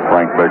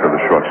 Frank Baker, the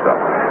shortstop.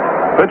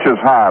 Pitch is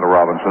high to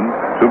Robinson.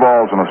 2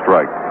 balls and a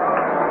strike.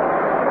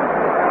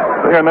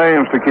 They are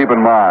names to keep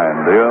in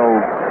mind. They'll,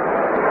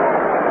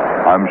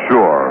 I'm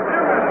sure,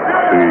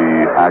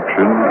 see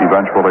action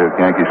eventually at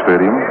Yankee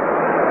Stadium.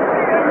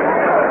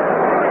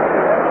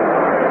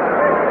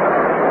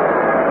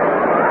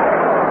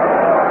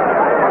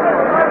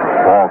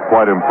 Ball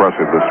quite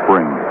impressive this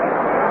spring.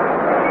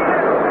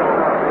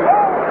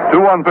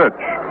 2-1 pitch.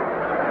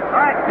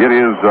 It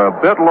is a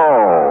bit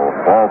low.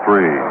 Ball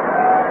 3.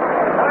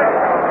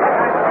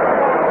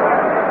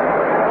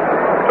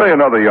 Say,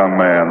 another young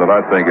man that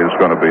I think is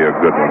going to be a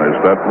good one is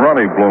that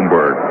Ronnie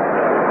Bloomberg.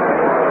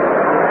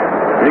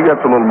 He gets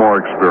a little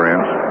more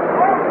experience.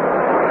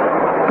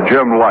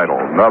 Jim Lytle,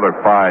 another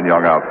fine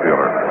young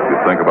outfielder. You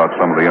think about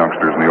some of the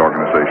youngsters in the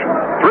organization.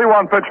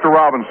 3-1 pitch to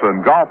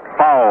Robinson. Golf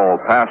foul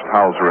past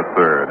Hauser at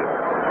third.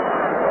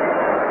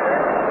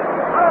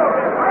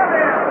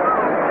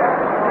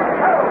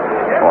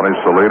 Tony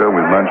Salita, we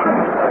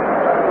mentioned.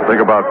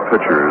 Think about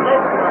pitchers.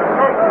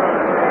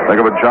 Think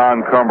of a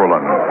John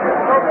Cumberland.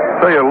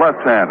 Say a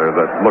left-hander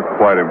that looked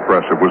quite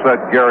impressive. Was that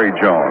Gary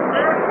Jones?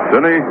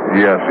 Didn't he?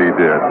 Yes, he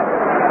did.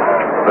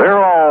 They're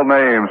all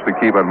names to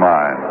keep in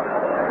mind.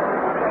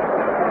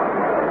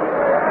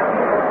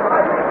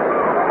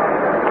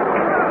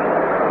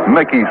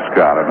 Mickey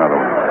Scott, another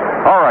one.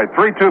 All right,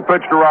 3-2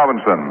 pitch to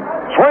Robinson.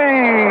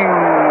 Swing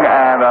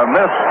and a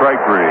miss,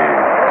 strike three.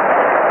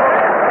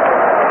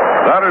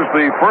 That is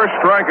the first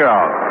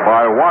strikeout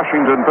by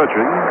Washington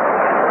pitching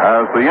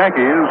as the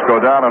Yankees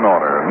go down in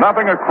order.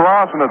 Nothing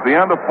across, and at the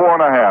end of 4.5,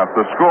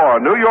 the score,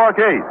 New York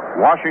 8,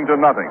 Washington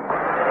nothing.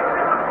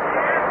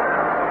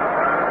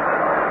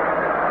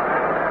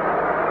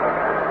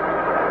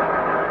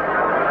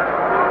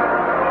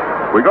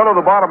 We go to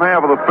the bottom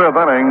half of the fifth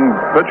inning.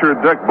 Pitcher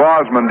Dick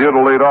Bosman due to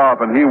lead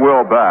off, and he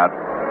will bat.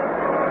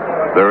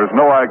 There is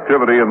no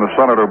activity in the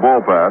Senator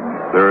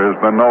bullpen. There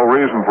has been no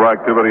reason for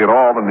activity at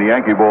all in the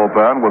Yankee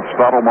bullpen with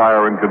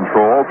Stottlemyre in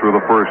control through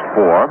the first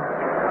four.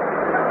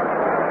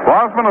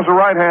 Bosman is a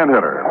right-hand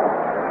hitter.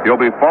 He'll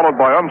be followed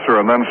by Unser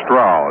and then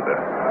Stroud.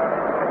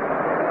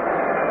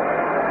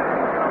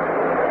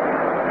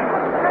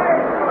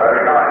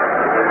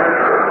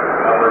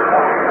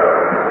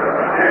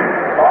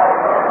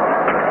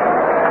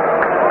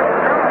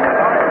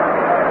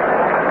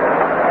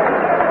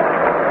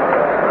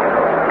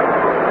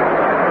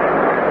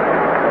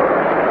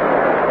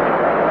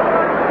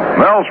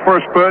 Mel's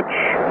first pitch,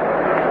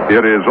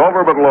 it is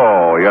over but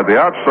low. He had the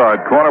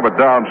outside corner but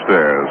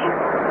downstairs.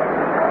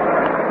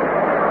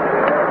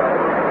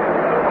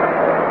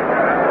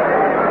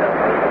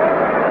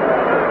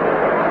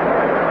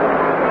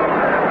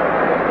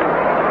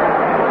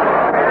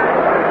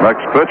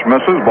 Next pitch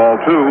misses, ball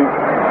two.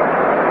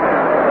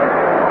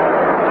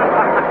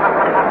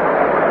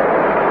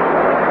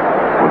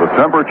 With the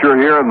temperature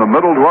here in the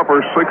middle to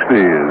upper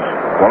 60s.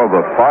 One of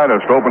the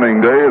finest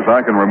opening days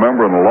I can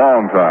remember in a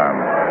long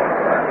time.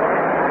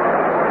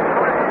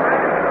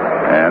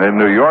 And in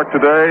New York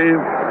today,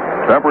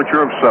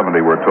 temperature of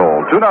 70, we're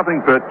told.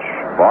 2-0 pitch.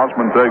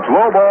 Bosman takes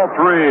low ball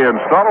three, and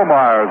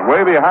Stottlemyre's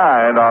way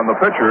behind on the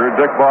pitcher,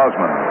 Dick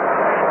Bosman.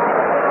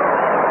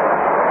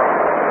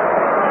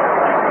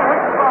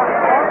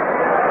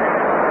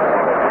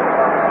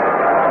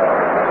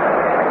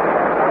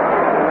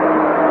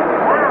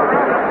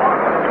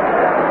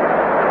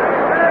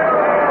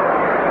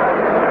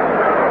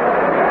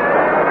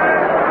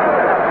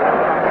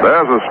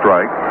 There's a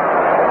strike.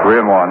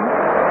 3-1.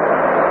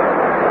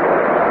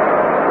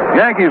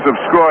 Yankees have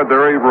scored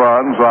their 8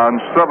 runs on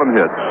 7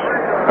 hits,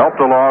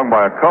 helped along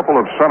by a couple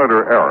of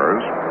Senator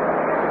errors.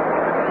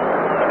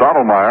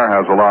 Stottlemyre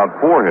has allowed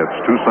 4 hits,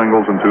 2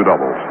 singles and 2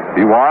 doubles.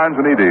 He winds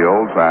and he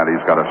deals, and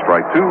he's got a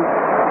strike 2.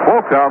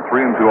 Full count,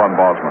 3-2 on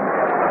Bosman.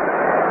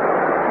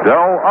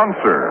 Del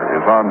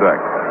Unser is on deck.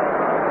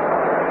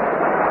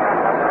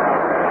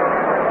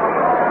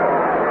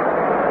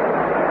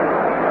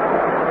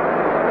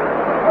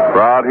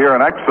 Crowd here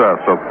in excess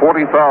of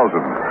 40,000.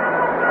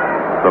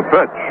 The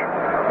pitch.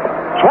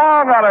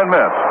 Swung on and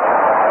missed.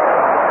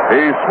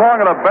 He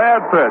swung at a bad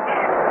pitch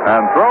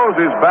and throws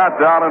his bat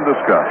down in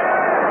disgust.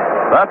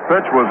 That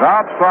pitch was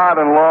outside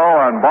and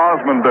low, and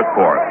Bosman bit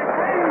for it.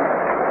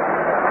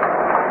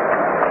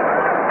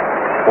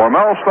 For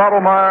Mel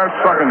Stottlemyre,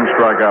 second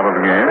strikeout of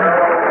the game.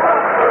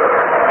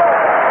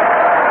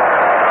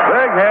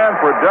 Big hand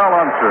for Del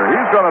Unser.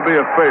 He's going to be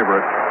a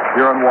favorite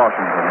here in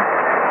Washington.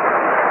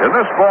 In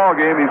this ball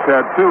game, he's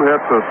had 2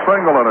 hits, a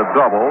single and a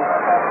double.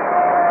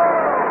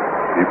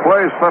 He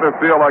plays center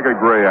field like a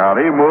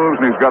greyhound. He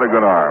moves, and he's got a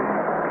good arm.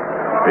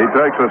 He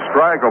takes a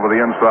strike over the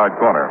inside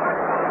corner.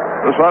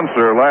 This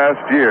Unser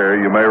last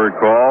year, you may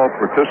recall,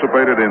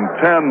 participated in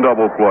 10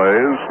 double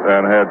plays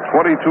and had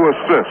 22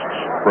 assists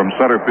from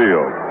center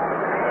field.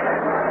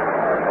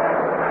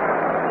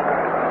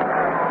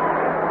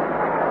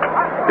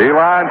 He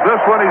lines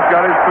this one. He's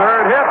got his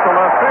third hit to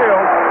left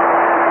field.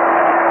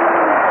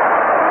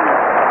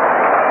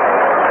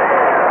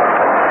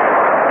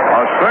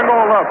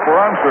 Single left for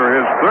Unser,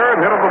 his 3rd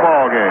hit of the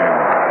ball game.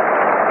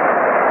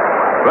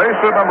 Base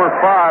hit number 5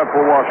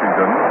 for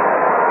Washington.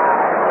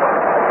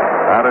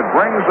 And it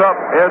brings up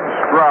Ed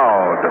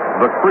Stroud,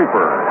 the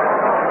creeper.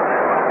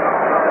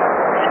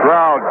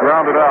 Stroud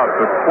grounded out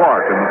to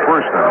Clark in the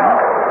first inning,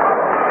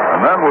 and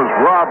then was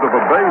robbed of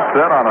a base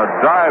hit on a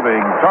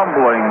diving,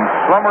 tumbling,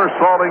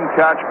 somersaulting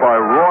catch by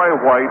Roy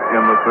White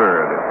in the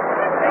 3rd.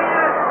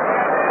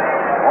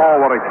 Oh,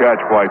 what a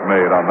catch White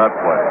made on that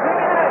play.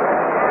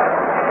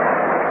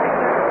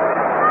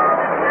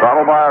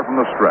 Stottlemyre from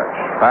the stretch.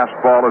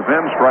 Fastball is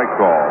in, strike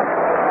call.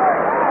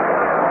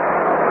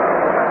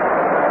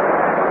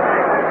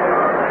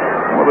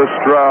 Travis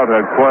Stroud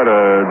had quite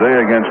a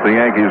day against the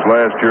Yankees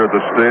last year at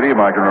the stadium.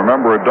 I can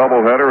remember a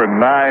doubleheader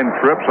and 9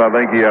 trips. I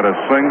think he had a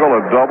single,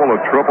 a double, a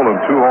triple, and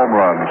 2 home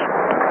runs.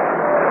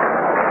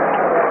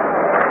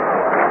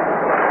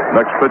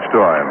 Next pitch to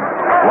him.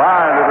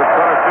 Line to the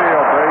center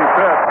field. Base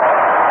hit.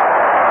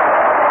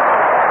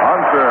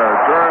 Hunter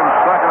turns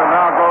second and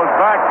now goes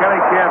back.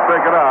 Kenny can't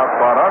pick it up,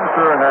 but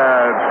Hunter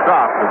had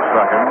stopped at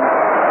second.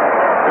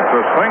 It's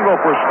a single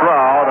for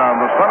Stroud,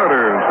 and the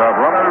Senators have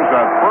runners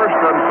at first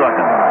and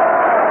second.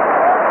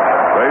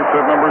 Base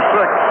hit number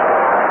 6.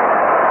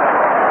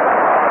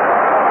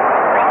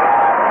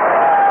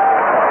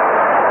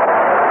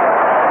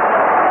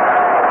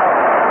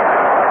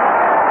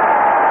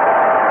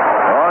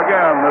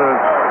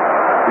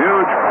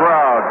 Huge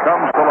crowd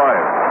comes to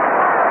life.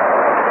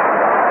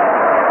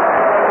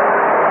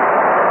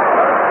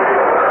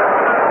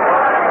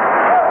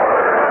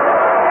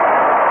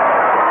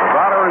 The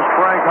batter is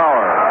Frank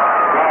Howard.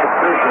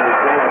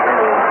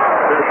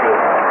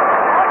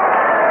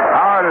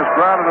 Howard is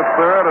grounded at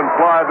third and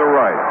fly to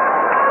right.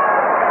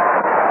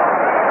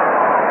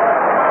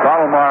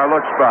 Stottlemyre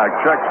looks back,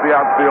 checks the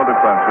outfield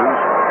defenses.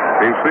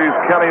 He sees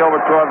Kenny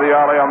over toward the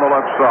alley on the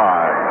left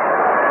side.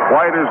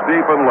 White is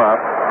deep and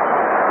left.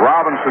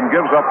 Robinson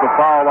gives up the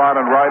foul line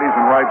on righties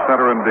and right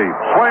center and deep.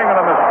 Swing and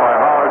a miss by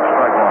Howard,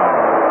 strike one.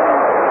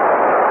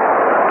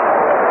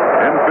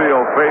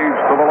 Infield fades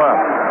to the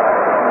left.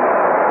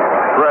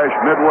 Fresh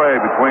midway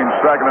between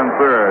second and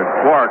third.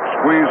 Clark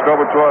squeezed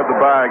over toward the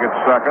bag at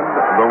second.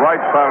 The right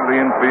side of the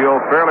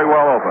infield fairly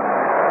well open.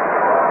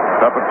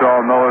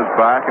 Pepitone knows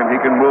back, and he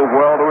can move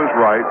well to his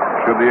right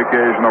should the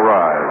occasion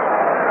arise.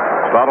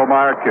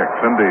 Stottlemyre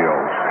kicks and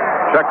deals.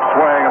 Check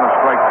swing and a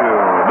strike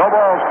 2. No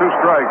balls, 2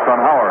 strikes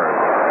on Howard.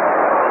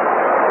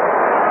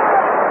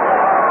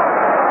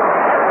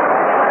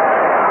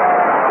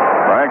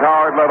 Frank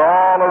Howard led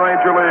all the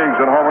major leagues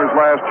in homers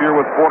last year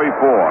with 44.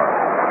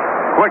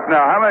 Quick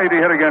now, how many did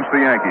he hit against the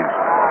Yankees?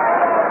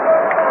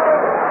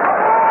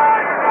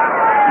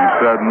 You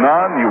said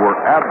none. You were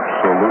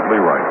absolutely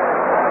right.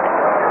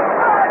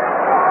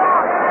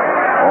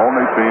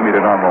 Only team he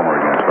did not homer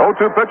against.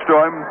 0-2 pitch to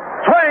him.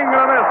 Swing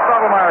and a miss.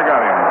 Stottlemyre got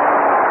him.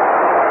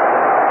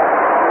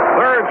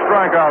 Third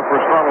strikeout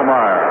for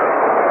Stottlemyre.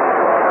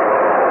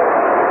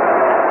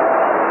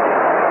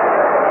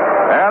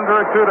 And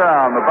there are 2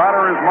 down. The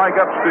batter is Mike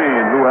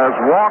Epstein, who has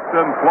walked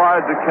and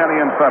flied to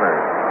Kenny in center.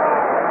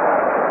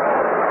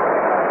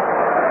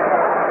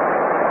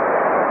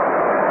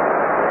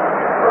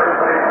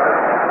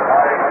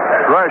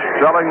 Fresh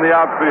telling the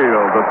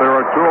outfield that there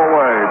are 2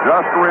 away.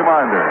 Just a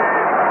reminder.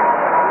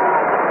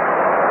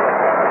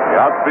 The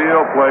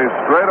outfield plays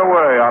straight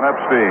away on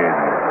Epstein.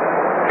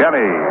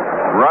 Kenny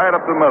right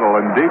up the middle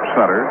in deep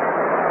center.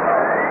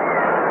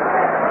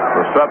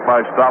 The set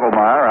by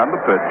Stottlemyre and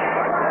the pitch.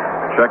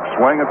 Check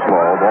swing, it's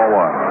low, ball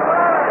 1.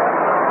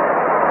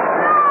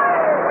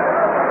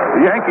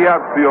 The Yankee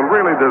outfield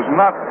really does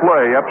not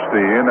play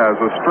Epstein as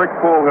a strict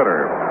pull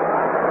hitter.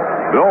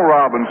 Bill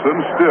Robinson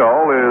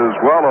still is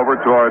well over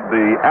toward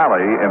the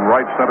alley in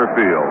right center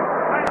field.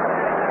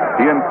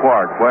 He and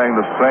Clark playing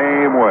the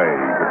same way.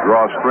 You could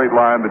draw a straight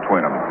line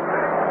between them.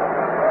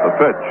 The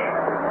pitch.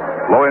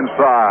 Low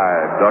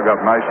inside, dug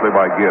up nicely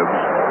by Gibbs.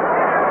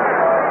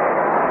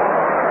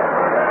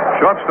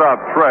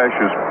 Shortstop Tresh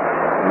is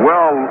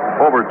well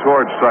over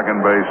towards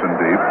second base and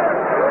deep.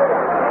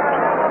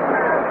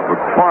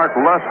 But Clark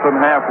less than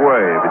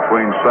halfway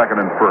between second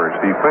and first.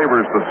 He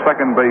favors the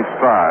second base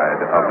side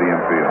of the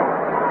infield.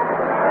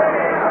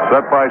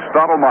 Set by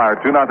Stottlemyre,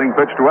 2-0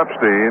 pitch to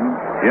Epstein.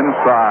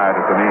 Inside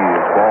at the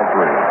knees, ball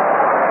 3.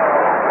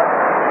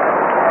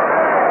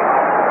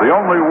 The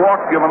only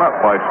walk given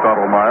up by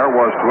Stottlemyre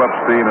was to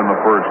Epstein in the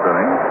first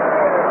inning.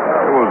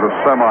 It was a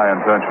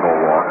semi-intentional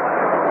walk.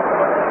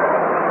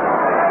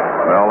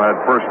 Well, had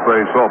first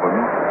base open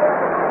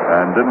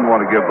and didn't want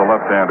to give the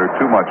left-hander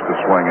too much to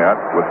swing at,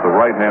 with the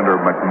right-hander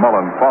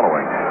McMullen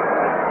following.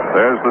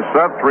 There's the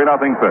set,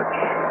 3-0 pitch.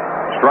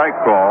 Strike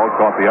call,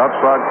 caught the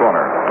outside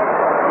corner.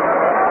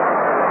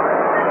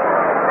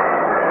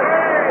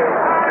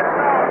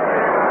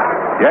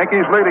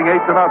 Yankees leading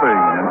 8-0.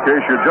 In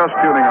case you're just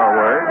tuning our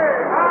way,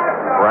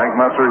 Frank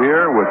Messer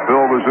here with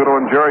Phil Rizzuto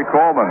and Jerry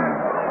Coleman.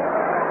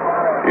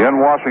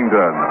 In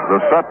Washington, the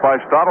set by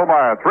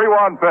Stottlemyre,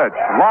 3-1 pitch,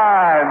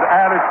 lined,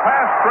 and it's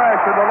past Tresh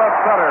into left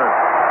center.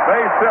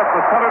 Base hit, the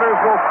Senators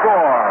will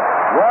score.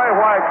 Roy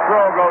White's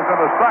throw goes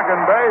into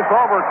second base,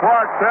 over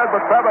Clark's head,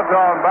 but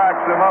Pepitone backs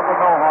him up with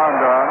no harm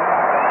done.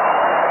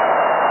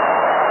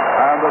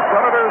 And the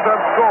Senators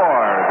have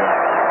scored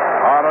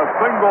on a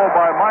single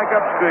by Mike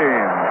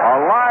Epstein. A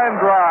line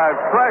drive,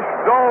 Tresh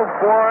dove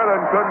for it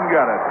and couldn't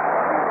get it.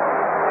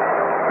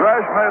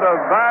 Tresh made a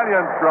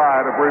valiant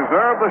try to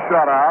preserve the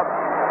shutout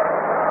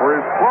for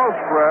his close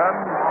friend,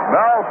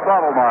 Mel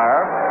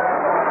Stottlemyre,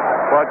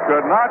 but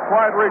could not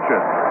quite reach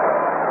it.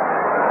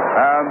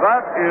 And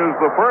that is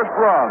the first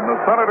run the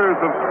Senators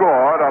have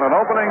scored on an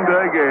opening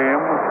day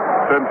game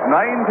since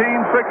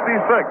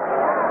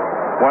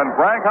 1966, when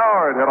Frank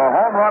Howard hit a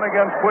home run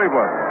against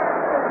Cleveland.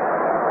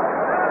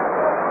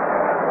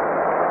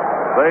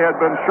 They had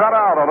been shut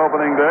out on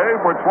opening day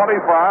for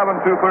 25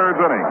 2/3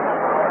 innings.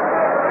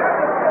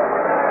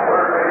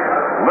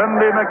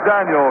 Lindy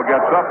McDaniel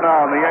gets up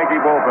now in the Yankee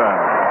bullpen.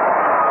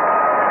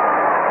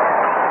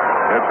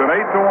 It's an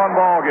 8-1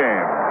 ball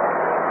game.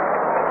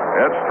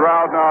 Ed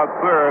Stroud now at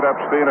third,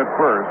 Epstein at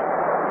first.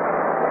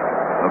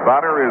 The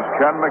batter is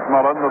Ken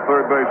McMullen, the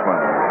third baseman.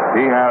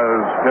 He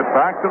has hit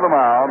back to the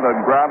mound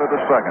and grounded to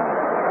second.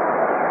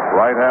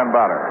 Right-hand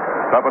batter.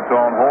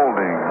 Pepitone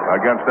holding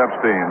against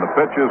Epstein. The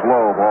pitch is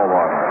low, ball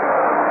one.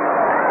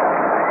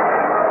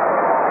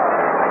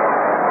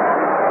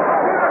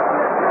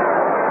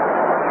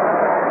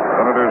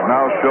 Senators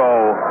now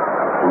show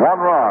 1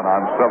 run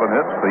on 7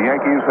 hits. The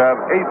Yankees have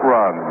 8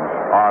 runs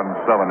on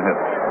 7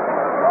 hits.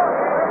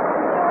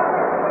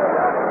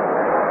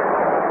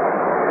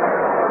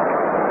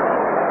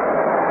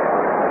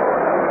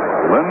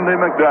 Lindy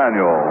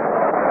McDaniel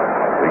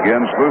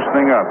begins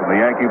loosening up in the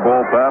Yankee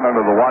bullpen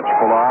under the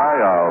watchful eye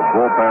of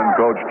bullpen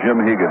coach Jim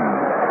Hegan.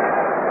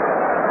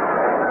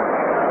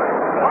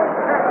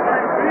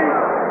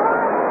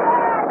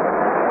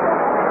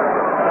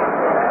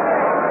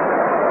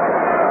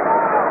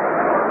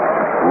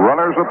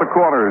 Runners at the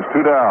corners,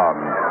 2 down.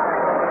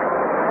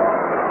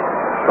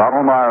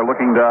 Stottlemyre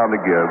looking down to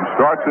Gibbs,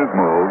 starts his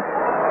move,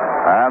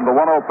 and the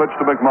 1-0 pitch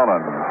to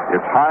McMullen.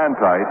 It's high and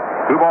tight,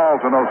 2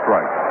 balls and no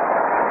strikes.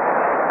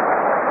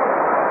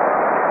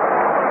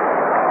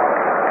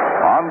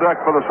 On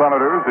deck for the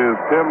Senators is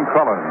Tim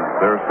Cullen,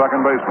 their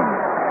second baseman.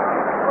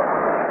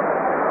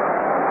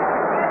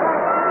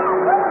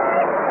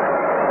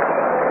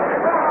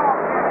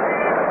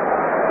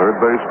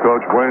 Third base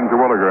coach Wayne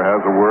Terwilliger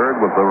has a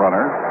word with the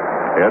runner,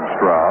 Ed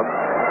Stroud.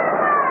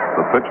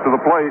 The pitch to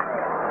the plate,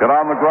 hit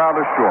on the ground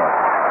is short.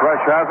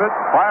 Fresh has it,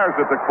 fires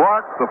it to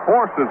Clark. The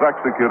force is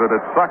executed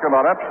at second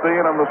on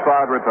Epstein, and the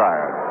side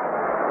retired.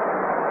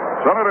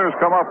 Senators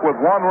come up with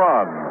 1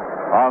 run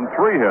on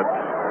 3 hits.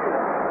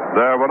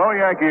 There were no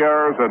Yankee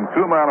errors, and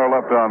 2 men are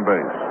left on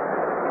base.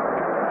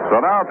 So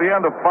now at the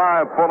end of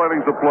 5 full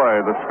innings of play,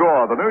 the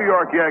score, the New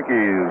York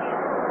Yankees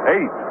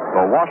 8,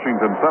 the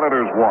Washington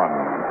Senators 1.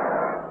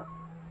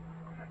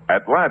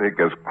 Atlantic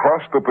has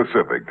crossed the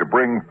Pacific to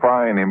bring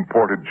fine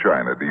imported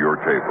china to your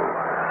table.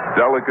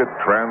 Delicate,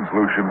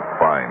 translucent,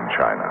 fine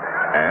china.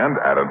 And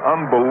at an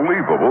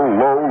unbelievable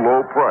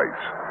low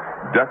price.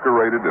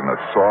 Decorated in a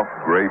soft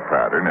gray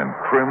pattern and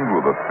trimmed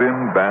with a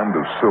thin band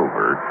of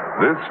silver,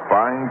 this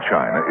fine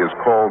china is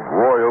called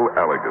Royal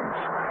Elegance.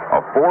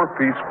 A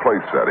 4-piece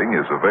place setting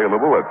is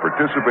available at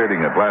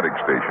participating Atlantic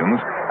stations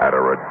at a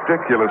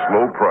ridiculous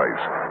low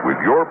price with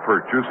your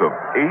purchase of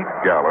 8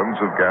 gallons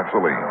of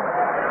gasoline.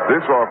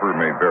 This offer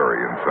may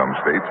vary in some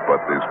states, but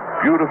this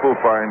beautiful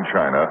fine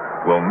china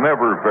will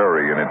never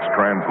vary in its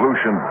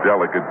translucent,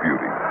 delicate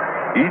beauty.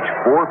 Each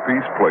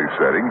 4-piece place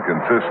setting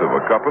consists of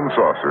a cup and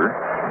saucer,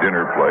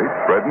 dinner plate,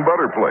 bread and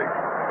butter plate.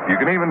 You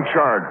can even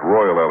charge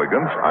Royal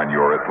Elegance on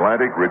your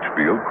Atlantic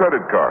Richfield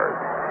credit card.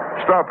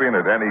 Stop in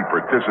at any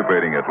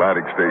participating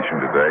Atlantic station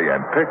today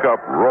and pick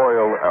up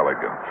Royal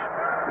Elegance.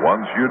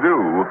 Once you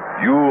do,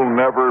 you'll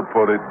never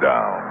put it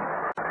down.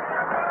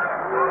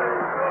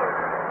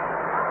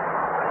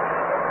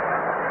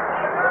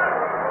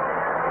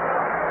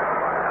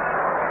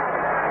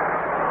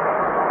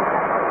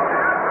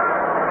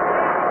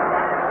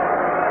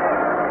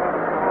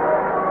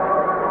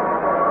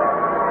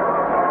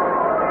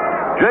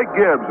 Jake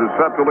Gibbs is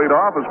set to lead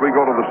off as we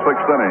go to the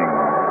 6th inning.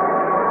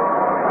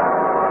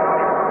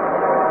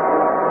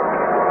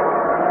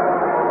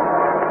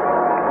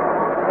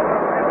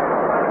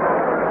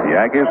 The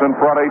Yankees in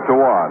front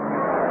 8-1.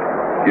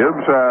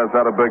 Gibbs has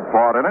had a big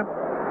part in it.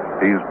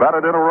 He's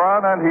batted in a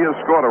run, and he has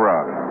scored a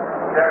run.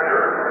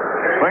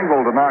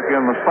 Single to knock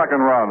in the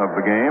 2nd run of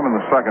the game in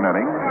the 2nd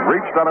inning.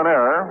 Reached on an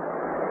error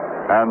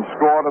and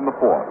scored in the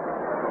 4th.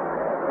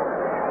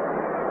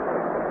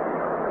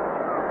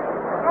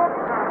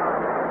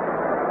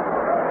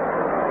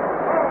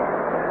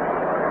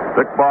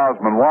 Dick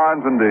Bosman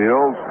winds and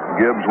deals.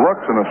 Gibbs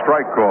looks, and a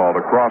strike called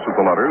across at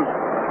the letters.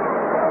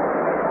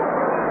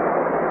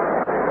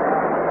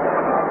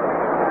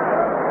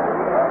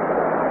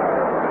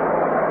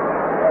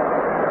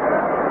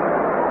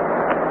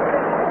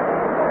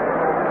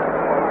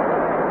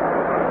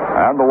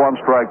 And the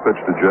 1-strike pitch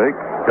to Jake.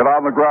 Hit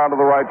on the ground to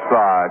the right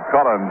side.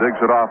 Cullen digs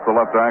it off the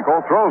left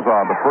ankle, throws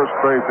on to first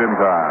base in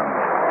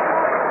time.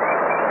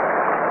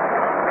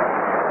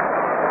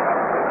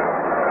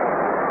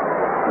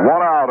 1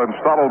 out, and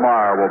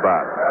Stottlemyre will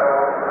bat.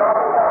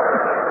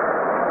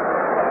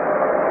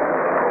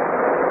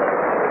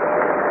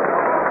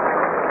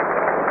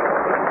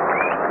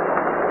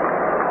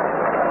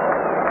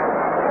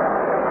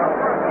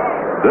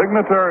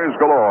 Dignitaries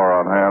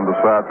galore on hand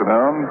this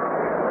afternoon.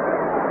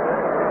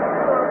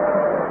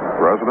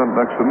 President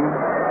Nixon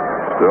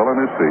still in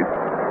his seat.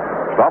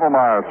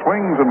 Stottlemyre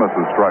swings and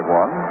misses, strike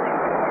 1.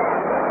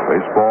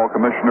 Baseball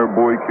Commissioner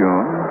Bowie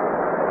Kuhn.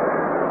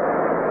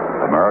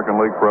 American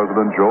League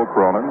President Joe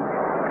Cronin,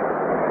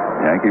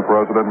 Yankee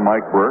President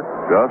Mike Burke,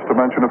 just to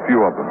mention a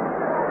few of them.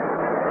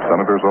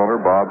 Senators owner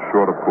Bob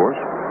Short, of course.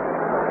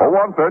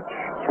 0-1 pitch.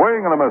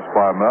 Swing and a miss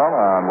by Mel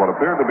on what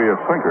appeared to be a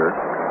sinker.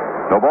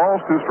 No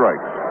balls, 2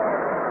 strikes.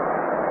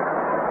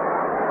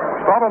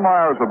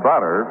 Stottlemyre, the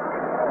batter,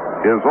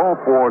 is 0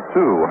 for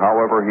 2.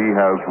 However, he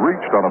has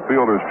reached on a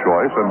fielder's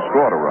choice and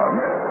scored a run.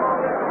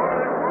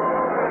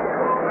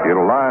 He had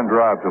a line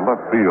drive to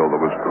left field that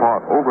was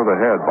caught over the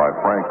head by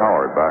Frank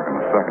Howard back in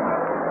the second.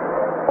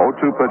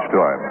 0-2 pitch to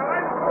him.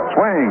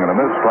 Swing and a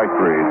miss, strike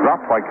 3.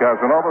 Dropped by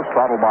Casanova.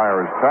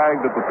 Stottlemyre is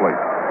tagged at the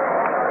plate.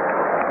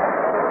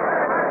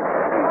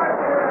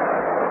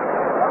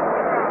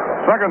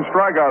 Second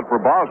strikeout for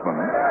Bosman.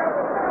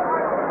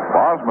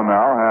 Bosman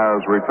now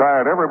has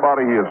retired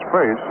everybody he has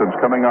faced since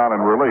coming on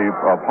in relief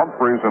of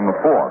Humphreys in the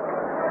 4th.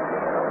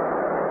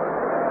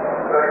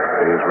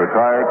 He's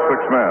retired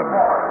 6 men.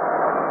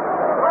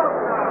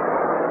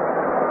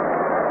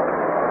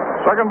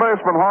 Second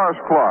baseman Horace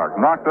Clark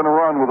knocked in a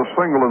run with a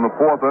single in the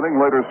 4th inning,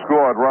 later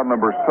scored run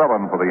number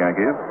 7 for the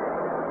Yankees.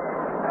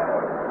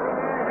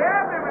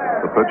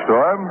 The pitch to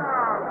him,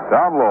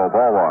 down low,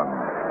 ball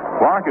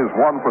 1. Clark is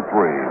 1 for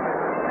 3.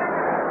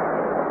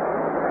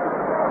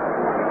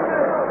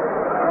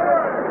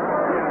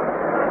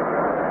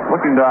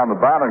 Looking down the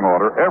batting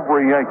order,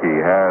 every Yankee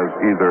has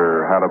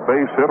either had a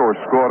base hit or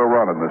scored a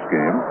run in this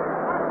game.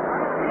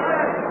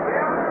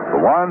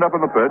 The wind-up in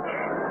the pitch.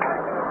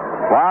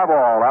 Fly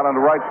ball out into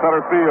right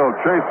center field.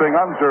 Chasing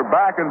Unser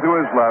back into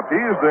his left.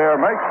 He's there,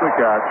 makes the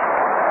catch.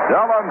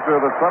 Del Unser,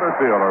 the center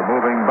fielder,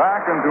 moving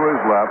back into his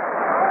left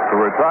to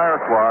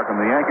retire Clark, and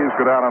the Yankees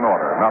go down in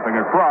order.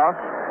 Nothing across.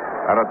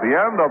 And at the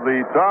end of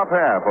the top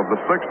half of the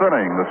 6th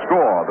inning, the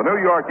score, the New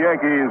York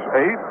Yankees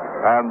 8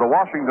 and the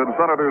Washington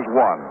Senators 1.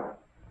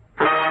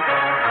 Taste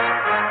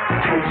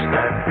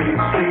that beats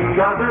the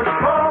others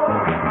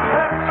cold.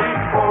 Pepsi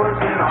pours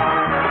it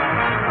on.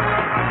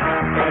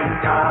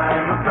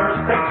 Anytime a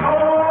thirst takes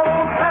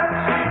hold,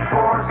 Pepsi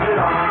pours it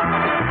on.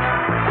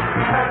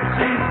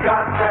 Pepsi's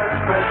got that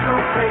special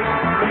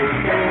taste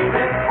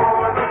created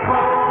for the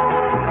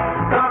cold.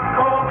 The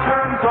cold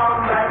turns on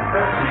that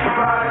Pepsi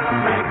bright,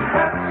 makes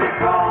Pepsi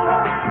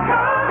Cola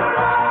come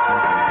alive.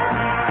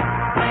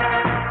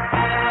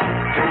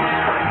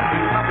 Taste that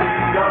beats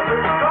the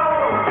others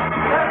cold.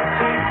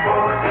 Pepsi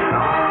pours it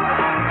on.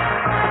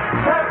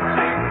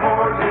 Pepsi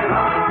pours it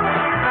on.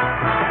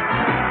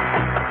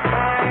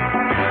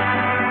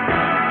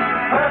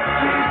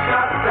 Pepsi's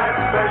got that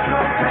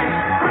special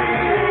taste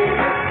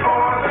created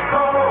for the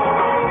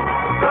cold.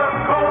 The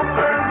cold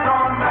turns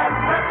on that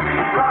Pepsi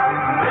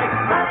bright, makes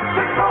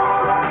Pepsi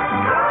Cola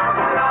come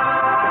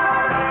alive.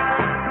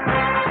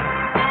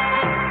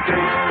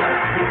 Taste that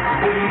beats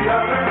the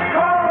others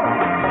cold.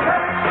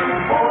 Pepsi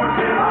pours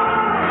it on.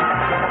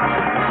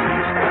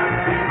 Taste that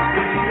beats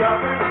the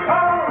others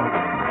cold.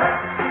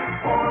 Pepsi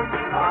pours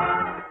it on.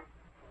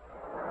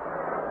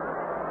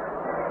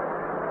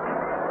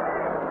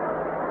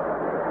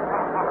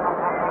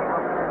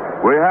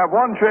 We have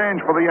one change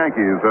for the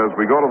Yankees as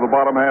we go to the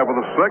bottom half of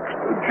the 6th.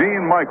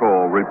 Gene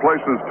Michael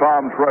replaces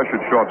Tom Tresh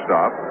at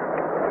shortstop.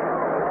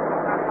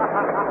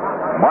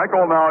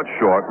 Michael now at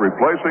short,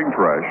 replacing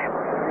Tresh.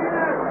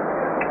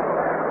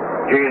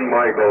 Gene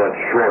Michael at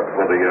short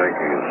for the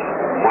Yankees.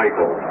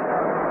 Michael.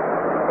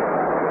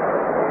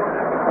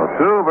 Now,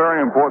 2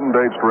 very important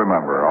dates to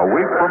remember. A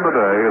week from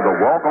today, the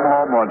Welcome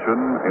Home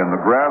Luncheon in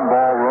the Grand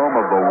Ballroom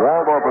of the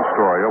Waldorf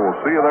Astoria. We'll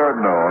see you there at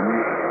noon.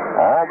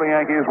 All the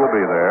Yankees will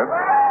be there.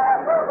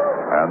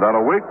 And then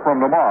a week from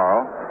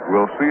tomorrow,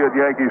 we'll see you at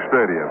Yankee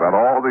Stadium. And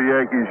all the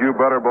Yankees, you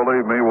better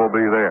believe me, will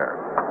be there.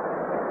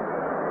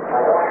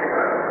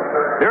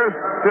 Here's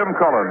Tim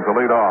Cullen to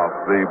lead off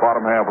the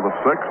bottom half of the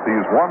 6th.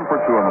 He's 1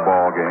 for 2 in the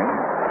ball game.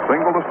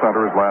 Single to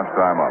center his last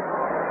time up.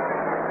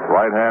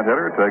 Right-hand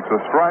hitter takes a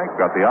strike,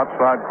 got the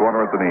outside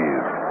corner at the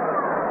knees.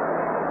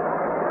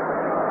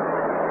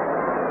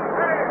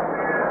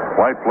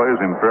 White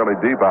plays him fairly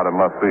deep out in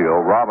left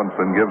field.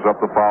 Robinson gives up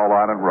the foul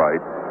line at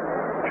right.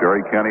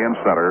 Jerry Kenney in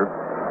center.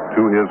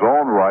 To his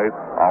own right,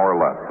 our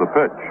left. The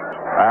pitch.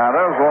 And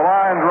there's a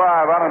line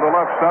drive out into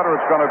left center.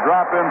 It's going to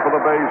drop in for the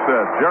base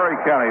hit. Jerry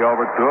Kenney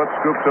over to it,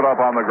 scoops it up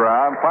on the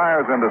ground,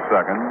 fires into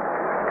second.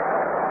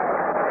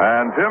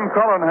 And Tim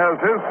Cullen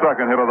has his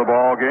second hit of the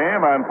ball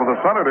game, and for the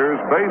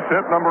Senators, base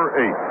hit number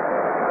 8.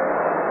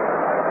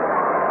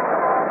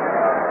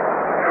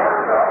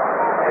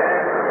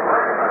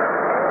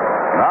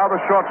 Now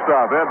the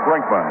shortstop, Ed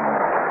Brinkman.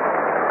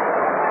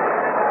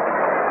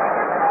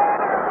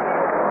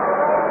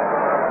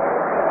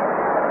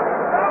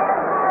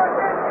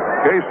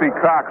 Casey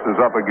Cox is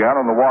up again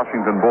on the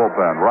Washington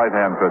bullpen,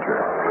 right-hand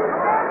pitcher.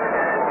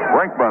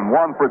 Brinkman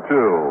 1 for 2.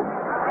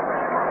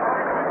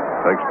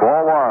 Takes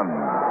ball 1.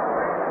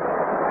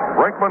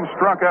 Brinkman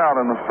struck out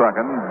in the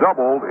second,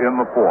 doubled in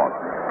the 4th.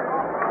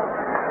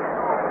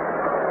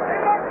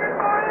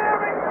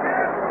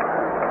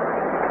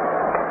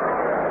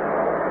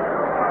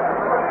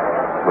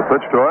 The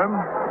pitch to him.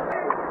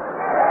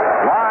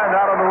 Lined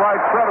out in the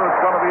right center.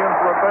 It's going to be in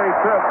for a base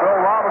hit. Bill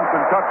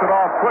Robinson cuts it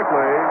off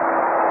quickly.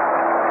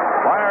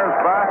 Fires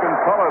back and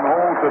Cullen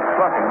holds at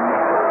second.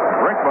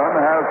 Brinkman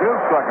has his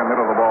second hit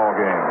of the ball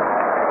game.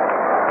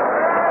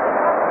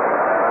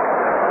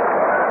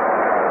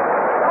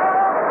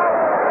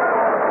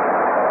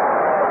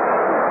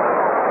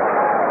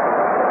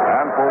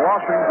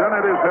 Washington.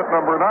 It is hit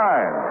number 9.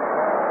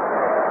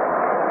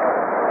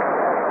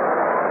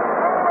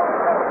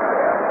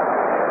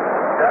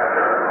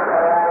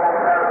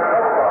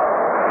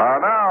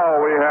 Now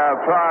we have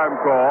time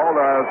called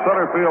as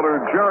center fielder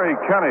Jerry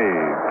Kenny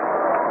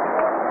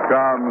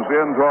comes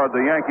in toward the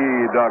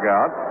Yankee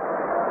dugout.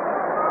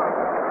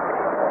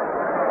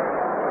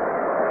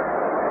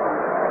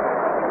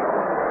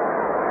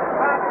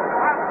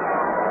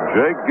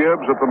 Jake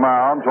Gibbs at the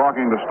mound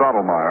talking to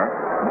Stottlemyre.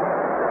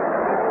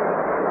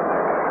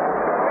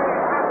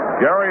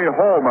 Gary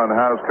Holman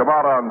has come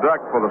out on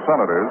deck for the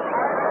Senators.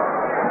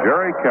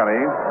 Jerry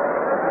Kenny,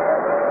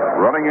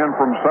 running in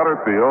from center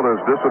field,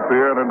 has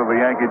disappeared into the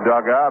Yankee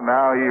dugout.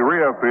 Now he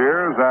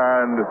reappears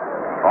and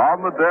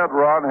on the dead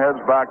run heads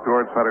back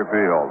towards center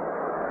field.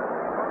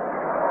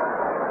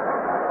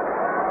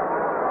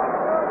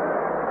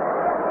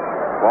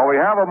 While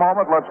we have a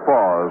moment, let's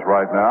pause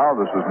right now.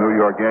 This is New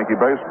York Yankee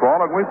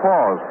baseball, and we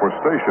pause for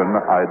station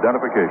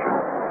identification.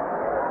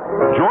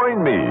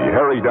 Join me,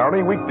 Harry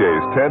Downey,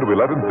 weekdays 10 to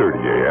 11:30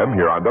 a.m.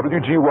 here on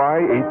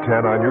WGY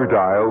 810 on your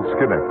dial,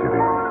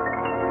 Schenectady.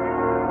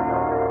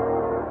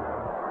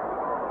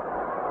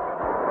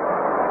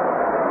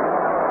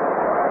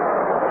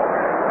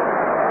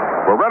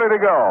 We're ready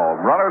to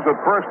go. Runners at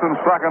first and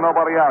second,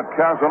 nobody out.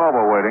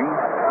 Casanova waiting.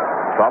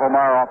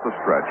 Stottlemyre off the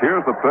stretch.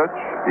 Here's the pitch.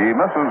 He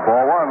misses,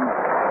 ball 1.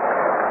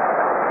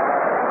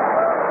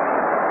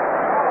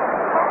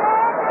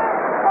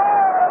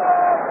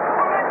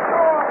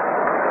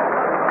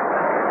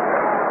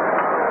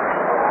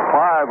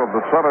 5 of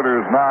the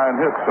Senators' 9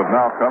 hits have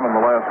now come in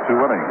the last 2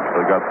 innings.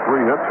 They got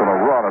 3 hits and a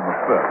run in the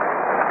 5th.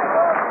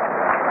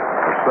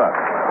 A set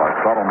by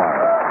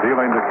Stottlemyre.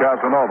 Dealing to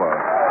Casanova.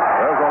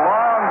 There's a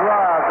long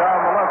drive down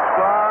the left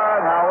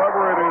side.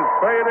 However, it is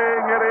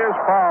fading. It is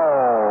foul.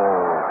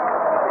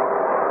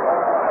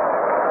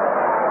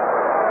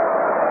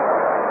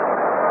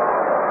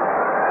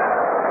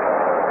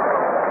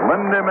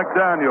 Lindy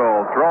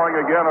McDaniel throwing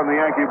again in the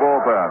Yankee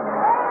bullpen.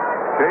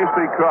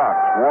 Casey Cox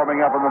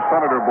warming up in the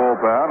Senator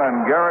bullpen,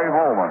 and Gary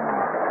Holman,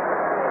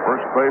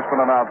 first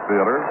baseman and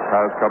outfielder,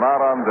 has come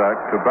out on deck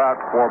to bat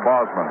for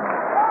Bosman.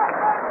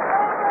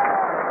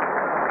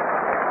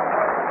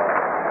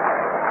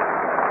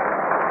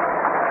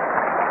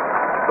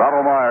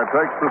 Stottlemyre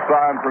takes the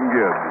sign from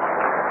Gibbs.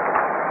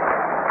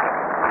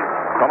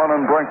 Cullen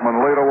and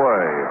Brinkman lead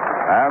away,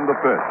 and the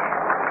pitch.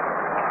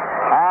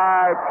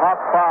 High pop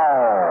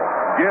foul.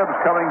 Gibbs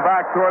coming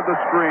back toward the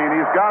screen.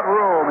 He's got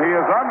room. He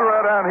is under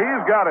it, and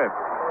he's got it.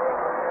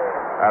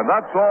 And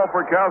that's all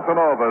for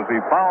Casanova as he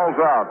fouls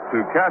out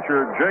to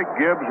catcher Jake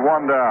Gibbs,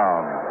 1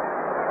 down.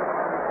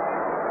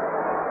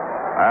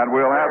 And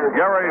we'll have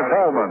Gary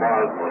Holman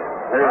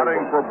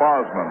batting for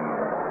Bosman.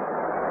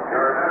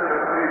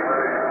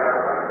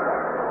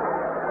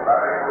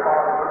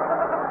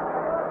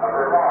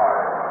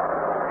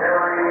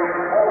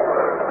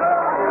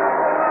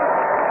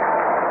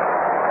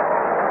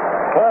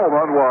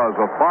 Holman was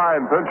a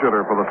fine pinch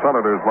hitter for the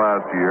Senators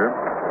last year.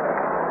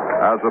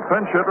 As a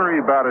pinch hitter,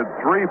 he batted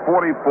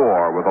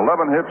 .344 with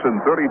 11 hits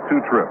and 32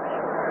 trips.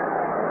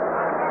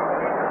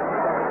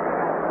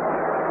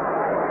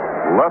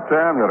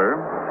 Left-hand hitter.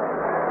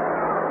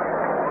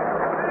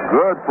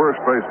 Good first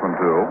baseman,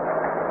 too.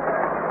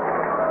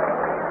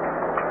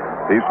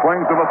 He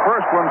swings to the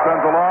first one,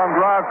 sends a long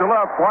drive to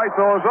left. White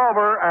goes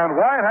over, and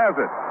White has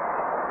it.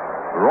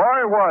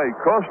 Roy White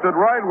coasted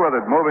right with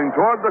it, moving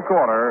toward the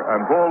corner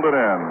and pulled it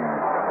in.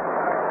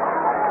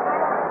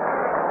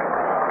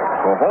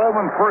 So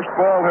Holman, first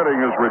ball hitting,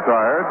 is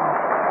retired.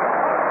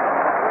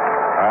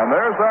 And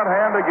there's that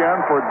hand again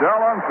for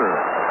Del Unser,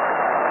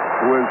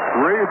 who is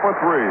 3 for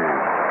 3.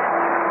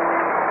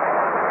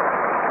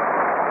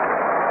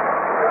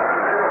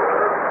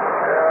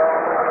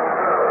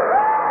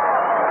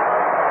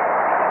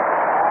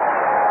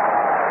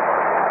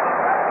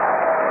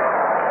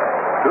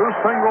 Two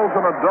singles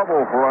and a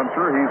double for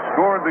Unser. He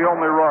scored the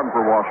only run for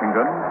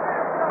Washington.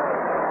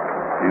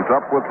 He's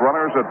up with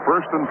runners at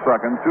first and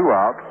second, 2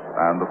 outs,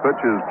 and the pitch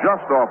is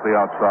just off the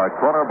outside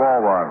corner, ball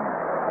 1.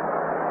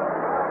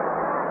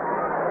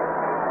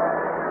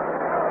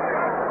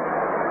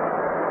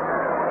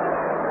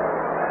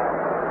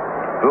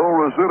 Phil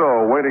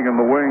Rizzuto waiting in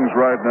the wings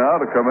right now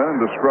to come in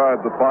and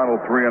describe the final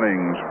 3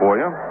 innings for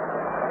you.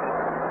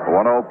 The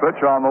 1-0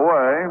 pitch on the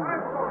way.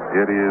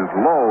 It is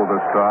low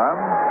this time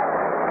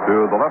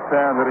to the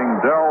left-hand hitting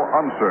Del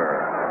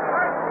Unser.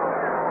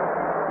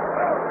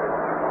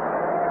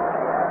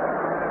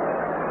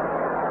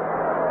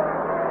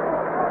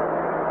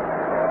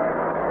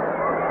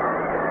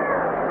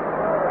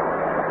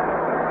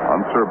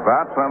 Unser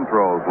bats and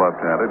throws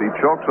left-handed. He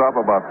chokes up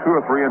about 2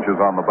 or 3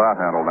 inches on the bat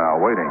handle now,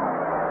 waiting.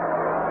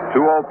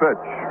 2-0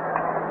 pitch.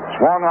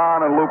 Swung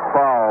on and looped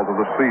foul to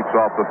the seats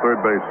off the third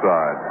base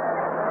side.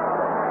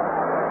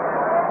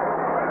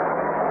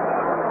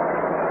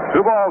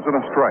 2 balls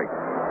and a strike.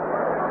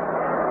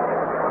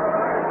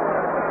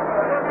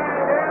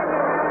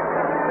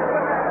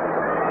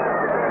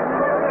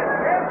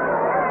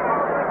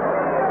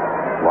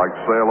 Like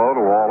to say hello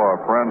to all our our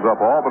friends up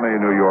Albany,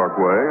 New York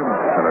way.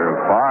 Had a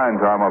fine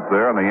time up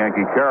there in the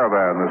Yankee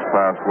Caravan this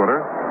past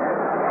winter.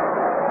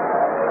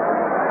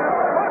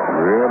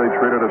 Really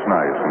treated us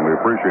nice, and we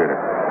appreciate it.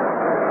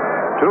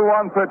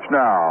 2-1 pitch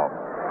now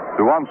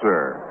to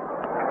Unser.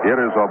 It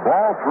is a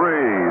ball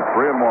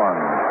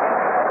 3-1.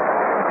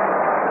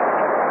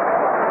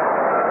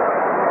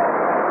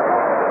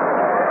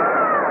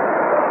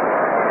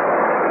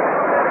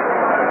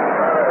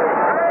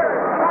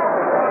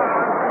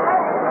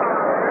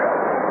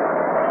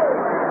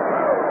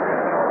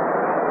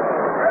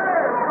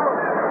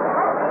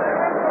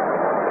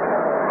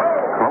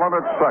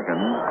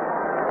 Second,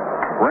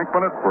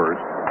 Brinkman at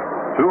first,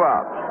 2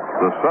 outs.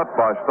 The set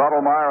by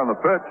Stottlemyre on the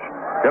pitch,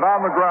 hit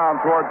on the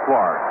ground toward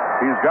Clark.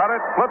 He's got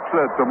it, flips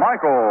it to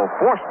Michael.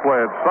 Force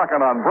play at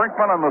second on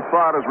Brinkman, and the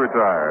side is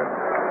retired.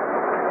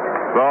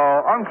 So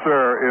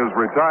Unser is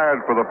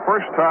retired for the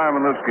first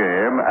time in this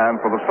game, and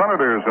for the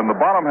Senators in the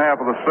bottom half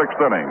of the 6th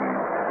inning.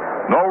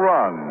 No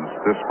runs,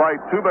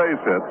 despite 2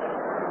 base hits.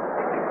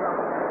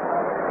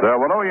 There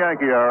were no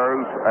Yankee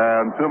errors,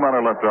 and 2 men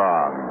are left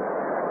on.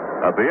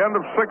 At the end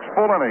of 6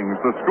 full innings,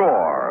 the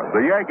score, the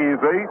Yankees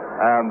 8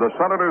 and the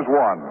Senators 1.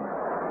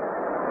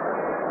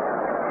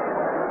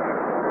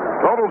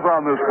 Totals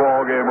on this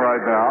ball game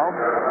right now.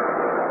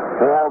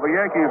 For the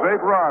Yankees,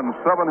 8 runs,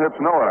 7 hits,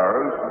 no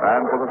errors.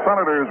 And for the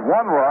Senators, 1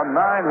 run,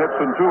 9 hits,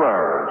 and 2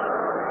 errors.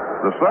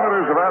 The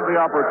Senators have had the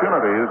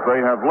opportunities.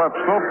 They have left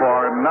so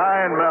far 9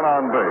 men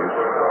on base.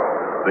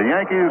 The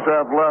Yankees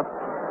have left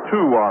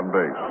 2 on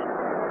base.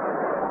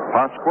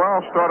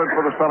 Pasquale started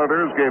for the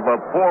Senators, gave up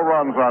 4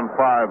 runs on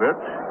 5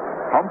 hits.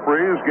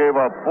 Humphreys gave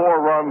up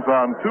 4 runs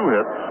on 2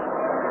 hits.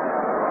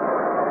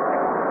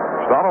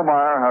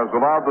 Stottlemyre has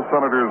allowed the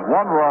Senators 1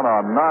 run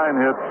on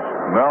 9 hits.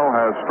 Mel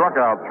has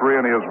struck out 3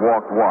 and he has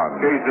walked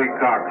 1. Casey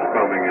Cox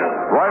coming in.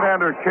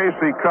 Right-hander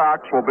Casey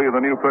Cox will be the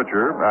new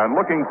pitcher. And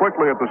looking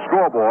quickly at the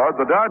scoreboard,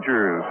 the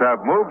Dodgers have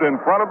moved in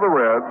front of the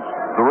Reds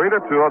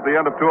 3-2 at the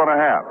end of 2.5.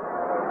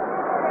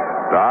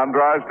 Don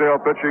Drysdale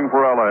pitching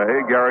for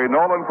L.A. Gary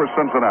Nolan for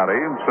Cincinnati.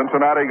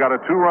 Cincinnati got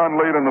a 2-run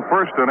lead in the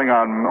first inning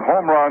on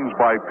home runs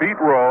by Pete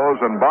Rose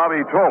and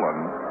Bobby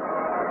Tolan.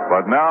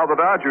 But now the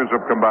Dodgers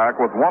have come back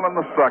with 1 in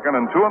the second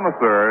and 2 in the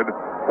third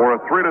for a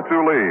 3-2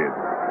 lead.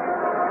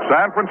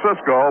 San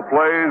Francisco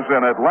plays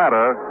in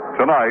Atlanta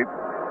tonight,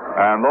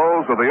 and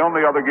those are the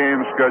only other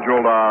games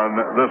scheduled on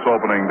this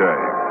opening day.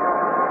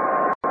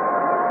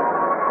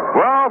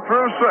 Well,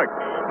 through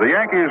 6. The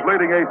Yankees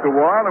leading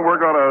 8-1, and we're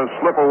going to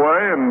slip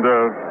away and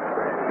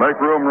make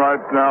room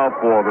right now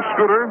for the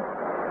Scooter.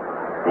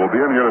 We'll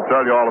be in here to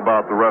tell you all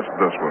about the rest of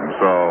this one.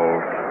 So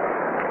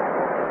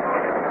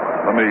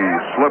let me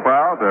slip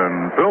out.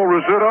 And Phil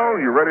Rizzuto,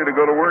 you ready to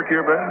go to work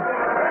here, Ben?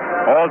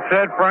 All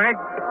set, Frank.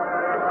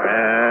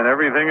 And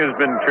everything has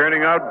been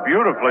turning out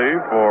beautifully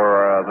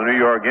for the New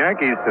York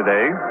Yankees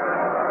today.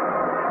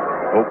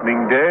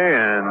 Opening day,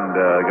 and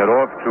got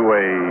off to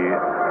a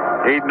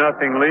 8-0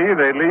 lead.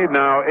 They lead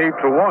now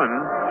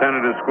 8-1.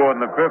 Senators scored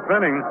in the 5th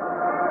inning.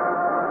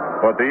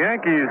 But the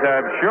Yankees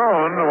have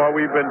shown what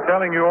we've been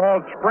telling you all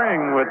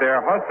spring with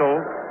their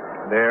hustle,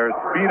 their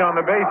speed on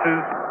the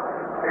bases,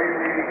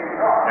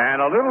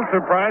 and a little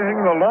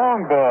surprising, the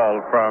long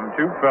ball from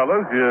 2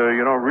 fellas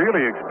you don't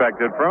really expect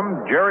it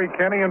from, Jerry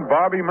Kenney and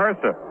Bobby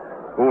Mercer,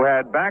 who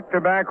had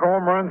back-to-back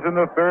home runs in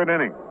the 3rd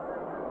inning.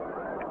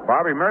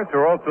 Bobby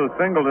Mercer also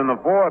singled in the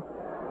 4th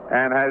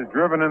and has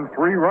driven in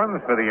 3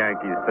 runs for the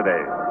Yankees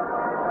today.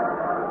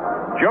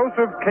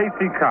 Joseph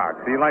Casey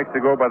Cox, he likes to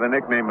go by the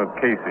nickname of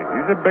Casey.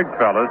 He's a big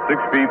fella,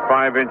 6 feet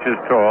 5 inches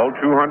tall,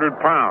 200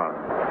 pounds.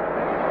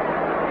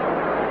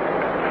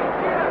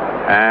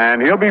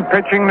 And he'll be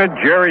pitching to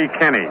Jerry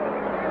Kenney.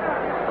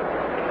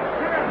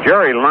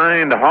 Jerry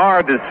lined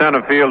hard to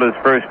center field his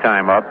first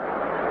time up,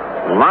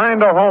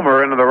 lined a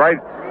homer into the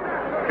right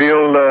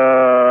field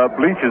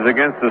bleachers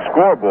against the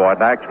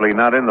scoreboard, actually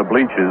not in the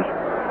bleachers,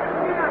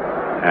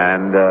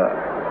 and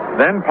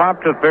then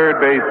popped to third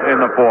base in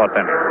the 4th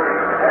inning.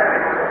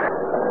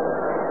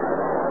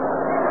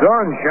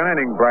 Sun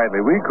shining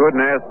brightly. We couldn't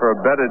ask for a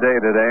better day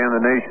today in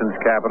the nation's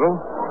capital.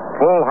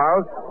 Full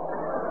house.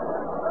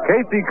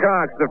 Casey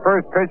Cox, the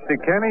first pitch to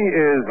Kenny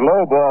is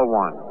low, ball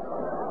 1.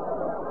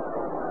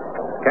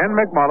 Ken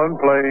McMullen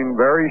playing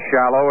very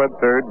shallow at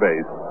third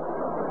base.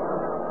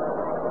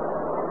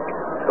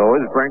 So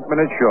is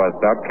Brinkman at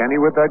shortstop.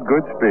 Kenny with that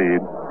good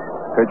speed.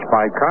 Pitch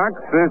by Cox.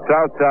 It's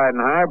outside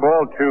and high,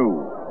 ball 2.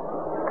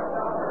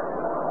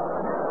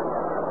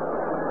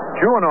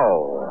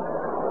 2-0.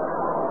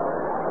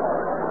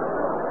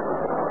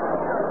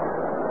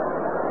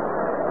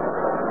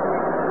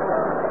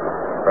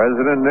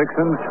 President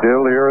Nixon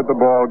still here at the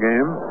ball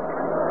game.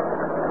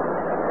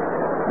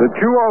 The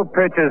 2-0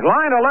 pitch is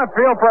line to left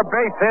field for a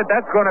base hit.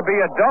 That's going to be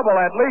a double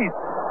at least.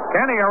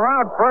 Kenny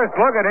around first.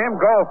 Look at him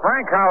go.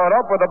 Frank Howard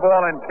up with the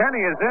ball, and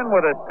Kenny is in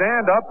with a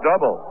stand-up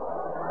double.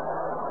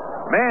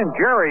 Man,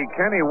 Jerry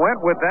Kenny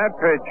went with that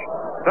pitch.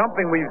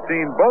 Something we've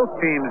seen both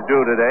teams do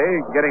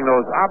today, getting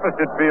those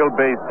opposite field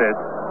base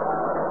hits.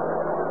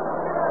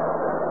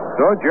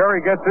 So Jerry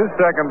gets his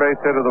second base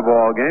hit of the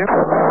ball game.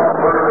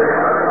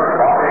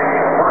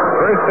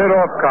 First hit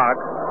off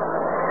Cox.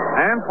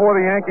 And for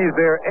the Yankees,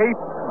 their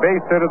 8th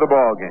base hit of the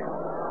ball game.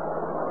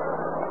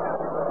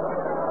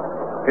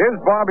 Here's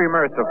Bobby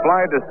Mercer,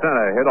 fly to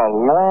center, hit a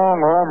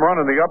long home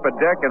run in the upper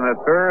deck in the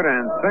third,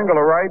 and single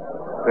to right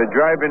to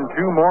drive in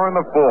 2 more in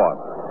the fourth.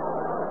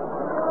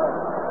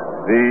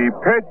 The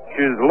pitch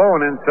is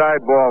low and inside,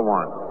 ball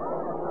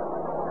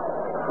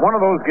 1. One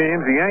of those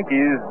games, the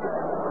Yankees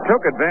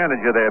took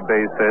advantage of their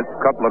base hits, a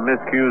couple of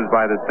miscues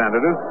by the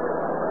Senators.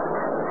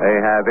 They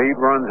have 8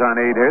 runs on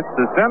 8 hits.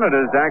 The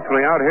Senators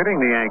actually out hitting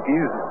the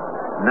Yankees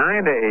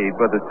 9-8,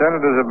 but the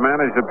Senators have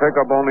managed to pick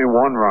up only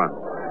 1 run.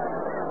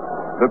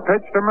 The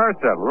pitch to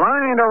Mercer,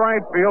 line to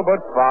right field, but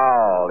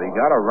foul. He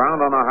got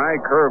around on a high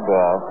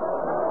curveball.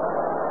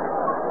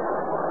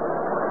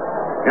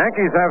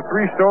 Yankees have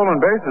 3 stolen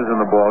bases in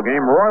the ball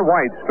game. Roy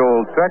White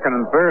stole second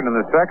and third in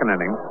the second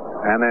inning,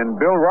 and then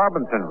Bill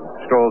Robinson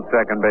stole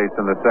second base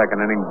in the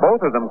second inning,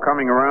 both of them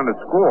coming around to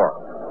score.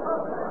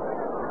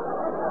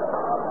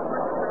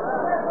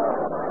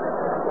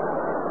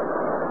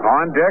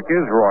 On deck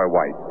is Roy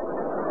White.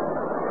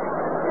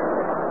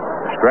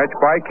 Stretch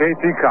by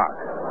Casey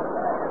Cox.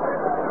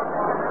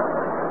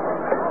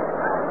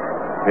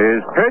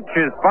 His pitch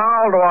is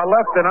fouled to our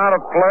left and out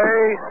of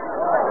play.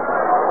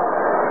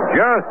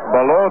 Just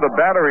below the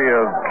battery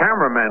of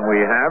cameramen we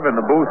have in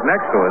the booth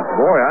next to us.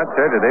 Boy, I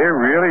tell you, they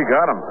really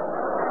got him.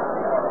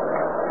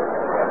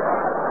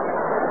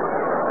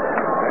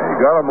 They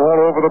got him all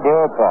over the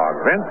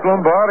ballpark. Vince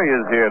Lombardi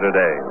is here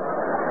today.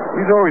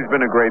 He's always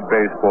been a great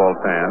baseball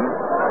fan.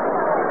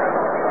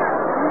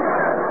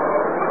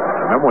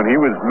 Remember when he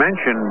was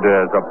mentioned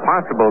as a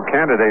possible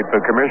candidate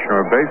for commissioner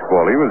of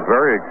baseball, he was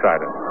very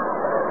excited.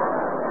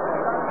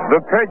 The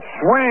pitch,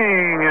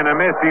 swing and a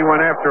miss. He went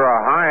after a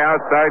high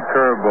outside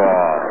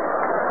curveball.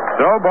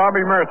 So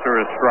Bobby Mercer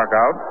is struck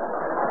out.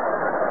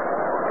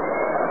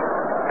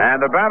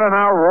 And the batter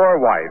now, Roy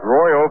White.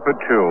 Roy 0 for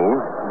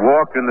 2.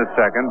 Walked in the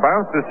second,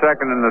 bounced to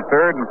second in the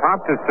third, and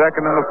popped to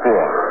second in the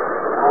fourth.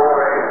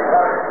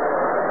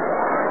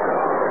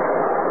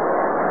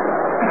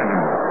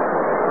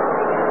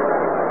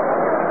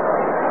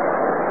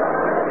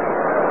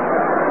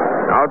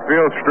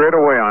 Outfield straight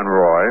away on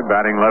Roy,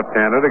 batting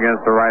left-handed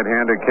against the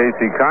right-hander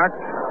Casey Cox.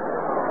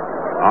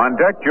 On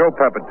deck, Joe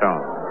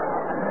Pepitone.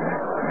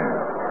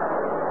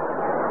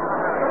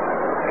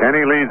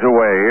 Kenny leads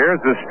away.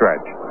 Here's the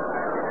stretch.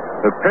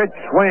 The pitch,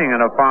 swing,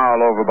 and a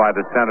foul over by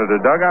the Senator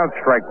dugout.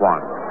 Strike 1.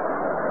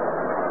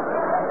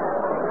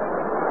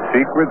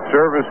 Secret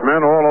Service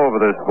men all over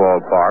this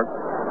ballpark.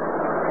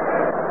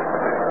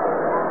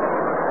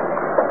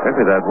 Look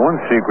at that. One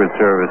Secret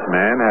Service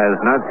man has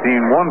not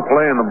seen one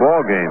play in the ball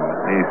game.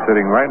 He's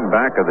sitting right in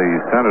back of the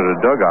Senator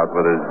dugout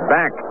with his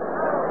back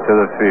to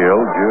the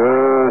field,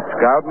 just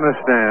scouting the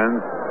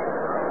stands,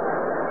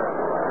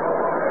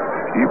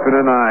 keeping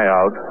an eye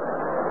out.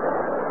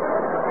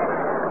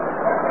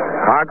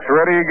 Cox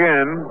ready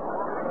again.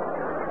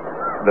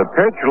 The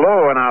pitch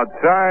low and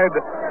outside,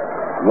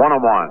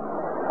 1-1.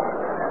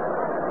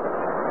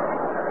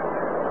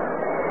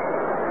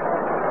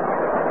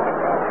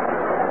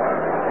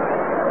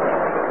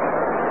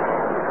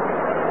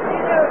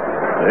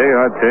 They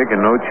are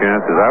taking no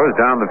chances. I was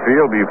down the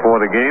field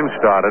before the game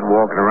started,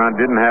 walking around,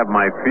 didn't have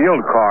my field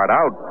card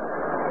out.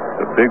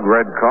 The big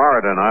red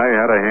card, and I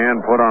had a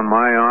hand put on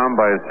my arm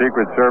by a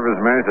Secret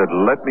Service man. He said,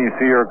 "Let me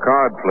see your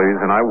card,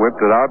 please," and I whipped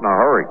it out in a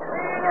hurry.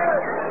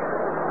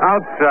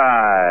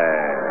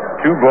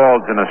 Outside. 2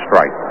 balls and a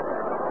strike.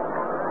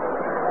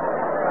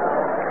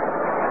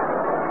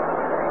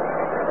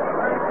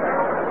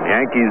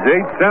 Yankees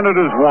 8,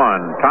 Senators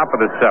 1, top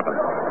of the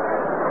 7th.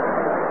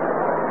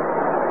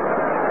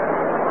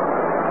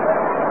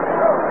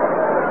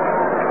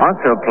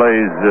 Hunter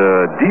plays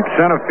deep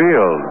center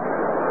field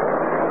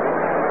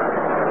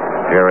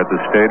here at the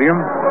stadium.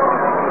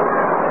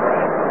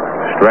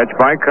 Stretch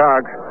by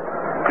Cox.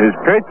 His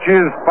pitch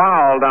is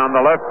foul down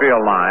the left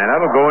field line.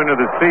 That'll go into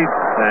the seats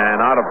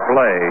and out of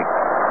play.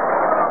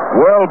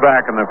 Well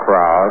back in the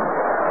crowd.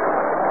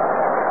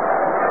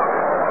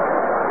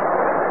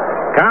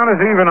 Count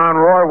is even on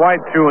Roy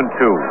White,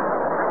 2-2.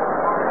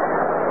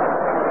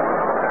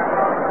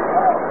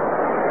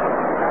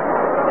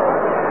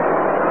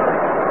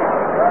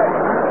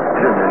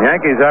 The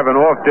Yankees have an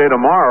off day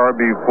tomorrow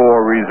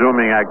before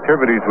resuming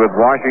activities with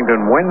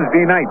Washington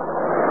Wednesday night,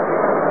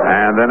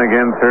 and then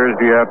again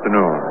Thursday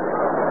afternoon.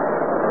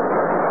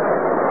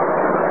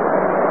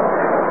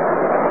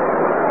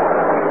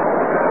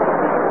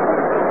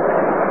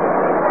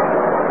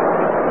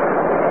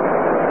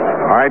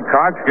 All right,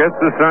 Cox gets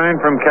the sign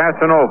from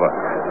Casanova.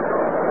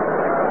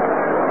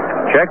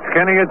 Checks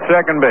Kenny at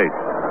second base.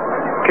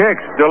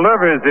 Kicks,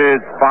 delivers,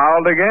 it's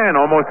fouled again,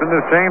 almost in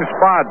the same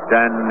spot,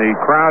 and the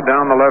crowd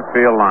down the left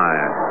field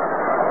line.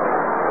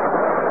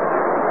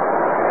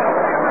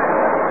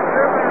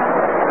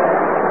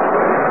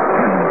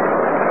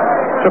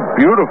 It's a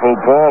beautiful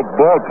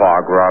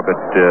ballpark, Robert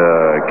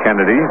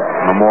Kennedy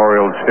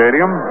Memorial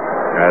Stadium,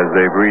 as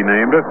they've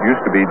renamed it.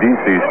 Used to be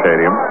D.C.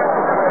 Stadium.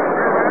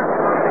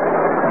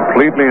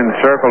 completely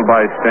encircled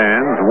by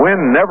stands.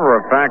 Wind never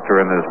a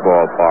factor in this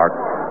ballpark.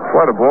 That's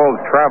why the balls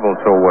travel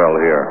so well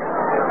here.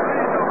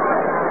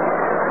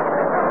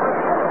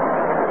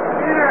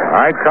 All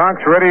right, Cox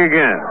ready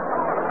again.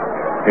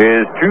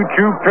 His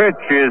 2-2 pitch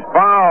is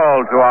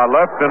foul to our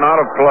left and out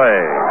of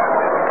play.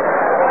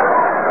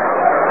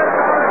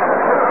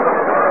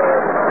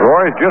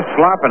 Roy's just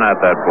slapping at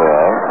that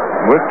ball.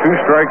 With 2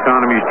 strikes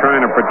on him, he's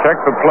trying to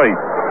protect the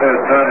plate. His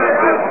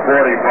sentence is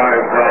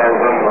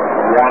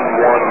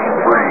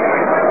 45,113.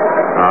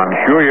 I'm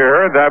sure you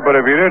heard that, but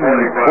if you didn't,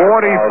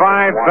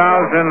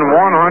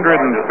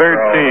 45,113.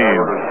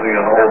 See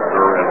an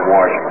opener in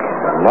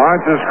Washington.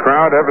 Largest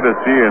crowd ever to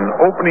see an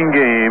opening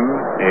game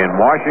in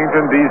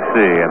Washington, D.C.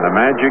 And the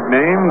magic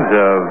names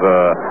of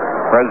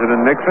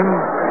President Nixon,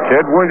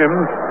 Ted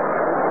Williams,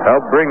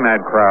 helped bring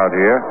that crowd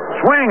here.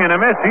 Swing and a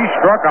miss. He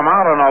struck him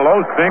out on a low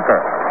sinker.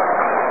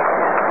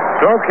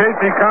 So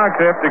Casey Cox,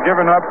 after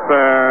giving up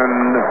an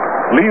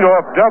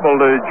leadoff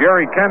double to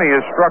Jerry Kenney,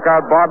 has struck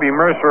out Bobby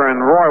Mercer and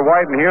Roy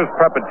White, and here's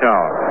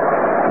Pepitone.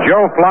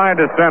 Joe fly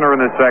to center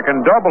in the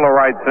second, double to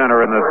right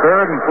center in the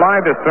third, and fly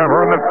to center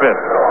in the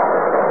fifth.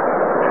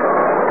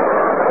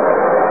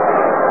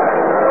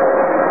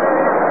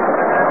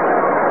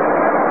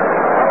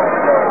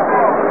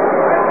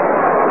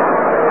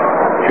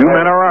 Two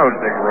men are out.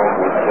 The room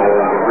was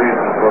sold. The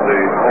reason for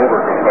the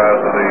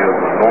overcapacity of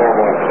the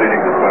normal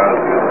seating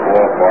capacity of the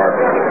ballpark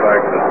is the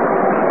fact that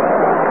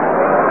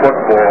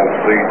football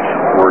seats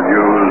were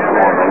used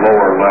on the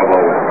lower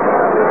level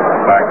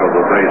back of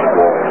the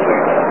baseball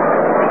seats.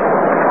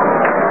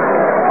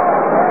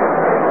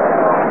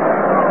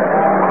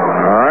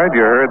 All right,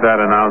 you heard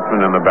that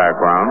announcement in the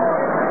background.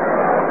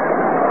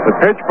 The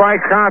pitch by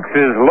Cox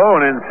is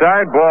low and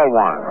inside, ball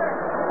 1.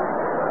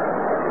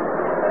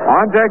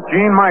 On deck,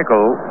 Gene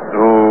Michael,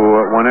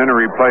 who went in to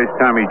replace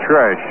Tommy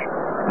Tresh.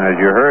 As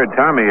you heard,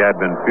 Tommy had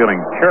been feeling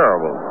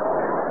terrible.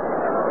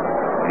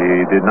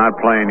 He did not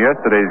play in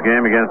yesterday's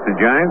game against the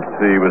Giants.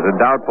 He was a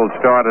doubtful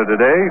starter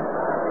today,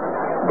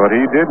 but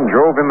he did and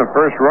drove in the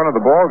first run of the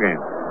ball game.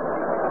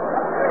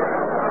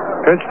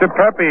 Pitch to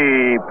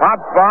Pepe. Pop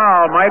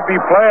foul. Might be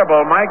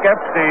playable. Mike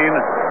Epstein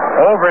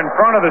over in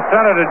front of the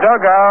Senator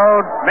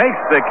dugout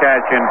makes the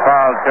catch in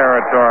foul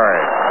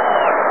territory.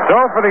 So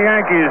for the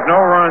Yankees,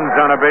 no runs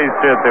on a base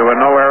hit. There were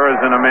no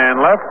errors and a man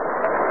left.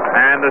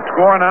 And the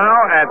score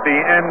now at the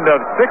end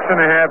of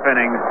 6.5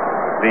 innings,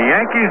 the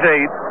Yankees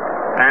 8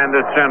 and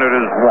the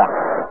Senators 1.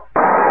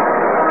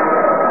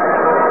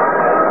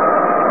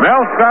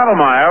 Mel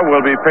Stottlemyre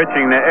will be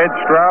pitching to Ed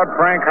Stroud,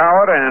 Frank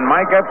Howard, and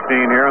Mike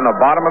Epstein here in the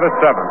bottom of the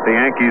 7th. The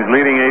Yankees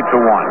leading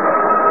 8-1.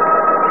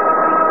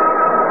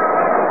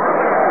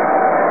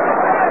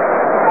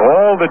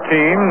 All the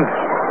teams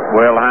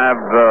will have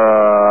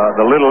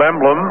the little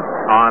emblem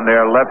on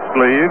their left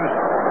sleeves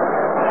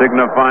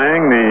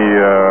signifying the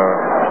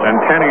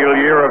centennial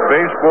year of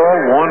baseball,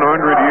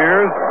 100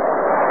 years.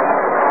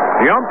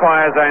 The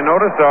umpires, I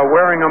notice, are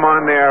wearing them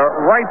on their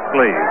right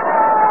sleeve,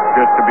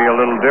 just to be a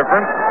little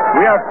different.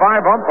 We have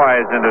 5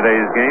 umpires in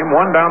today's game,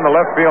 1 down the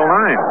left field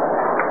line.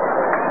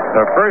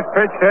 The first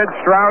pitch to Ed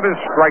Stroud is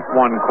strike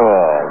 1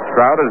 call.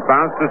 Stroud has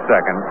bounced to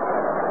second.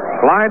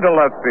 Fly to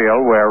left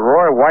field, where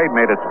Roy White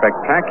made a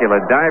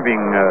spectacular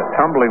diving,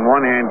 tumbling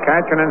one-hand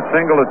catch and then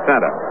single to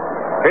center.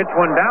 Pitch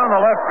one down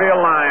the left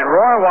field line.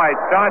 Roy White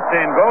starts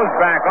in, goes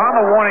back on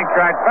the warning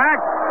track,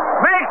 back,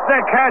 makes the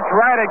catch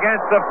right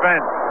against the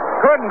fence.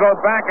 Couldn't go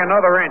back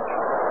another inch.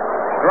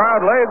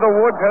 Stroud laid the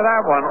wood to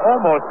that one,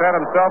 almost had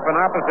himself an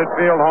opposite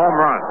field home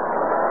run.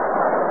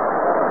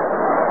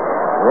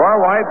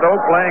 Roy White,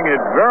 though, playing it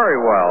very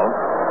well,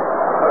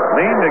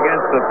 leaned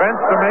against the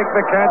fence to make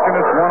the catch, and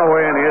it's one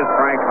away, and here's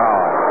Frank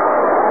Howard.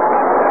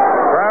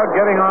 Crowd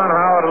getting on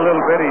Howard a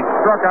little bit. He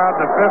struck out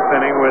in the 5th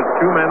inning with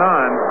 2 men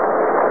on,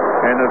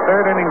 and the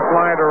 3rd inning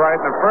fly to right.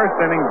 In the 1st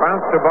inning,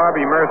 bounced to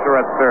Bobby Mercer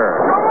at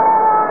 3rd.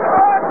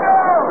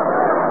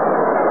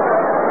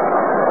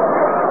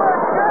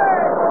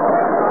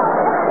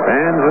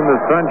 Fans in the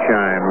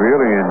sunshine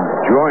really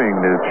enjoying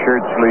this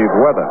shirt sleeve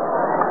weather.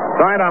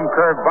 Sidearm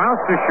curve, bounce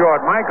to short.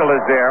 Michael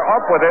is there,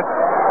 up with it.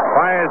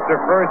 Fires the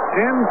first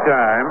in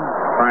time.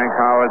 Frank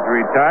Howard's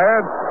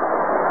retired.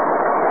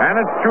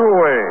 And it's 2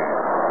 away.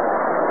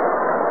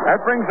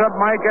 That brings up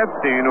Mike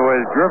Epstein, who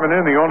has driven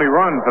in the only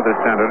run for the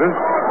Senators,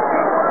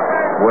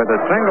 with a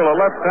single to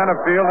left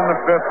center field in the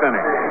 5th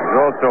inning. He's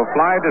also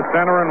fly to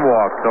center and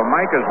walk. So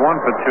Mike is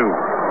 1 for 2.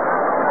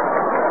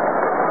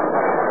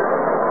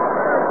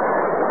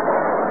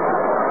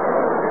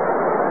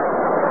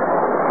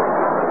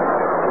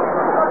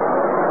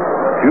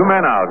 Two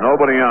men out,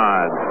 nobody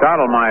on.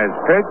 Stottlemyre's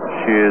pitch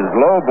is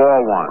low,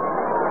 ball 1.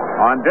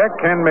 On deck,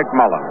 Ken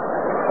McMullen.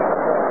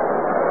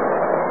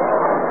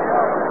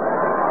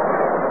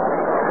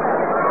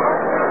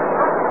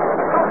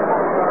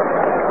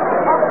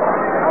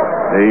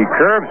 The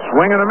curve,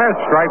 swing and a miss.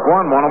 Strike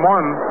 1,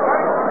 1-1.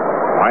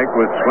 Mike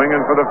was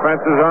swinging for the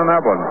fences on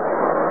that one.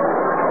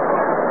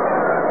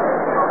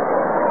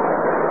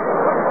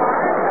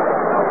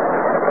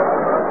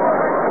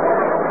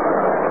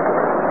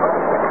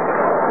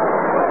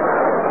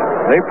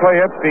 They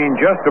play Epstein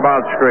just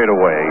about straight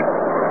away.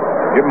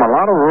 Give him a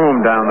lot of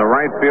room down the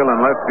right field and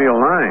left field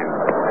line.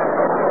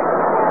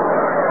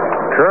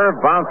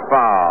 Curve bounce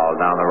foul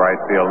down the right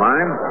field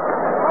line.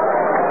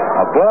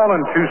 A ball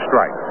and 2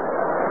 strikes.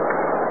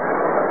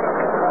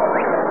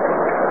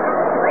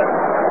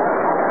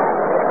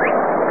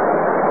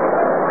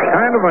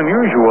 Kind of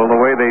unusual the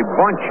way they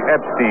bunch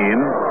Epstein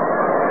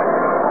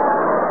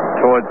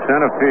towards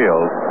center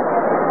field.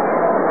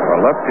 For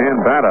a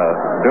left-hand batter,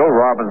 Bill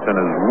Robinson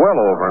is well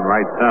over in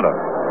right center.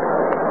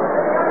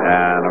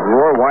 And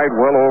Roy White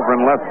well over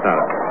in left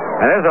center.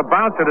 And there's a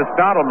bouncer to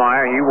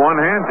Stottlemyre. He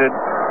one-hands it.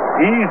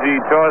 Easy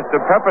toss to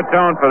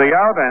Pepitone for the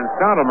out, and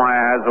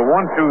Stottlemyre has a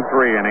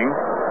 1-2-3 inning.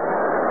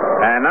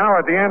 And now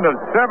at the end of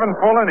 7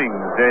 full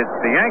innings, it's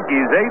the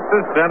Yankees 8,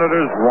 the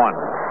Senators 1.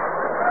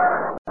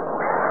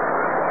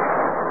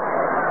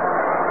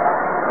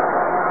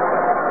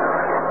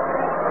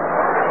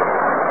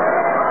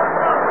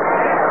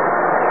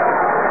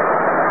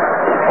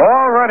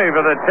 Ready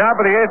for the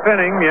top of the 8th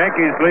inning.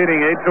 Yankees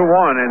leading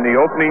 8-1 in the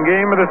opening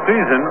game of the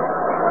season.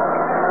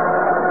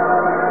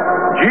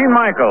 Gene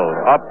Michael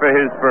up for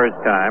his first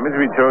time. As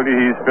we told you,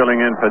 he's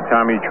filling in for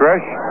Tommy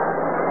Tresh.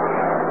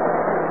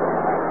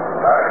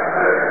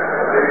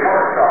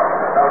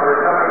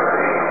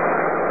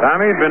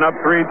 Tommy's been up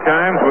 3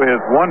 times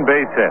with 1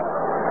 base hit.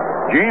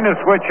 Gene, a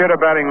switch hitter,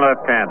 batting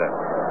left-hander.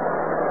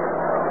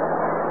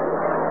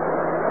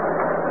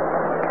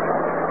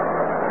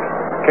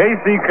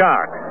 Casey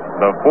Cox,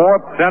 the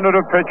 4th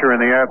Senator pitcher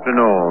in the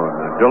afternoon,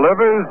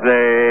 delivers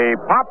a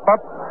pop-up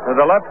to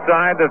the left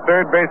side to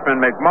third baseman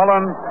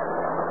McMullen.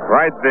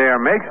 Right there,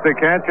 makes the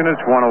catch, and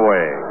it's 1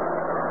 away.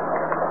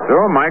 So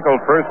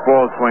Michael, first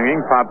ball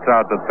swinging, pops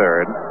out to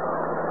third.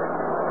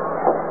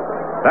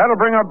 That'll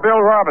bring up Bill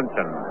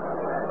Robinson.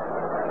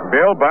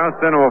 Bill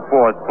bounced into a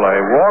force play,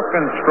 walked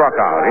and struck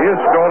out. He has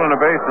stolen a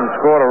base and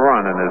scored a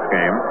run in this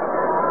game.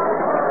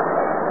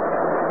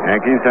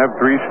 Yankees have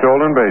 3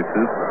 stolen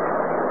bases.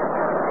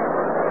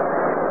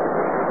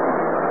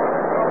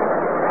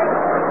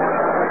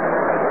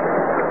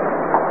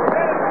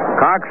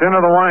 Cox into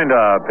the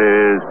windup.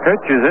 His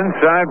pitch is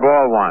inside,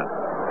 ball 1.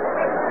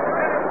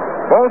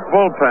 Both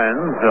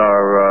bullpens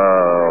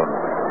are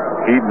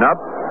heating up.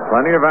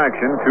 Plenty of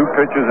action. 2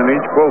 pitchers in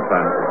each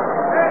bullpen.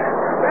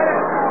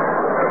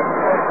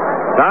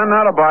 Don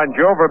Notabot,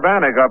 Joe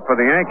Vrbanek up for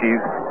the Yankees.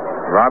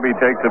 Robbie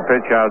takes a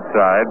pitch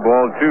outside.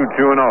 Ball 2,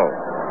 2-0.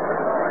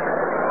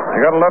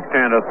 They got a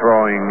left-hander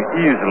throwing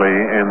easily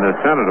in the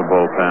Senator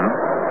bullpen.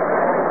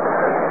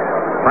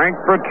 Frank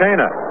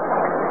Bertena.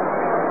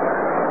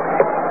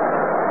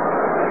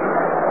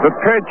 The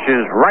pitch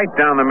is right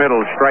down the middle,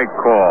 strike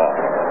call.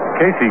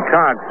 Casey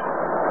Cox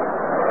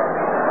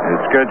is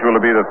scheduled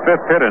to be the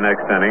 5th hitter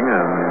next inning,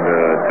 and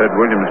Ted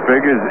Williams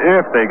figures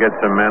if they get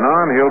some men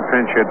on, he'll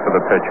pinch hit for the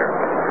pitcher.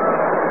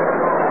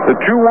 The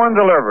 2-1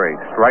 delivery,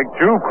 strike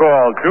 2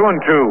 call,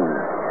 2-2.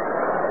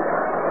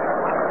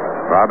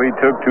 Robbie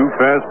took 2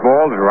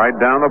 fastballs right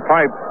down the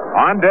pipe.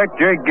 On deck,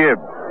 Jake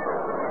Gibbs.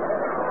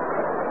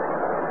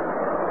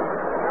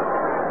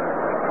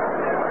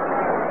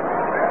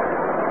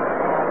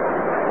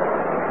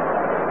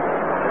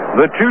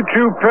 The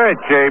 2-2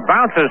 pitch. A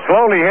bouncer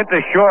slowly hit the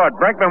short.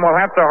 Breckman will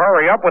have to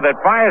hurry up with it.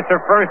 Fires to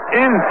first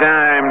in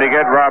time to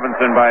get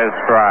Robinson by his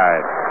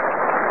stride.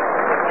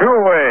 2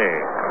 away.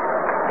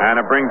 And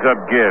it brings up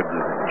Gibbs.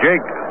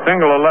 Jake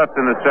single to left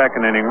in the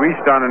 2nd inning.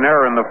 Reached on an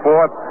error in the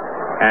 4th.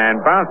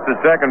 And bounced to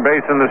second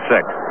base in the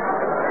 6th.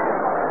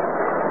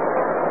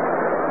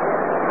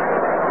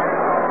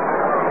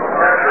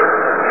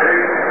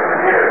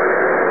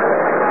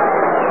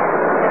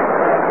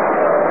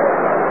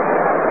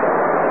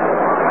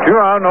 Two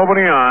out,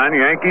 nobody on.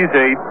 Yankees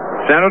 8,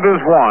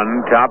 Senators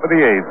 1, top of the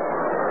 8th.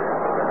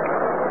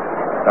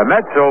 The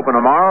Mets open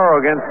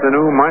tomorrow against the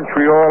new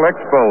Montreal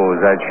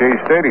Expos at Shea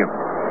Stadium.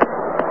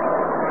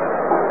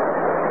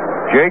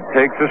 Jake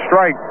takes a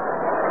strike.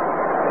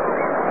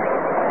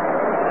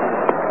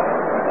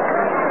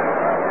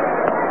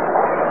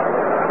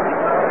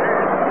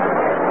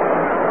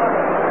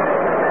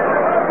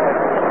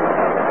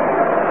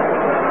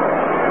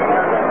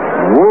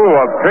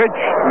 A pitch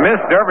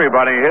missed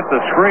everybody, hit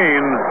the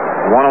screen,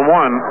 1-1.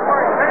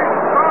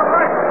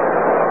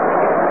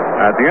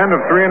 At the end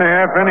of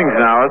 3.5 innings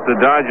now, it's the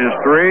Dodgers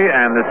 3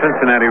 and the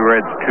Cincinnati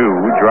Reds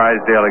 2.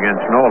 Drysdale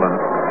against Nolan.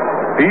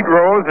 Pete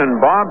Rose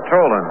and Bob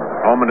Tolan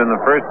homered in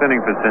the 1st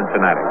inning for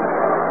Cincinnati.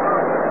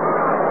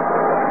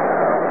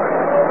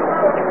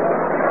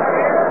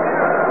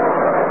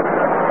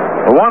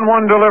 The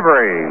 1-1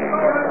 delivery.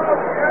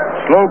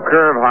 Slow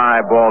curve high,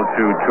 ball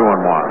 2,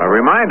 2-1. A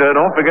reminder,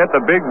 don't forget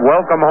the big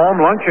welcome home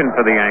luncheon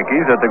for the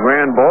Yankees at the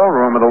Grand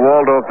Ballroom of the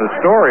Waldorf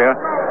Astoria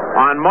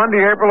on Monday,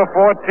 April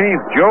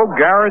 14th. Joe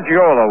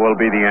Garagiola will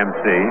be the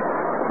MC.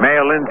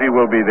 Mayor Lindsay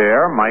will be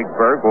there. Mike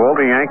Burke, all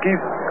the Yankees.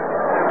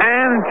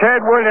 And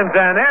Ted Williams.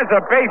 And there's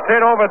a base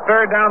hit over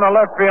third down the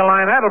left field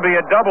line. That'll be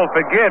a double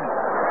for Gibbs.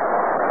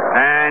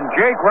 And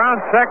Jake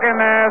rounds second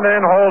and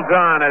then holds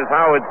on as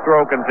Howard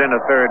Stroh comes into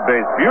third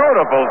base.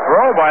 Beautiful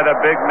throw by the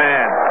big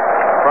man.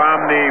 from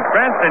the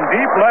fence in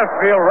deep left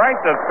field, right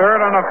to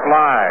third on a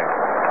fly.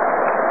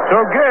 So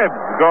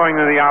Gibbs going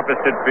to the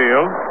opposite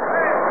field.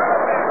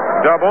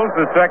 Doubles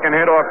the second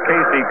hit off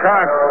Casey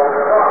Cox.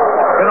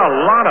 Been a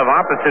lot of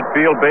opposite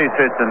field base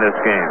hits in this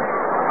game.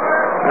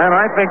 And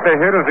I think the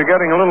hitters are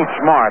getting a little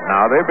smart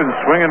now. They've been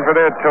swinging for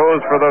their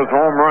toes for those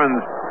home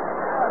runs.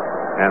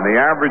 And the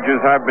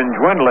averages have been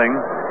dwindling.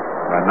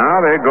 But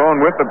now they're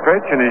going with the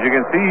pitch. And as you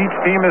can see, each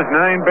team has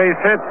 9 base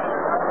hits.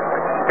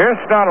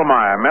 Here's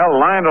Stottlemyre. Mel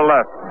line to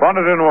left.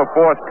 Bunted into a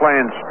fourth play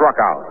and struck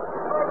out.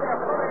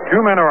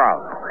 2 men are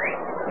out.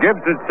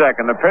 Gibbs at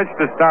second. The pitch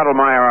to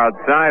Stottlemyre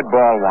outside.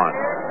 Ball 1.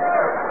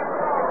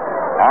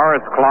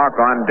 Horace Clark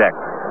on deck.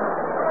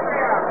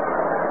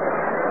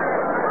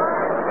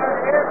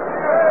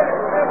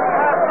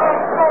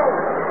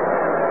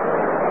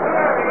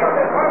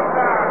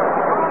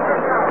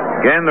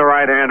 Again, the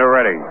right-hander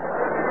ready.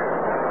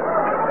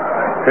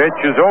 Pitch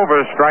is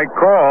over. Strike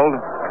called.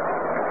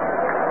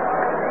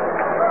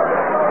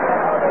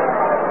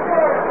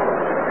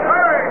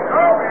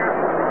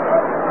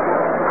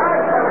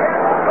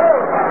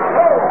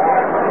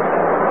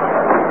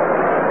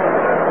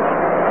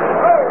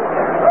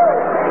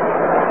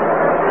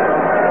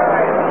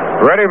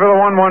 Ready for the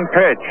 1-1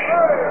 pitch.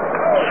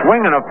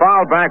 Swing and a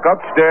foul back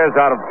upstairs,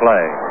 out of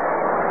play.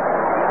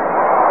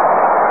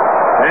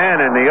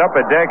 And in the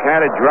upper deck, had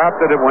it dropped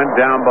it, it went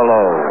down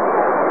below.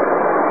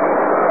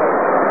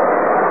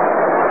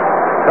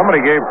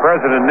 Somebody gave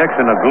President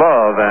Nixon a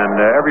glove,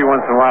 and every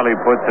once in a while he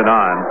puts it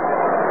on.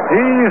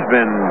 He's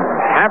been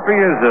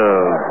happy as a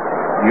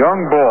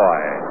young boy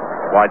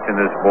watching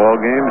this ball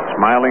game,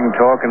 smiling,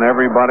 talking to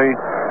everybody.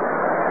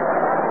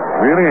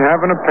 Really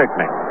having a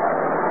picnic.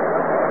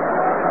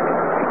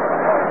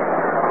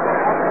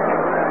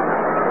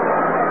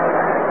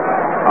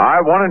 All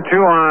right, 1 and 2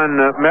 on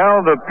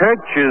Mel. The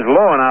pitch is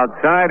low and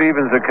outside,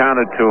 evens the count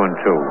at 2 and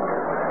 2.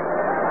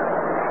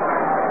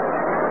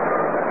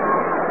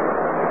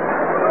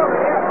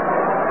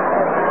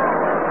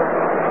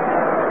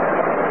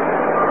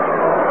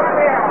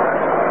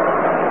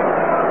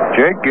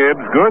 Jake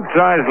Gibbs, good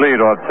size lead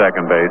off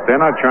second base.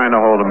 They're not trying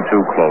to hold him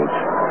too close.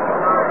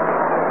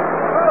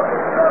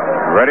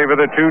 Ready for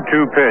the 2-2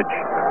 pitch.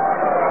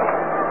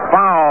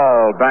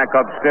 Foul back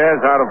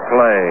upstairs, out of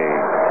play.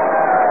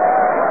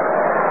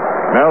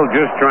 Mel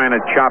just trying to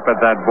chop at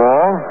that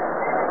ball.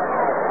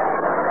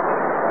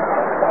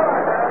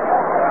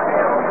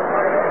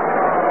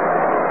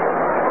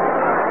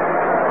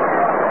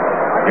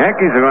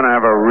 Yankees are going to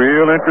have a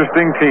real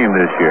interesting team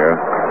this year.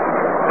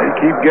 They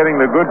keep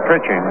getting the good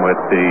pitching with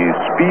the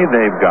speed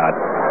they've got.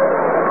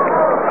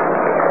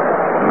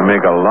 It'll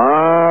make a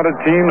lot of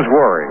teams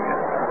worry.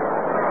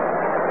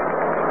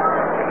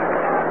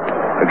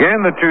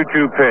 Again, the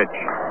 2-2 pitch.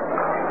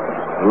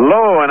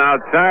 Low and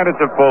outside,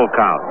 it's a full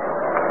count.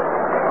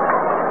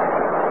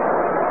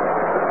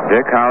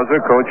 Dick Hauser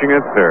coaching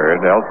at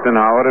third, Elston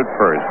Howard at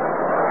first.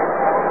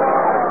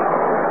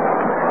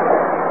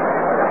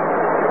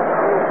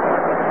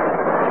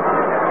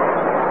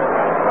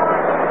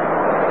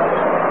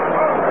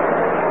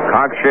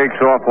 Cox shakes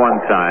off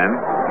one sign.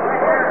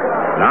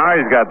 Now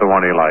he's got the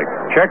one he likes.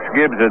 Checks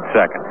Gibbs at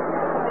second.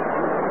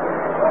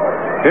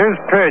 His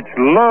pitch,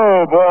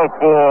 low, ball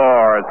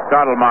 4.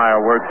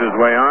 Stottlemyre works his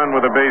way on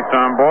with a base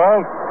on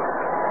balls.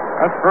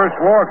 That's first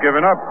walk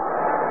given up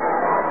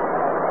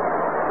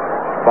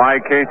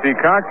by Casey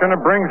Cox, and it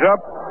brings up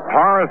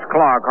Horace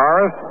Clark.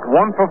 Horace,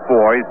 1 for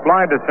 4. He's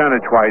flied to center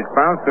twice,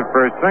 bounced to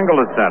first,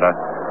 single to center,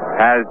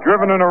 has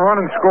driven in a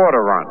run and scored a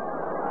run.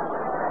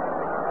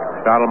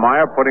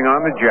 Stottlemyre putting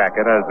on the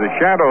jacket as the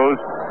shadows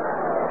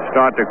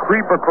start to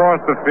creep across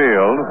the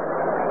field.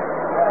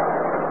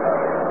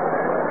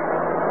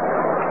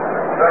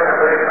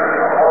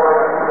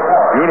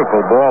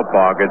 Beautiful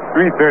ballpark. It's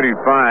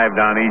 335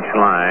 down each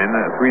line,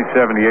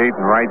 378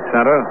 in right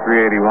center,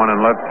 381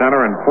 in left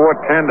center, and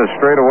 410 to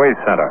straightaway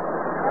center.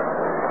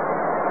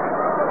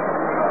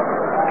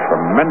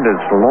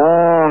 Tremendous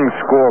long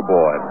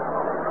scoreboard.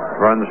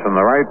 Runs from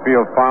the right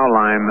field foul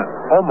line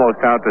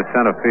almost out to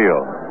center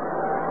field.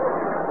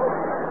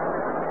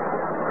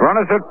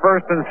 Runners at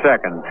first and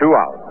second, 2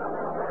 out.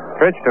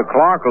 Pitch to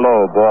Clark,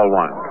 low, ball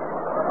 1.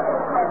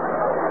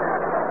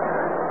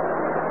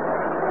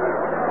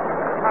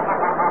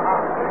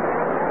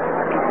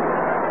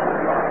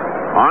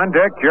 On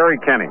deck, Jerry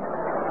Kenny.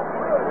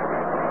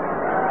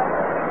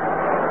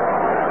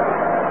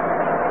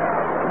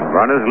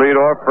 Runners lead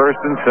off first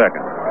and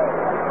second.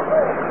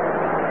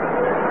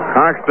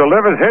 Cox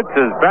delivers, hits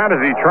as bad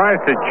as he tries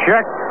to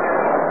check,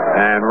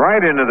 and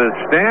right into the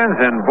stands.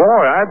 And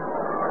boy, I'd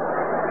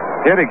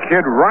hit a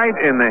kid right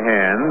in the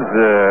hands.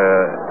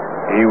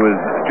 He was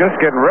just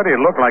getting ready, it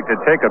looked like, to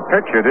take a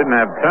picture. Didn't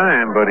have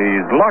time, but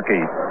he's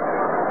lucky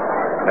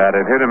that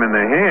it hit him in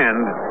the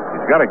hand.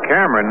 He's got a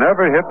camera,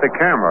 never hit the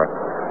camera.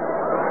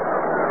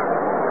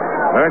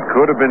 That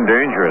could have been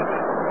dangerous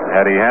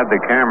had he had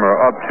the camera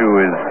up to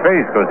his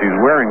face, because he's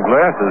wearing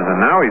glasses, and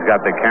now he's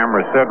got the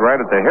camera set right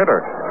at the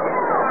hitter.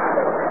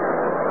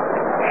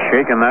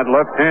 Shaking that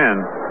left hand.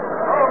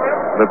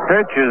 The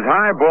pitch is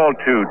high, ball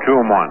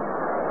 2-1.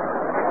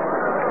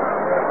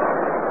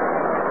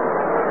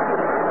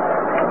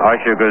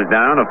 Usher goes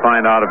down to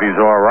find out if he's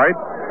all right,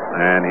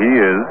 and he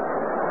is.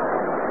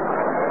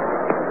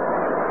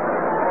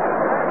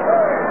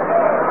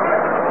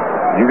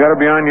 You got to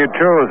be on your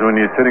toes when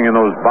you're sitting in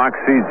those box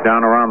seats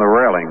down around the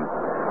railing.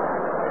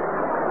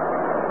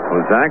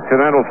 Was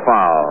accidental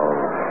foul.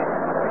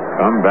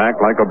 Come back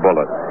like a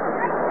bullet.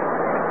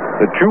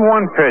 The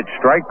 2-1 pitch,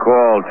 strike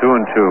call,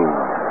 2-2.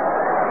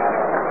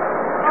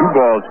 2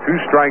 balls, 2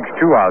 strikes,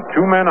 2 out,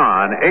 2 men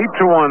on.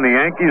 8-1, the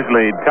Yankees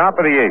lead. Top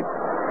of the 8th.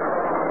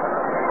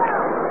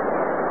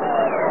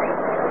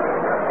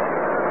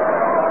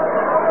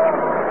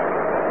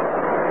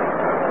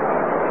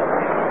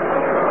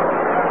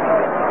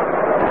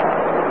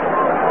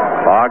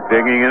 Clark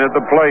digging in at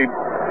the plate.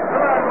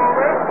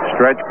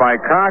 Stretched by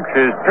Cox.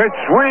 His pitch,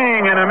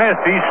 swing and a miss.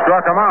 He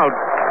struck him out.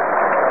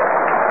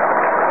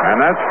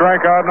 And that's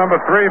strikeout number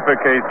 3 for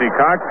Casey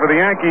Cox. For the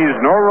Yankees,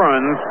 no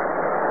runs,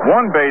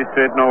 1 base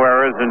hit, no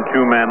errors, and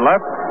 2 men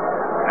left.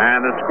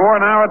 And the score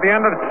now at the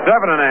end of 7.5.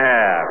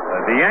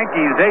 The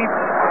Yankees 8,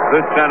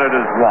 the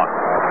Senators 1.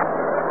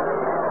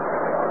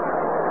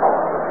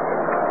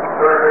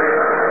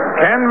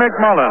 Ken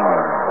McMullen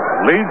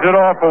leads it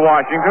off for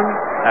Washington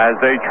as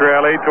they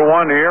trail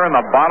 8-1 here in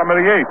the bottom of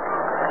the 8th.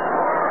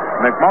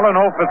 McMullen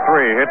 0 for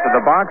 3, hit to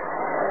the box,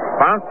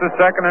 bounced to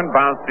second, and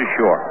bounced to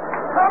short.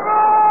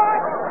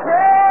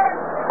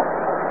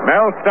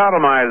 Mel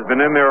Stottlemyre's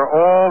been in there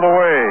all the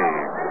way.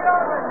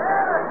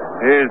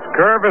 His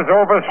curve is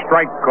over,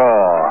 strike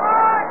call.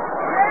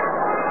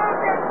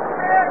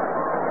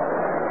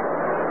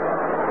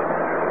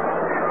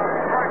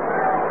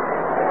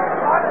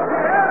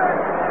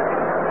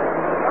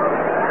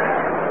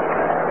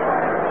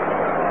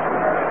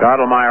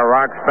 Stottlemyre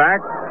rocks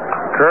back.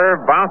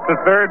 Curve, bounce to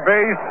third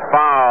base,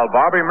 foul.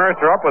 Bobby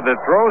Mercer up with it,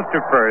 throws to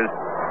first.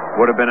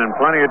 Would have been in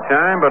plenty of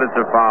time, but it's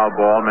a foul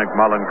ball.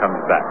 McMullen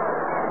comes back.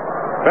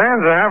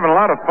 Fans are having a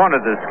lot of fun at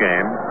this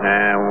game,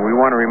 and we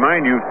want to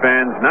remind you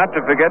fans not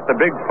to forget the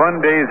big fun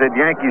days at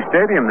Yankee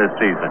Stadium this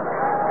season.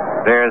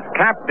 There's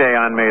Cap Day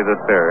on May the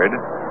 3rd,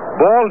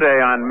 Ball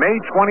Day on May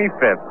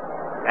 25th,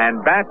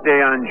 and Bat Day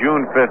on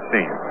June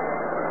 15th.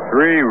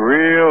 3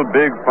 real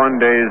big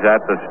fun days at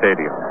the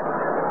stadium.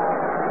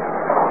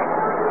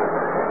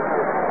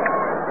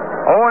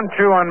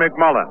 0-2 on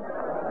McMullen.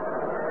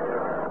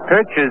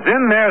 Pitch is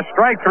in there,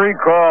 strike 3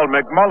 called.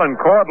 McMullen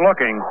caught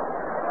looking.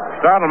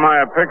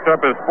 Stottlemyre picks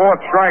up his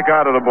 4th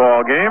strikeout of the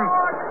ball game.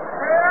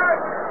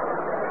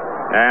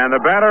 And the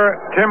batter,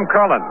 Tim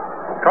Cullen.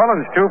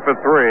 Cullen's 2 for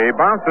 3,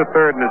 bounced to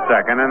third in the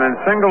second, and then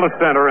single to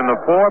center in the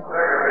 4th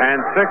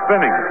and 6th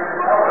innings.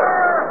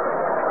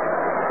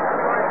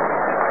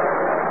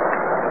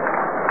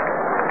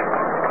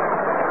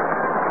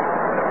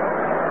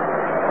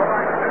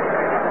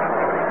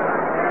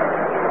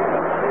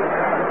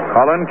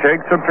 Cullen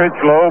takes a pitch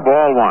low,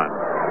 ball 1.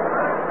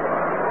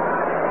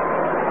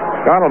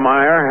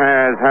 Stottlemyre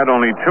has had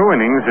only 2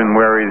 innings in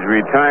where he's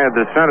retired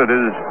the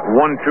Senators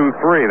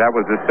 1-2-3. That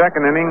was the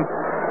 2nd inning,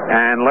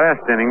 and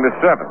last inning, the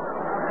 7th.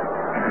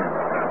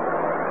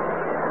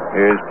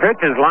 His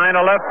pitch is line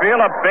to left field,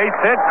 a base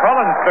hit.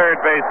 Cullen's 3rd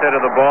base hit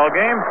of the ball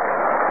game.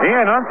 He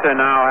and Unser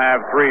now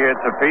have 3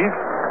 hits apiece.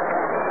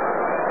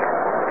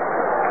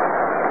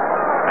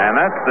 And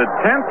that's the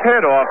 10th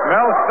hit off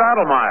Mel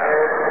Stottlemyre.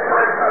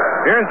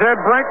 Here's Ed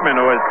Brinkman,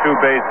 who has 2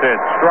 base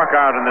hits. Struck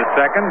out in the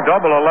 2nd,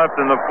 double to left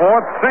in the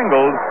 4th,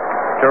 singled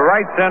to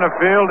right center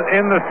field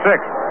in the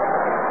 6th.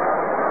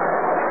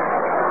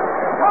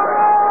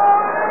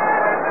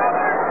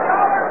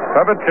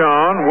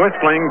 Pepitone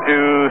whistling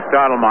to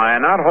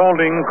Stottlemyre, not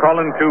holding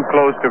Cullen too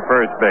close to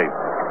first base.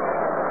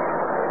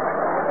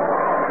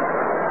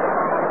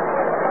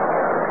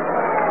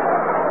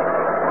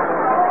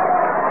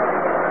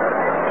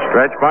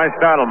 Stretch by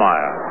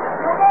Stottlemyre.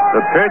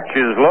 The pitch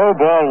is low,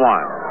 ball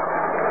 1.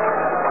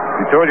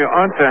 We told you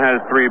Unser has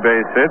 3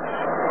 base hits.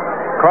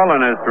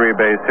 Cullen has 3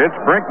 base hits.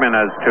 Brinkman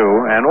has 2.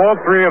 And all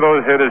 3 of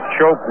those hitters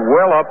choke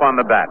well up on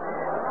the bat.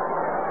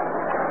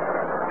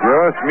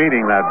 Just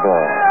meeting that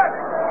ball.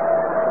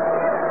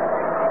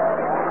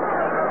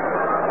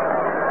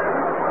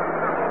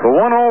 The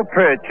 1-0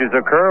 pitch is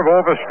a curve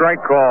over, strike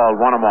call,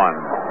 1-1.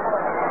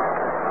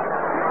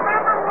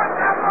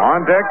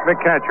 On deck, the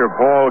catcher,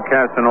 Paul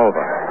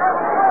Casanova.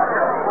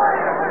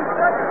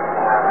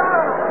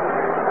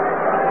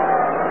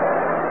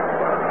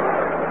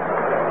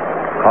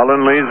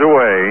 Cullen leads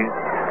away.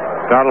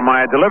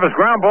 Stottlemyre delivers.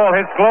 Ground ball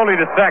hit slowly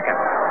to second.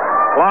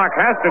 Clark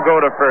has to go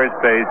to first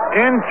base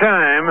in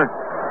time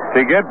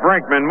to get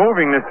Brinkman.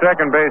 Moving to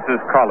second base is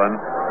Cullen.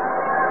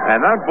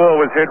 And that ball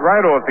was hit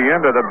right off the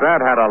end of the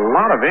bat. Had a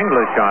lot of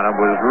English on it.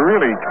 Was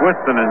really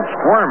twisting and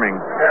squirming.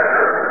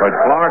 But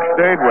Clark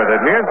stayed with it.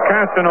 Here's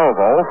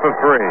Casanova, 0 for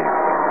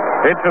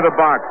 3. Hit to the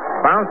box.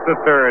 Bounce to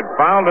third.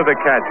 Foul to the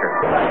catcher.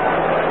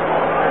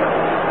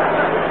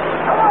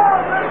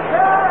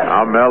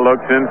 Now Mel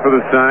looks in for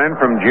the sign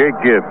from Jake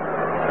Gibbs.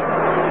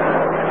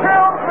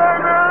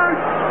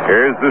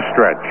 Here's the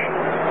stretch.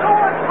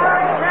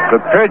 The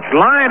pitch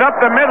lined up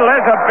the middle.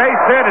 There's a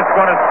base hit. It's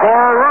going to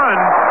score a run.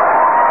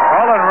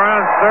 Cullen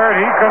rounds third.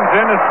 He comes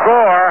in to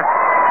score.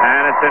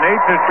 And it's an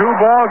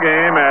 8-2 ball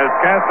game as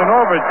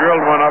Casanova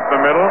drilled one up the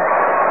middle.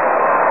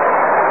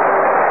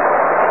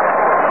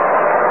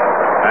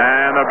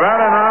 And the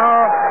batter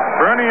now,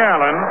 Bernie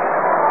Allen,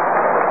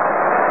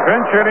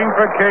 pinch hitting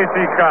for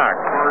Casey Cox.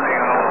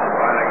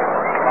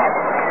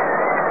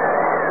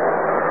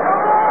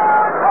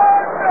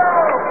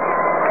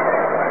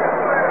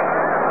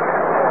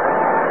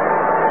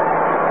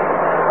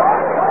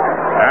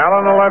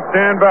 Allen, the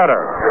left-hand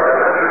batter.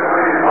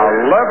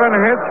 11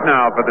 hits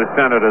now for the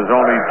Senators,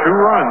 only 2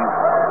 runs.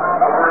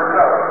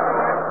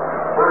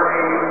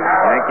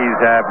 Yankees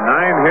have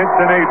 9 hits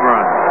and 8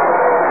 runs.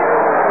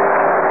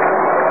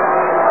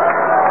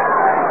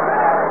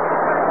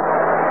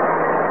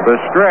 The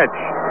stretch,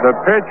 the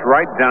pitch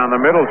right down the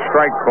middle,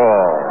 strike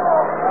call.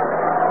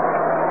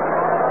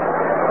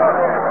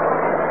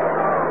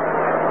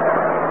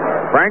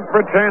 Frank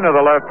Bertena,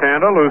 the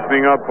left-hander,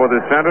 loosening up for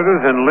the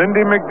Senators, and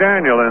Lindy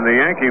McDaniel in the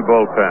Yankee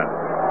bullpen.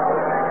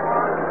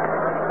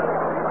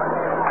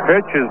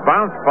 Pitch is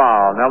bounce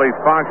foul. Nellie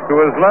Fox to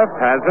his left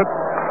has it.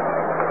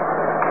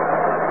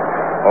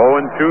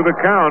 0-2 the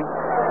count.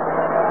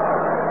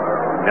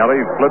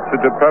 Nellie flips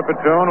it to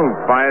Pepitone, who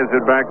fires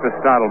it back to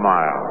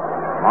Stottlemyre.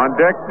 On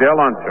deck,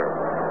 Del Unser.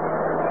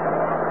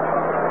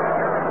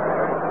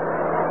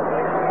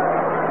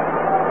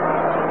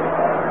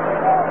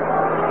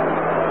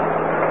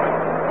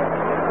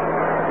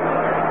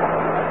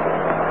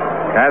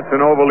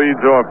 Casanova leads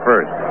off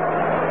first.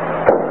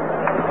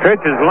 Pitch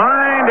is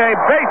lined, a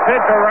base hit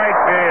to right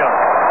field.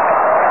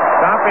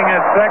 Stopping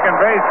at second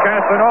base,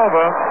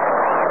 Casanova.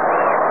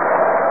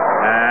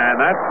 And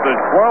that's the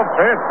 12th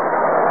hit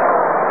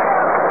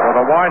for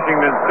the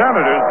Washington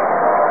Senators.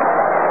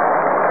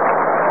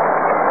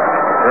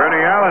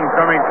 Bernie Allen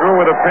coming through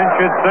with a pinch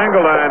hit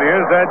single, and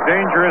here's that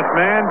dangerous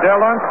man, Del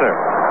Unser.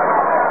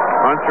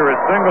 Unser is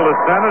single to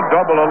center,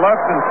 double to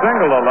left, and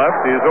single to left.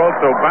 He is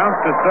also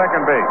bounced to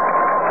second base.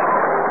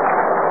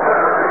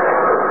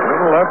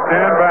 Little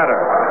left-hand batter.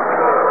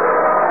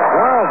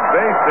 12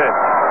 base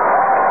hits.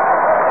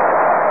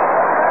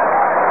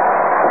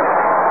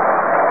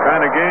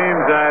 Kind of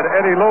games that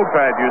Eddie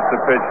Lopad used to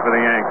pitch for the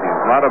Yankees.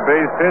 A lot of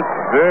base hits,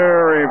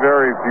 very,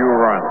 very few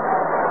runs.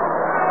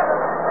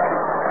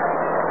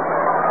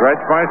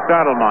 Stretch by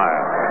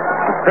Stottlemyre.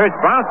 The pitch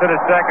bounced to the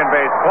second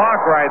base. Clock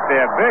right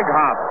there. Big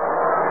hop.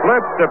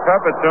 Flips to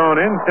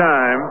Pepitone in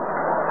time.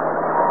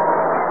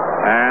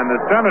 And the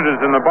Senators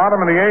in the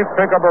bottom of the 8th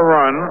pick up a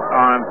run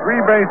on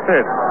 3 base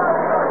hits.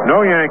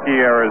 No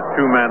Yankee errors,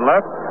 2 men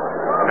left.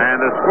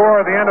 And the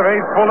score at the end of 8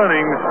 full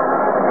innings,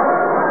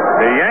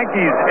 the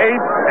Yankees 8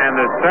 and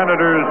the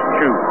Senators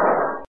 2.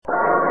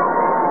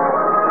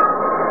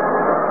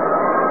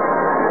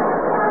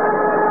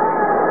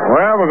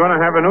 Well, we're going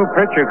to have a new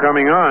pitcher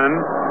coming on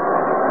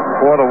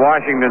for the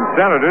Washington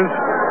Senators.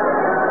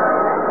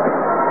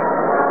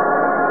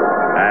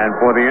 And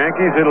for the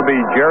Yankees, it'll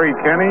be Jerry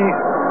Kenney,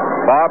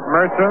 Bob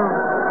Mercer,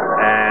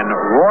 and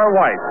Roy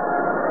White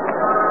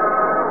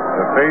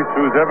to face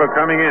who's ever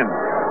coming in.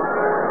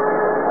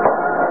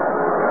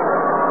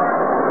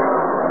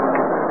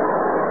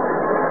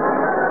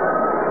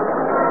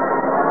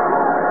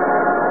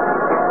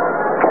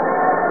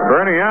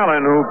 Bernie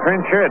Allen, who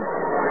pinch hit,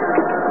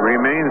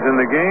 remains in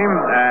the game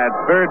at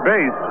third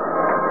base.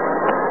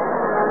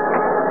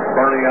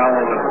 Bernie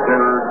Allen is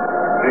third,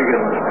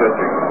 Higgins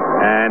pitching.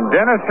 And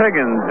Dennis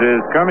Higgins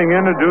is coming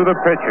in to do the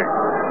pitching.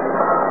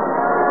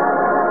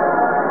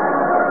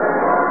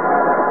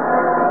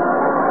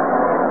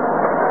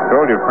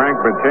 Told you Frank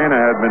Bertena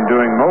had been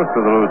doing most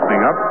of the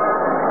loosening up.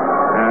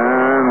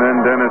 And then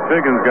Dennis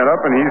Higgins got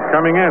up, and he's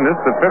coming in. This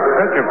is the 5th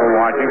pitcher for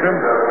Washington.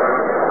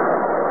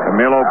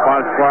 Camilo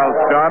Pascual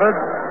started.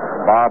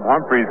 Bob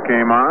Humphreys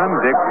came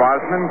on. Dick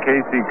Bosman,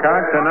 Casey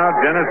Cox, and now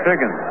Dennis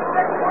Higgins.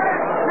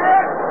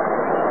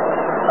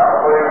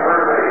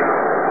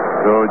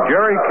 So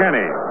Jerry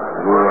Kenney,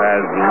 who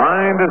has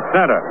lined to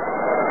center,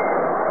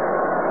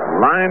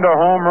 lined a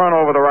home run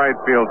over the right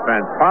field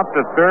fence, popped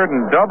to third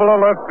and double to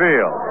left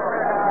field,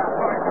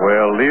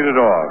 will lead it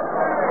off.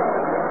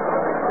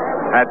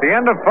 At the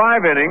end of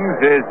 5 innings,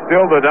 it's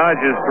still the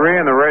Dodgers 3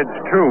 and the Reds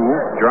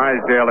 2.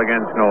 Drysdale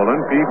against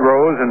Nolan. Pete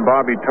Rose and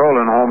Bobby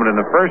Tolan homered in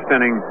the first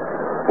inning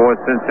for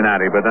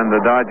Cincinnati, but then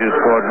the Dodgers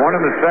scored 1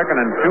 in the second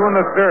and 2 in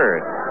the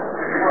third.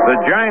 The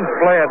Giants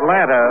play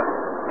Atlanta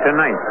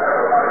tonight,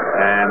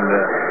 and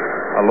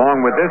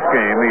along with this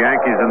game, the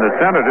Yankees and the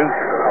Senators,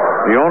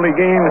 the only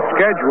game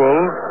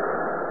scheduled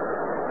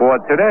for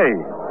today.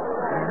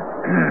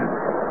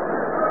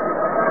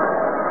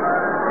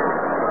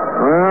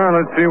 Well,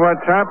 let's see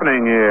what's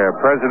happening here.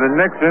 President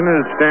Nixon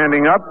is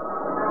standing up.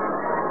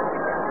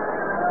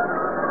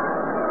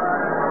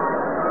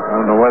 I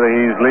don't know whether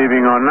he's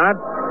leaving or not.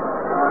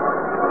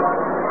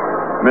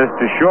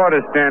 Mr. Short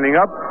is standing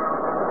up,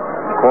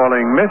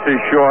 calling Mrs.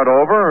 Short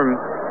over.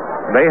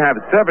 They have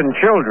 7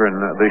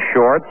 children, the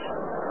Shorts.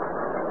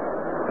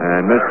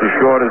 And Mr.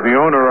 Short is the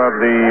owner of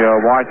the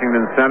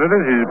Washington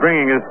Senators. He's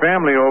bringing his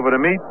family over to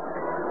meet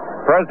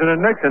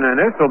President Nixon, and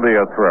this will be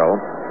a thrill.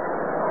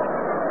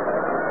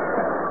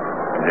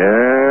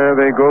 There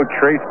they go,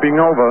 tracing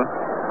over.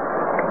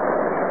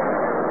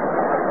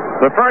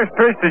 The first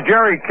pitch to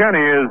Jerry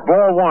Kenny is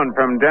ball one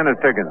from Dennis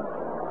Higgins.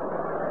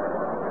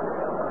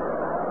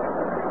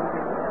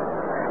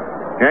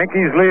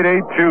 Yankees lead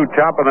 8-2,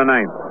 top of the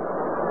ninth.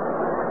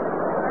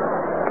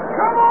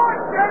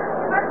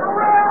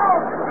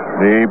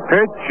 The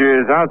pitch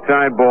is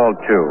outside, ball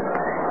two.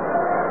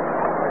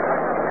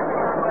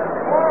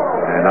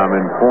 And I'm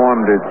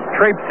informed it's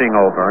traipsing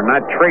over,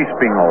 not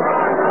tracing over.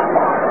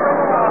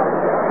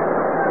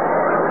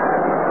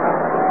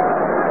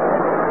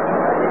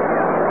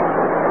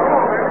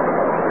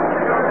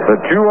 The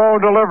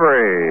 2-0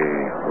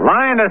 delivery.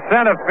 Line to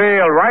center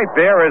field. Right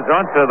there is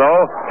Unser,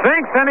 though.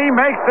 Sinks and he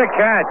makes the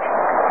catch.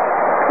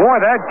 Boy,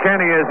 that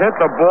Kenny has hit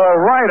the ball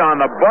right on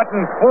the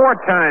button 4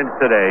 times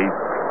today.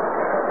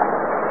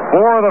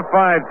 4 of the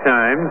 5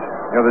 times.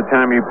 The other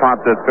time he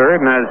popped at third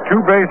and has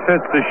 2 base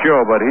hits to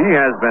show, but he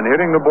has been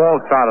hitting the ball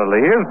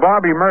solidly. Here's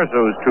Bobby Mercer,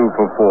 who's 2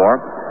 for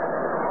 4.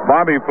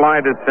 Bobby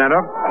fly to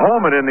center,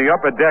 homered in the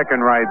upper deck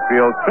in right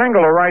field, single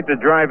to right to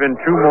drive in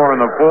 2 more in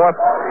the 4th,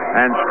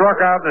 and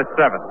struck out in the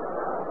 7th.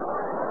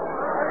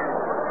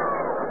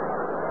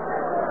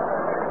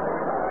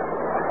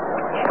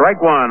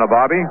 Strike one to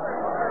Bobby.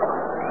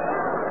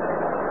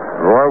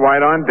 Roy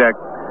White on deck.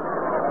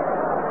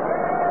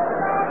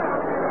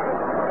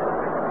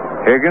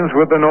 Higgins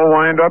with the no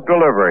wind-up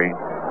delivery.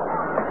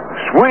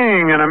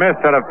 Swing and a miss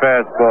at a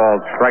fastball.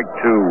 Strike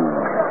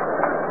 2.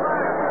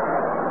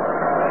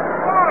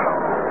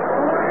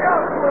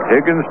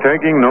 Higgins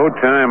taking no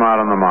time out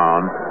on the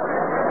mound.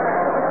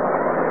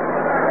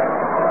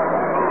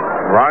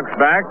 Rocks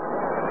back.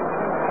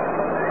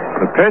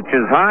 The pitch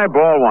is high,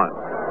 ball one.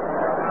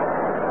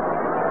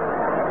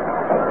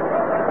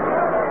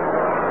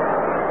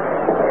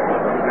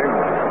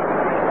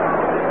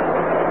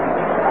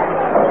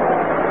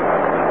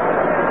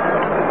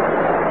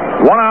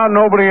 One out,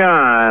 nobody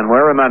on.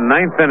 We're in the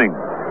 9th inning.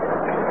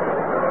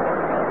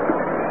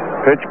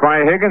 Pitch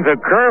by Higgins, a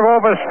curve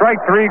over,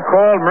 strike 3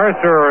 called.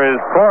 Mercer is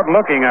caught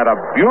looking at a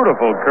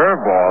beautiful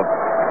curveball.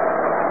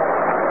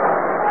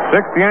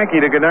 6th Yankee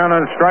to get down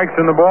on strikes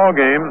in the ball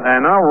game,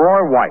 and now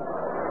Roy White.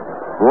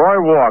 Roy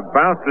walked,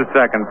 bounced to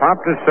second,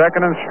 popped to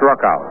second, and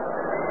struck out.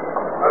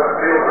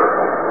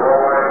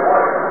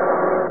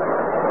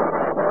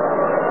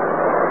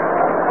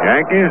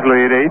 Yankees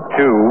lead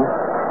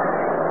 8-2.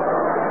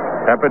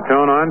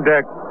 Pepitone on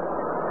deck.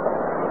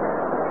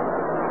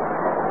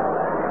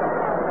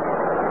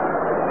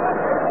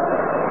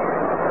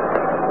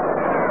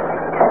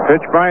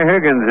 Pitch by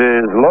Higgins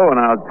is low and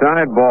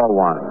outside, ball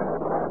one.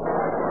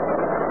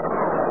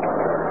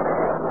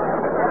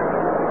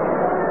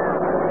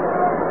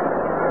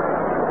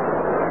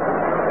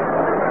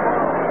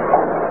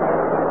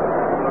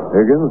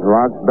 Higgins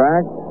rocks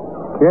back,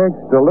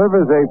 kicks,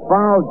 delivers a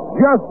foul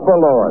just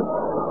below it.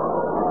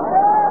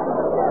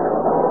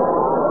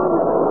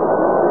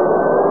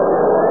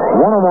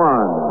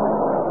 1-1.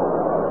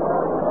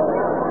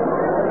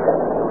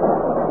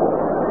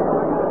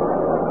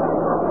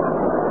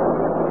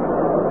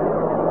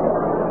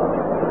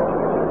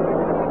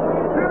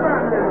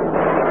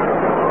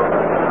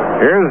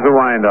 Here's the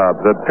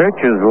windup. The pitch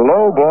is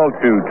low, ball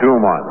 2,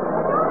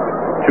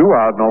 2-1. 2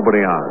 out,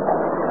 nobody on.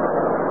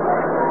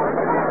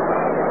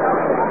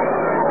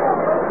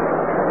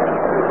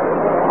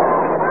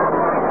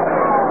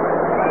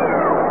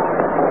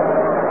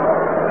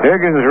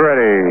 Higgins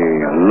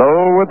ready.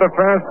 Low with the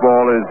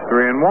fastball is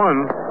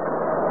 3-1.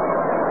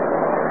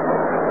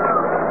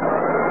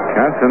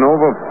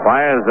 Casanova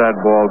fires that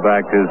ball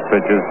back to his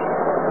pitches.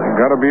 You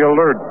got to be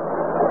alert.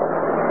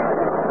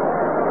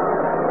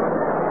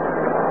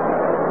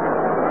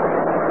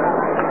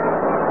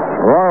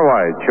 Roy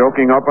White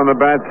choking up on the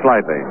bat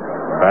slightly.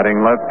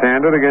 Batting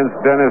left-handed against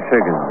Dennis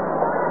Higgins.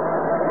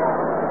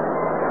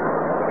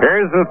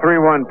 Here's the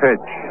 3-1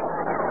 pitch.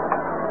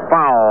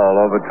 Foul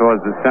over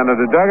towards the center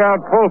of the dugout.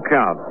 Full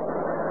count.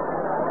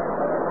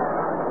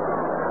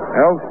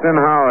 Elston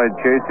Howard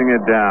chasing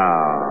it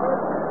down.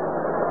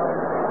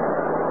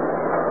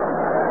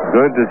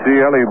 Good to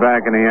see Ellie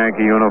back in the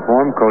Yankee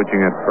uniform,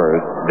 coaching at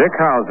first. Dick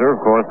Hauser, of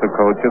course, the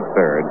coach at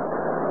third.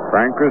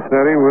 Frank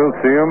Crissetti, we'll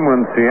see him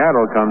when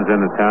Seattle comes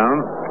into town.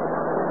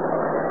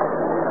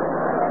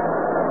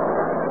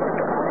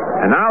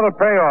 And now the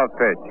payoff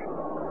pitch.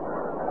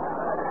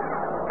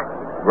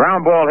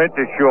 Ground ball hit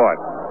to short.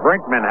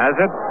 Brinkman has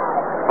it.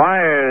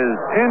 Fires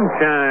in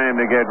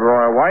time to get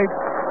Roy White.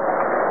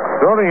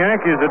 So the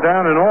Yankees are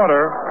down in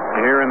order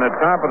here in the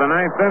top of the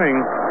 9th inning.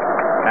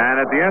 And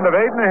at the end of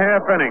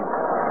 8.5 innings,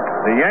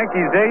 the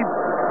Yankees 8,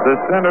 the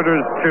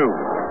Senators 2.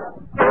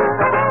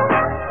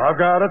 A I've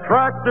got a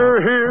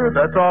tractor here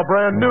that's all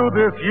brand new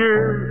this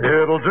year.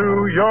 It'll do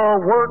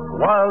your work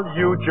while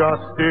you just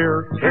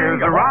steer.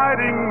 Here's a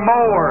riding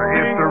mower,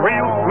 it's a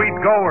real sweet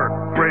goer.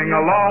 Bring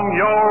along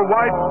your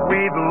wife,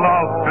 we'd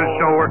love to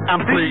show her.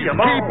 And please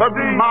keep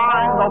in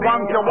mind the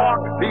ones you walk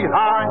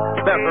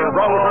behind. Better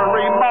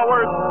rotary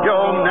mowers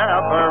you'll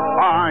never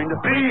find.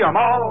 See 'em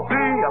all,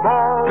 see 'em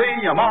all, See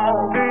 'em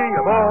all, see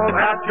 'em all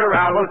at your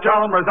Alice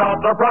Chalmers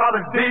Outdoor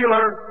Products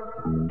dealer.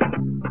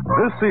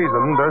 This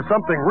season, there's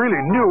something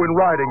really new in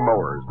riding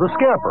mowers. The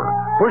Scamper.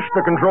 Push the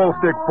control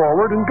stick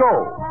forward and go.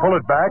 Pull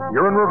it back,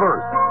 you're in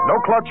reverse. No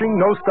clutching,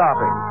 no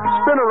stopping.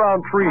 Spin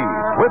around trees.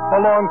 Whip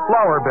along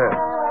flower beds.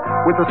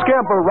 With the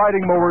Scamper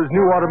riding mower's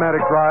new automatic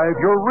drive,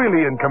 you're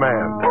really in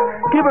command.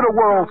 Give it a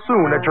whirl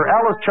soon at your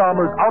Alice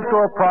Chalmers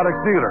Outdoor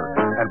Products dealer.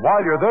 And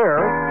while you're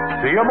there,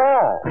 see 'em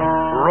all.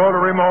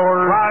 Rotary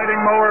mowers,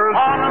 Riding mowers,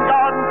 lawn and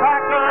garden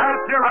tractors,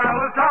 at your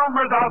Alice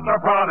Chalmers Outdoor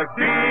Products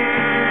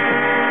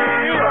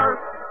dealer.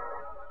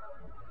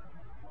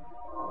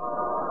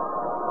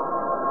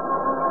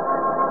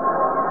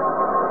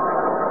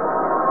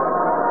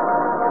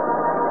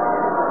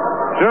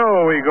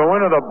 So we go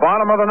into the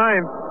bottom of the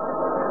ninth.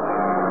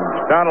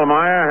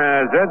 Stottlemyre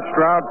has Ed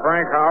Stroud,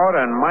 Frank Howard,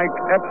 and Mike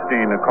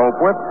Epstein to cope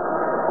with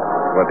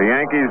the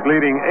Yankees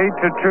leading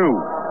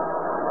 8-2.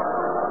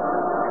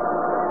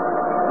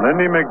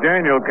 Lindy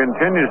McDaniel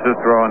continues to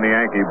throw in the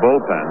Yankee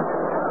bullpen,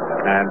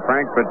 and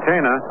Frank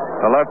Patena,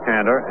 the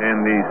left-hander,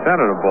 in the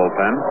Senator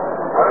bullpen.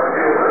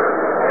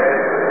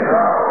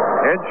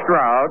 Ed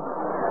Stroud,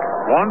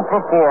 1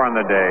 for 4 on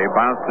the day,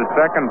 bounced to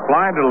second,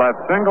 fly to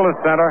left, single to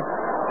center,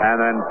 and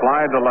then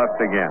fly to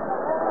left again.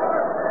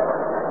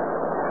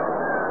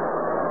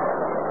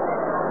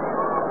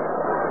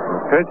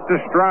 Pitch to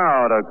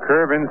Stroud, a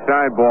curve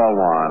inside ball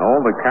one. All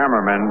the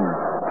cameramen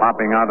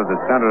popping out of the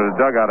center of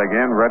the dugout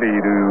again, ready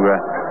to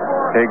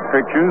take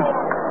pictures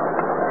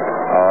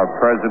of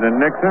President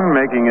Nixon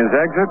making his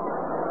exit.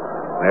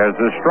 There's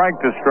a strike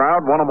to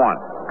Stroud, 1-1.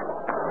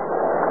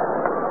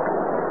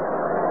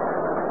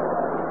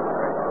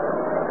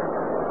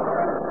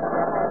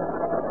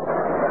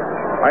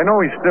 I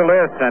know he's still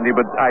there, Sandy,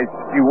 but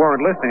you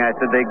weren't listening. I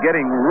said they're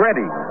getting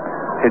ready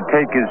to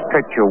take his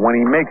picture when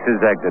he makes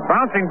his exit.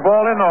 Bouncing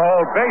ball in the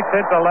hole, base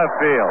hit to left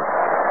field.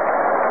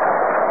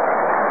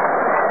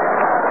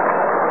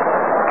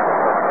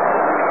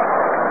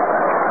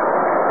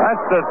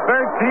 That's the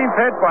 13th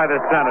hit by the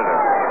Senator.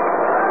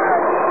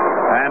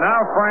 And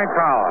now Frank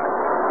Howard.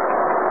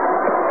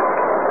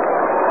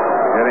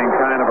 Getting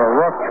kind of a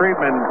rough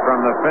treatment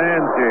from the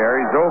fans here.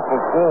 He's 0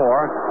 for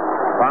 4.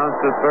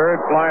 Bounced to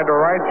third, fly to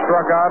right,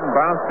 struck out, and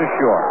bounced to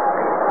short.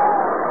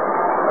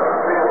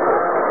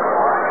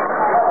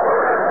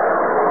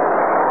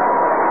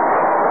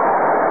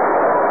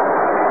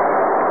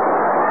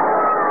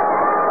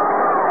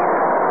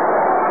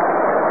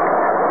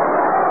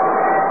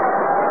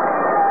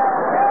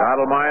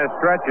 Stottlemyre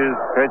stretches,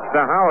 pitch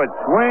to Howard,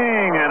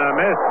 swing and a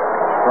miss.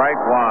 Strike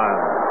one.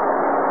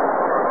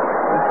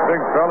 This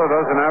big fella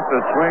doesn't have to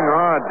swing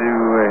hard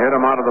to hit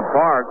him out of the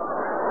park.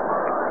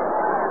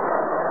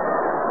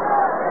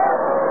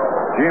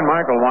 Gene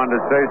Michael wanted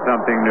to say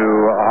something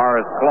to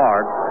Horace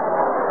Clark.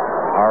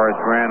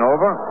 Horace ran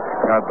over,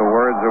 got the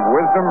words of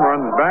wisdom,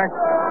 runs back.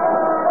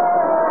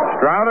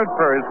 Stroud at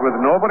first with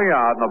nobody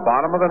out in the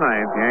bottom of the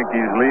ninth.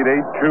 Yankees lead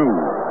 8-2.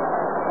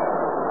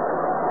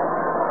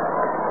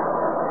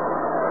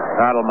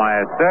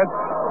 Stottlemyre sets.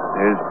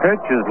 His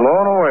pitch is low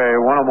and away,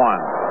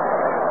 1-1.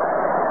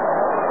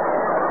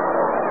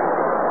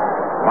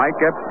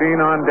 Mike Epstein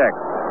on deck.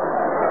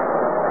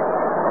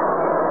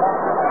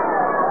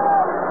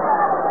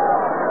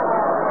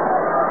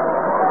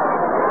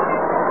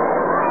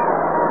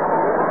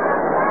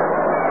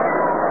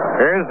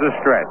 Here's the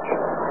stretch.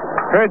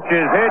 Pitch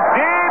is hit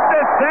deep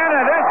to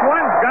center. This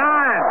one's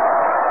gone.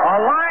 A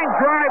line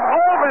drive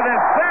over the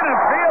center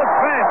field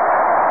fence.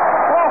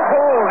 Oh,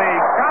 holy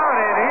cow,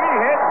 did he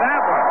hit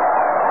that one.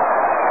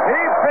 He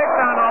picked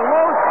on a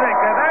low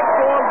sinker. That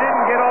ball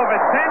didn't get over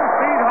 10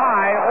 feet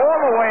high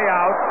all the way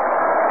out.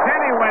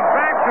 Kenny went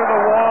back to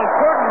the wall,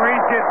 couldn't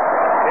reach it.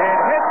 It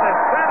hit the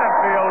center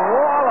field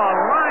wall. A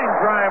line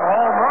drive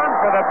home run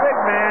for the big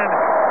man.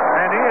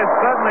 And he has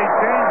suddenly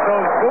changed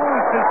those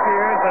boos to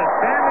cheers, a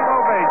standing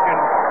ovation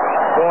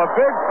for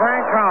big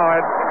Frank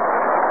Howard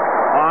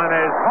on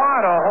as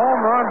hard a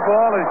home run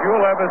ball as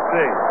you'll ever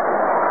see.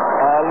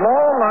 A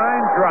low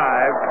line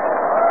drive.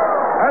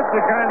 That's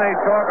the kind they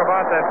talk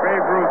about that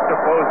Babe Ruth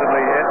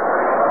supposedly hit.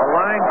 A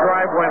line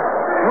drive went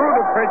through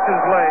the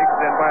pitcher's legs,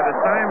 and by the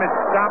time it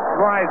stopped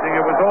rising,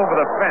 it was over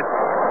the fence.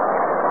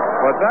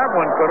 But that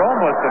one could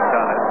almost have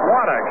done it.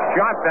 What a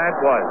shot that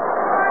was.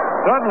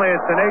 Suddenly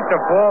it's an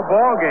 8-4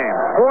 ball game.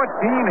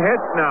 14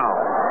 hits now.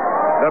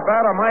 The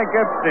batter Mike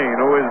Epstein,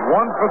 who is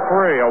 1 for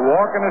 3, a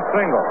walk and a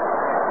single.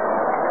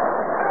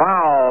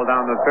 Foul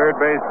down the third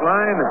base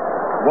line,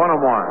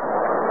 1-1.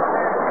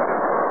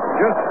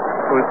 Just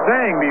was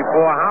saying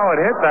before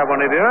Howard hit that one,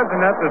 he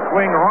doesn't have to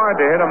swing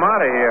hard to hit him out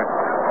of here.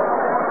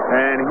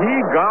 And he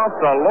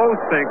golfed a low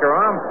sinker.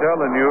 I'm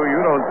telling you, you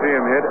don't see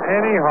him hit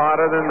any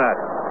harder than that.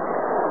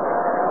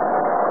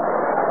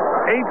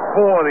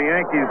 8-4, the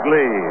Yankees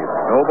lead.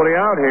 Nobody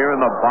out here in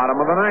the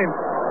bottom of the ninth.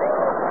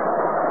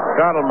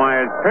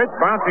 Stottlemyre's pitch,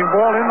 bouncing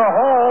ball in the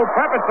hole.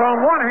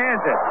 Pepitone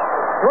one-hands it.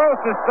 Throws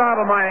to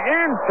Stottlemyre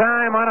in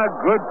time on a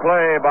good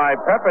play by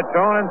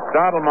Pepitone and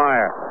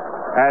Stottlemyre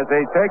as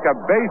they take a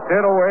base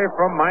hit away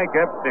from Mike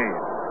Epstein.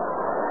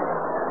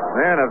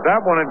 Man, if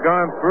that one had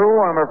gone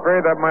through, I'm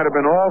afraid that might have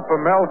been all for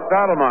Mel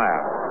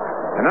Stottlemyre.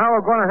 And now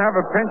we're going to have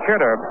a pinch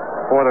hitter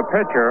for the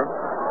pitcher,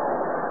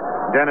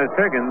 Dennis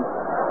Higgins.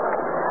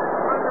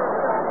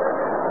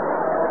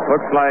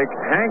 Looks like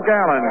Hank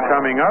Allen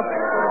coming up.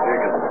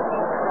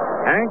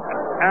 Hank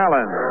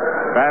Allen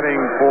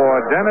batting for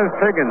Dennis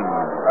Higgins.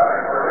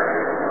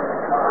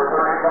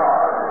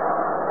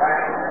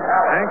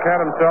 Hank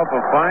had himself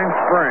a fine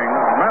spring.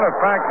 As a matter of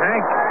fact,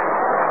 Hank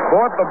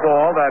caught the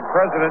ball that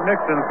President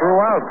Nixon threw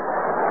out.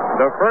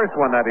 The first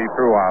one that he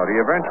threw out. He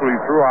eventually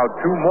threw out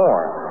two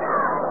more.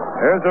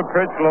 There's a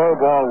pitch low,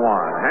 ball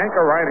one. Hank,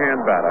 a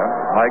right-hand batter,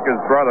 like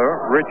his brother,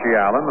 Richie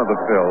Allen of the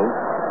Phils.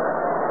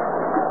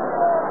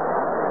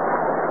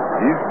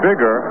 He's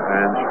bigger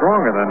and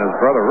stronger than his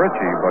brother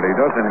Richie, but he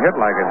doesn't hit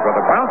like his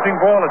brother. Bouncing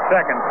ball at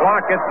second.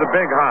 Clark gets the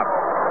big hop.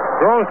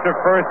 Throws to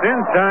first in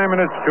time, and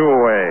it's 2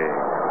 away.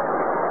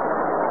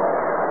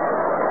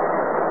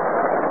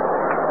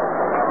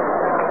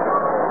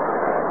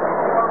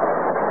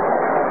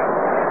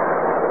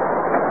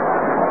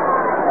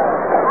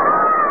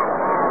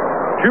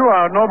 Two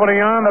out,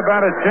 nobody on. The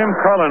batter Tim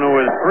Cullen,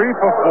 who is 3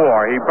 for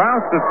 4. He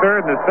bounced to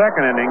third in the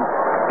second inning,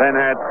 then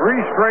had 3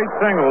 straight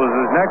singles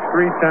his next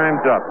 3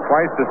 times up.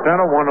 Twice to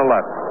center, 1 to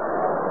left.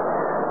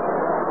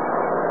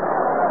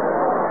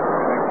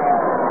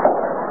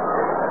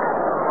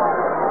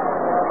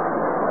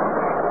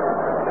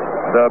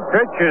 The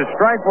pitch is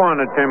strike 1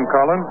 to Tim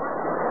Cullen.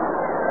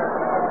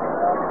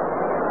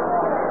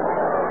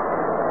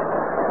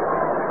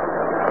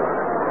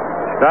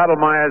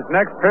 Stottlemyre's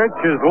next pitch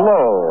is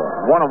low,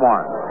 1-1.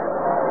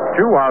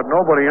 2 out,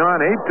 nobody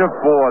on,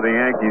 8-4, the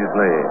Yankees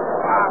lead.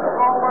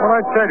 Well,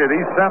 I tell you,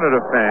 these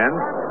Senator fans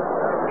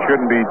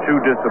shouldn't be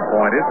too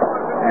disappointed,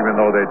 even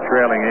though they're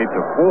trailing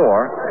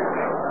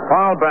 8-4.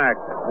 Foul back,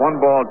 1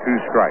 ball, 2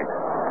 strikes.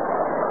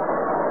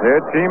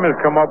 Their team has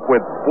come up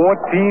with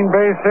 14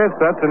 base hits.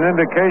 That's an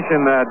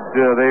indication that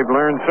they've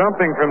learned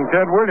something from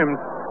Ted Williams.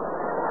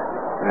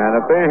 And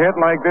if they hit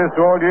like this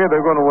all year,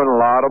 they're going to win a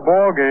lot of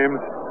ball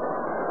games.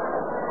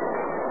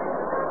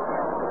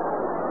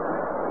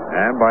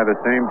 And by the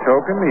same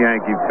token, the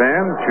Yankee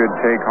fans should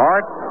take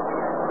heart,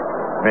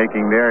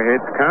 making their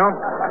hits count.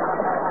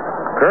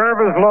 Curve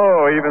is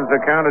low, evens the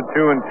count at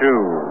 2-2.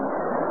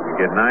 You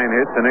get 9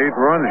 hits and 8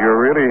 runs,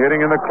 you're really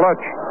hitting in the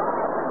clutch.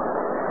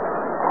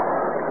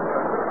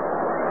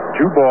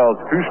 2 balls,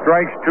 2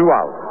 strikes, 2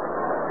 out.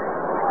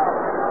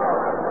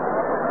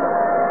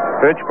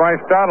 Pitch by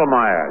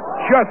Stottlemyre.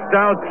 Just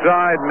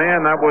outside.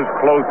 Man, that was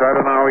close. I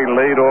don't know how he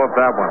laid off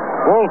that one.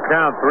 Full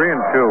count,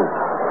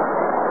 3-2.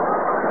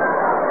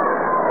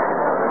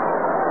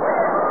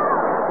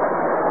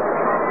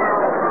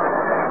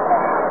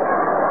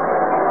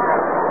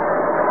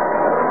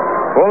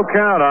 Full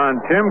count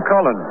on Tim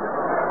Cullen.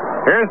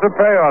 Here's the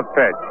payoff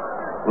pitch.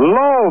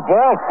 Low,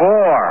 ball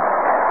 4.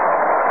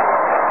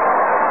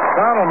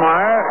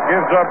 Stottlemyre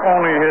gives up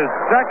only his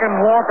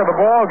second walk of the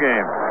ball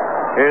game.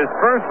 His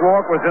first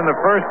walk was in the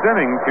first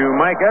inning to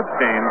Mike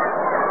Epstein.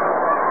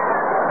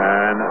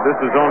 And this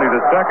is only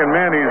the second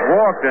man he's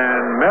walked,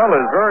 and Mel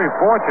is very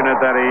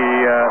fortunate that he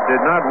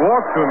did not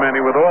walk too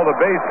many with all the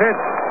base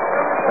hits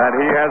that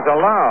he has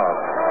allowed.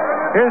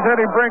 Here's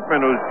Eddie Brinkman,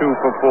 who's 2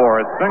 for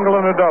 4. A single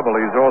and a double.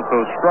 He's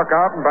also struck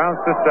out and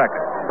bounced to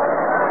second.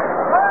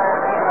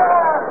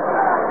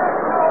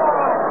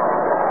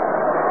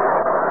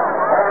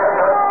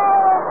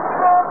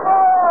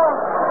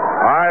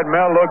 All right,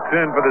 Mel looks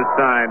in for the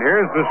sign.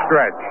 Here's the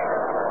stretch.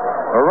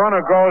 The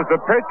runner goes.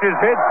 The pitch is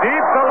hit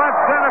deep to left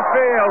center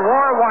field.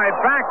 Roy White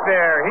back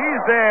there.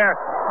 He's there.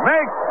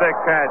 Makes the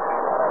catch.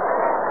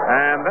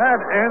 And that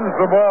ends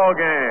the ball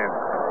game.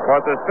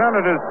 But the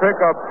Senators pick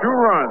up 2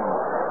 runs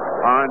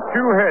on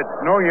 2 hits,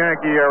 no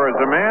Yankee errors,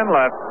 a man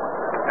left,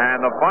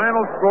 and the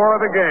final score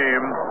of the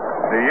game,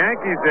 the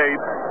Yankees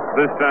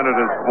 8, the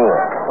Senators 4.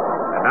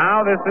 And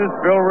now this is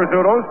Phil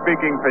Rizzuto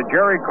speaking for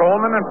Jerry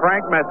Coleman and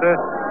Frank Messer,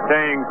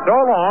 saying so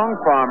long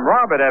from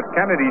Robert F.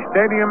 Kennedy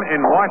Stadium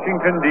in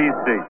Washington, D.C.